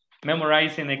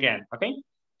memorizing again, okay?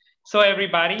 So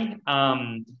everybody,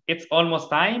 it's almost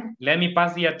time. Let me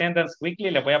pass the attendance quickly.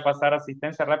 Le voy a pasar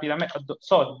asistencia rápidamente.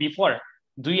 So before,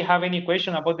 do you have any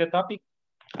question about the topic?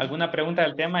 ¿Alguna pregunta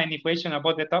del tema? Any question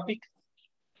about the topic?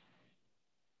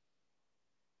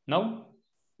 No?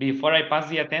 Before I pass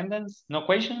the attendance, no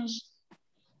questions?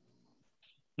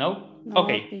 No?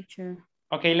 Okay. Teacher.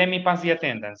 Okay, let me pass the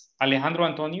attendance. Alejandro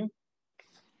Antonio?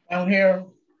 I'm here.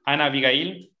 Ana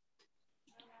Abigail?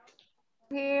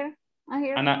 Here. I'm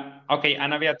here.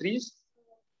 Ana Beatriz?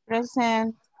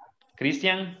 Present.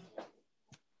 Christian?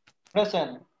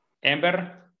 Present.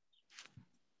 Amber?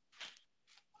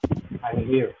 I'm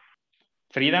here.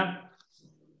 Frida?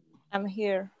 I'm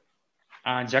here.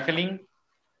 Jacqueline?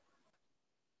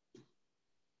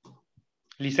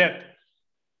 Lisette?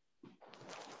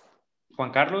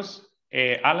 Juan Carlos?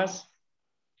 Alas?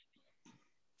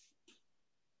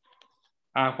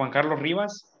 Juan Carlos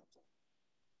Rivas?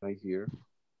 I'm here.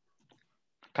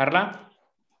 Carla?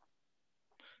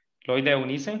 Lloyd de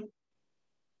Eunice?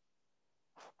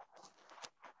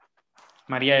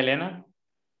 María Elena?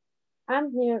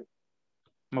 I'm here.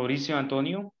 Mauricio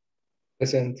Antonio?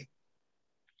 Present.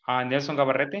 Nelson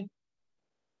Gabarrete?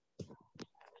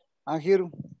 I'm here.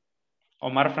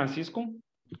 Omar Francisco?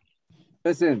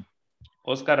 Present.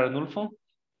 Oscar Arnulfo?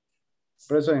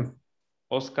 Present.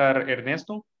 Oscar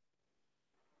Ernesto?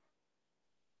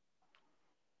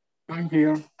 I'm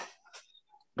here.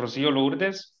 Rocío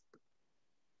Lourdes.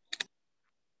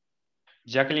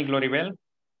 Jacqueline Gloribel.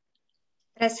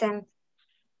 Present.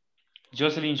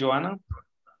 Jocelyn Joana.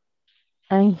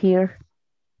 I'm here.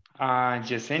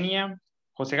 Yesenia.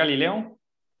 José Galileo.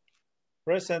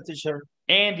 Present, teacher.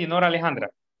 And Dinora Alejandra.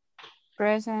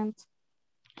 Present.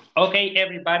 Okay,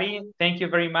 everybody, thank you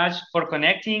very much for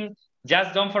connecting.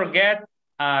 Just don't forget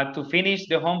to finish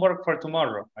the homework for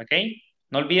tomorrow, okay?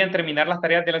 No olviden terminar las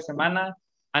tareas de la semana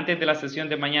antes de la sesión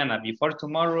de mañana, before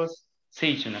tomorrow's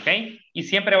session, okay? Y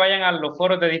siempre vayan a los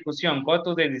foros de discusión. Go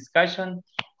to the discussion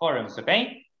forums,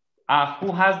 okay?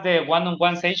 Who has the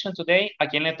one-on-one session today? ¿A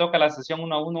quién le toca la sesión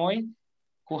 1 a 1 hoy?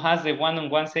 Who has the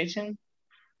one-on-one session?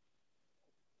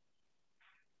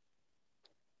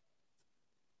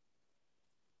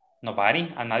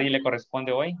 Nobody, a nadie le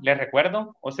corresponde hoy. ¿Les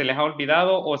recuerdo? ¿O se les ha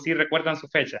olvidado? ¿O sí recuerdan su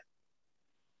fecha?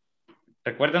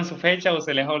 ¿Recuerdan su fecha o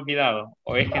se les ha olvidado?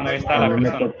 ¿O es que no está la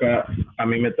persona? A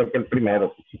mí me toca el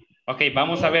primero. Ok,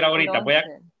 vamos a ver ahorita.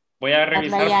 Voy a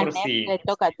revisar por si... le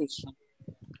toca a teacher.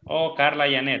 Oh, Carla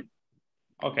y Annette.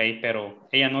 Ok, pero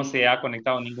ella no se ha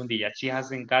conectado ningún día. She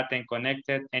hasn't gotten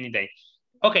connected any day.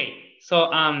 Okay, so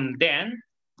then,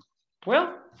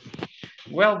 well,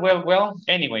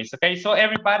 anyways, okay, so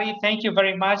everybody, thank you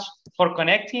very much for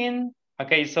connecting.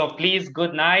 Okay, so please,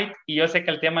 good night. Y yo sé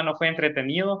que el tema no fue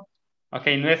entretenido.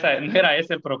 Okay, no era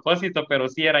ese el propósito, pero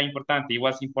sí era importante. It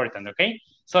was important, okay?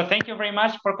 So thank you very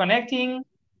much for connecting.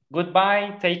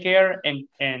 Goodbye, take care,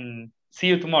 and see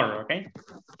you tomorrow, okay?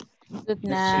 Good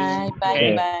night. Bye.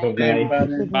 Okay. Bye. Good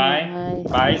night. Bye.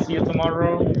 Bye. See you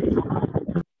tomorrow.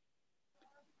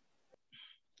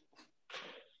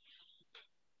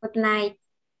 Good night.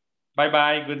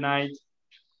 Bye. Good night.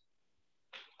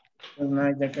 Good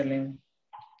night, Jacqueline.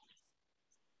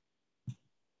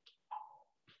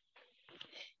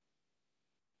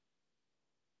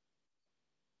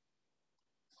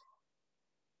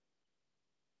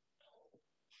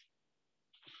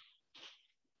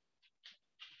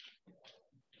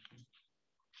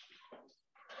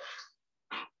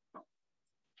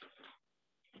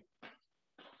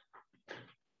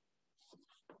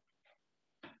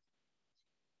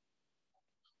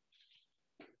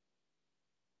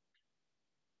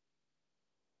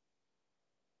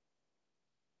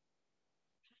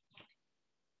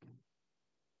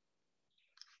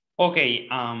 Okay,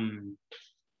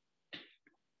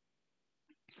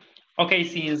 okay,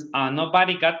 since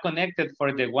nobody got connected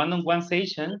for the one-on-one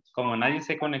session, como nadie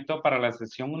se conectó para la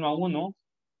sesión 1 a 1,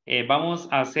 vamos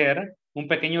a hacer un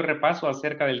pequeño repaso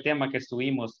acerca del tema que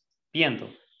estuvimos viendo,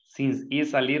 since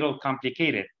it's a little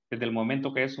complicated, desde el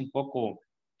momento que es un poco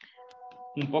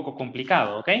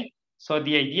complicado, okay? So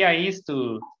the idea is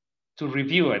to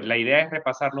review it. La idea es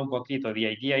repasarlo un poquito. The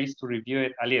idea is to review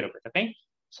it a little bit, okay?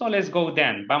 So let's go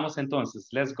then. Vamos entonces.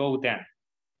 Let's go then.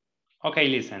 Okay,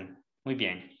 listen. Muy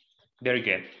bien. Very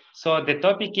good. So the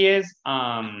topic is,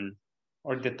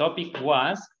 or the topic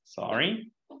was,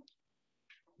 sorry,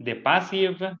 the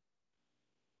passive,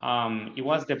 it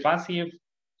was the passive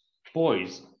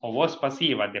voice, or was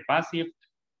pasiva, the passive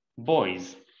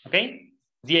voice, okay?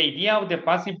 The idea of the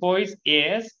passive voice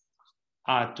is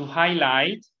to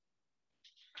highlight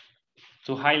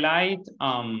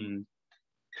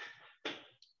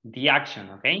the action,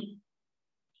 okay?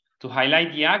 To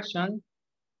highlight the action,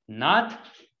 not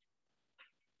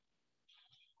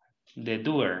the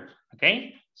doer,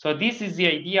 okay? So this is the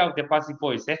idea of the passive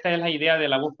voice. Esta es la idea de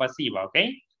la voz pasiva,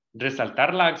 okay?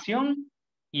 Resaltar la acción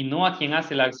y no a quien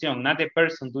hace la acción, not the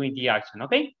person doing the action,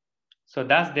 okay? So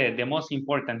that's the most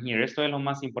important here. Esto es lo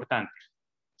más importante.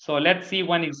 So let's see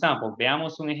one example.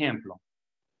 Veamos un ejemplo.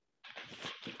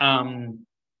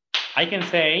 I can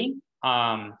say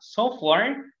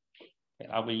software.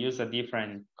 I will use a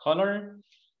different color.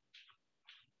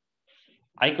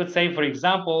 I could say, for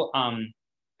example,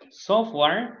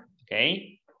 software,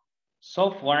 okay?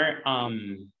 Software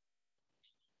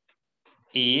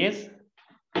is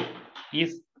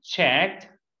checked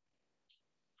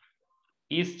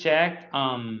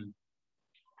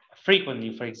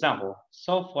frequently, for example.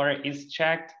 Software is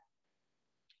checked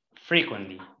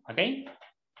frequently, okay?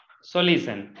 So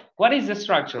listen, what is the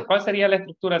structure? ¿Cuál sería la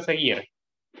estructura a seguir?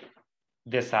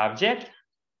 The subject,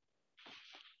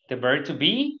 the verb to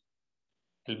be,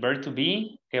 el verb to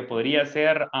be, que podría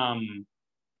ser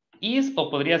is o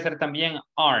podría ser también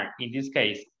are, in this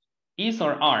case. Is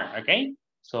or are, okay?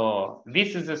 So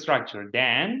this is the structure.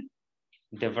 Then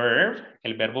the verb,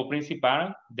 el verbo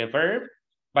principal, the verb,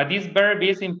 but this verb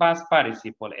is in past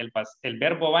participle. El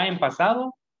verbo va en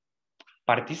pasado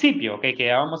participio, ok, que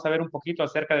ya vamos a ver un poquito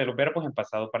acerca de los verbos en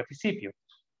pasado participio.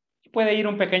 Puede ir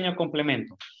un pequeño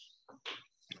complemento.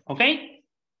 Okay?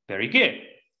 Very good.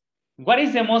 What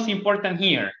is the most important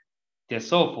here? The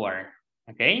software.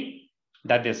 Okay?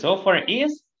 That the software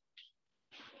is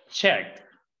checked.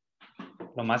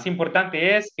 Lo más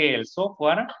importante es que el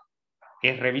software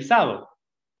es revisado.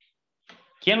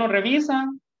 ¿Quién lo revisa?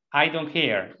 I don't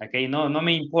care. Okay? No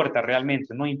me importa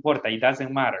realmente. No importa. It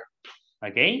doesn't matter.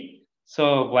 Okay?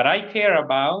 So what I care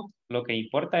about, lo que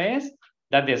importa es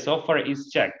that the software is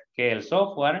checked. Que el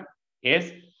software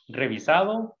es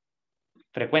revisado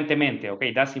frecuentemente.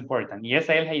 Okay? That's important. Y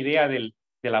esa es la idea de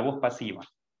la voz pasiva.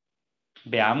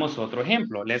 Veamos otro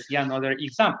ejemplo. Let's see another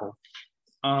example.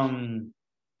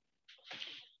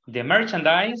 The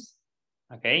merchandise,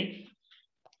 okay?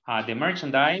 The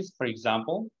merchandise, for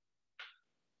example,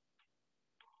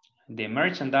 the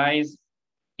merchandise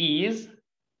is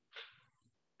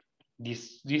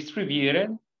distributed,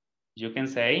 you can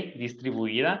say,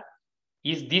 distribuida,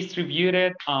 is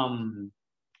distributed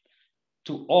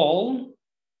to all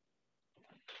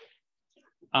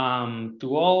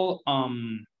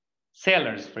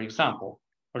sellers, for example,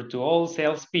 or to all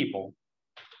salespeople,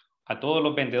 a todos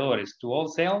los vendedores, to all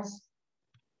sales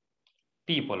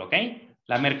people, okay?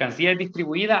 La mercancía es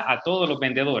distribuida a todos los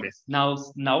vendedores. Now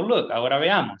look, ahora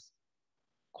veamos.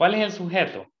 ¿Cuál es el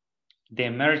sujeto? The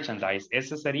merchandise.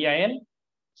 Ese sería el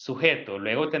sujeto.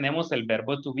 Luego tenemos el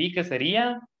verbo to be que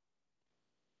sería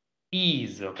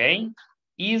is, ¿ok?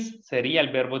 Is sería el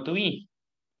verbo to be.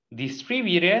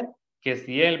 Distributed, que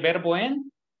sería el verbo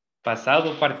en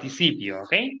pasado participio,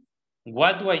 ¿ok?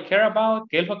 What do I care about?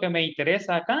 ¿Qué es lo que me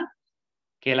interesa acá?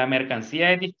 Que la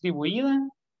mercancía es distribuida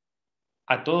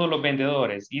a todos los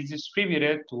vendedores. Is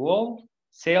distributed to all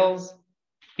sales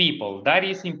people. That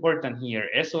is important here.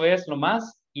 Eso es lo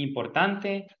más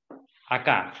importante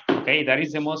acá. Okay, that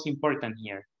is the most important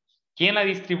here. ¿Quién la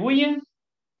distribuye?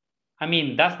 I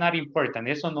mean, that's not important.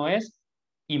 Eso no es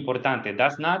importante.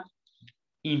 That's not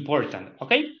important.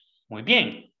 Ok, muy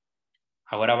bien.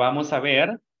 Ahora vamos a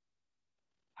ver.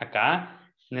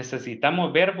 Acá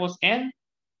necesitamos verbos en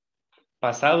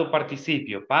pasado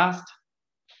participio. Past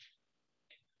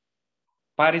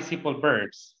participle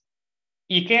verbs.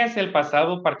 ¿Y qué es el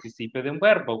pasado participio de un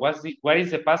verbo? What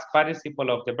is the past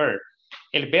participle of the verb?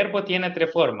 El verbo tiene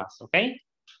tres formas, ¿ok?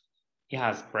 It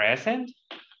has present,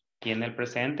 tiene el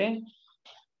presente,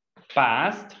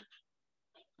 past,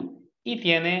 y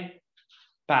tiene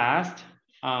past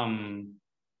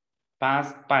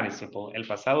participle, el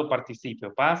pasado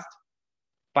participio, past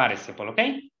participle, ¿ok?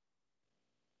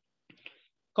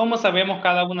 ¿Cómo sabemos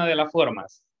cada una de las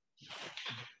formas?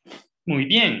 Muy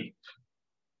bien.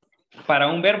 Para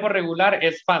un verbo regular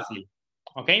es fácil,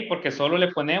 ¿ok? Porque solo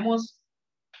le ponemos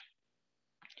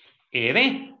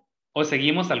ed o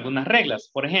seguimos algunas reglas.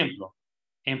 Por ejemplo,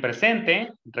 en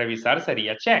presente, revisar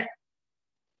sería check.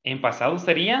 En pasado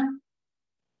sería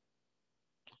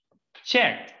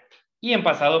checked. Y en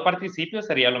pasado participio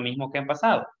sería lo mismo que en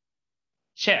pasado.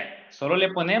 Check. Solo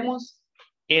le ponemos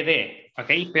ed, ¿ok?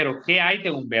 Pero ¿qué hay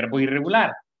de un verbo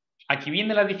irregular? Aquí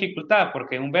viene la dificultad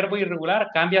porque un verbo irregular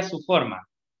cambia su forma.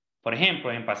 Por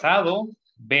ejemplo, en pasado,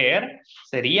 ver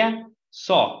sería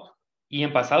saw. Y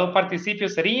en pasado participio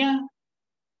sería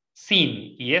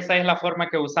seen. Y esa es la forma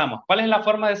que usamos. ¿Cuál es la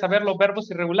forma de saber los verbos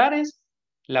irregulares?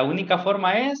 La única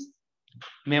forma es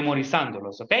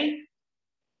memorizándolos, ¿ok?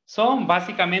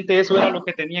 Básicamente eso era lo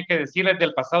que tenía que decirles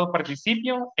del pasado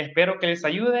participio. Espero que les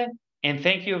ayude. And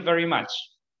thank you very much.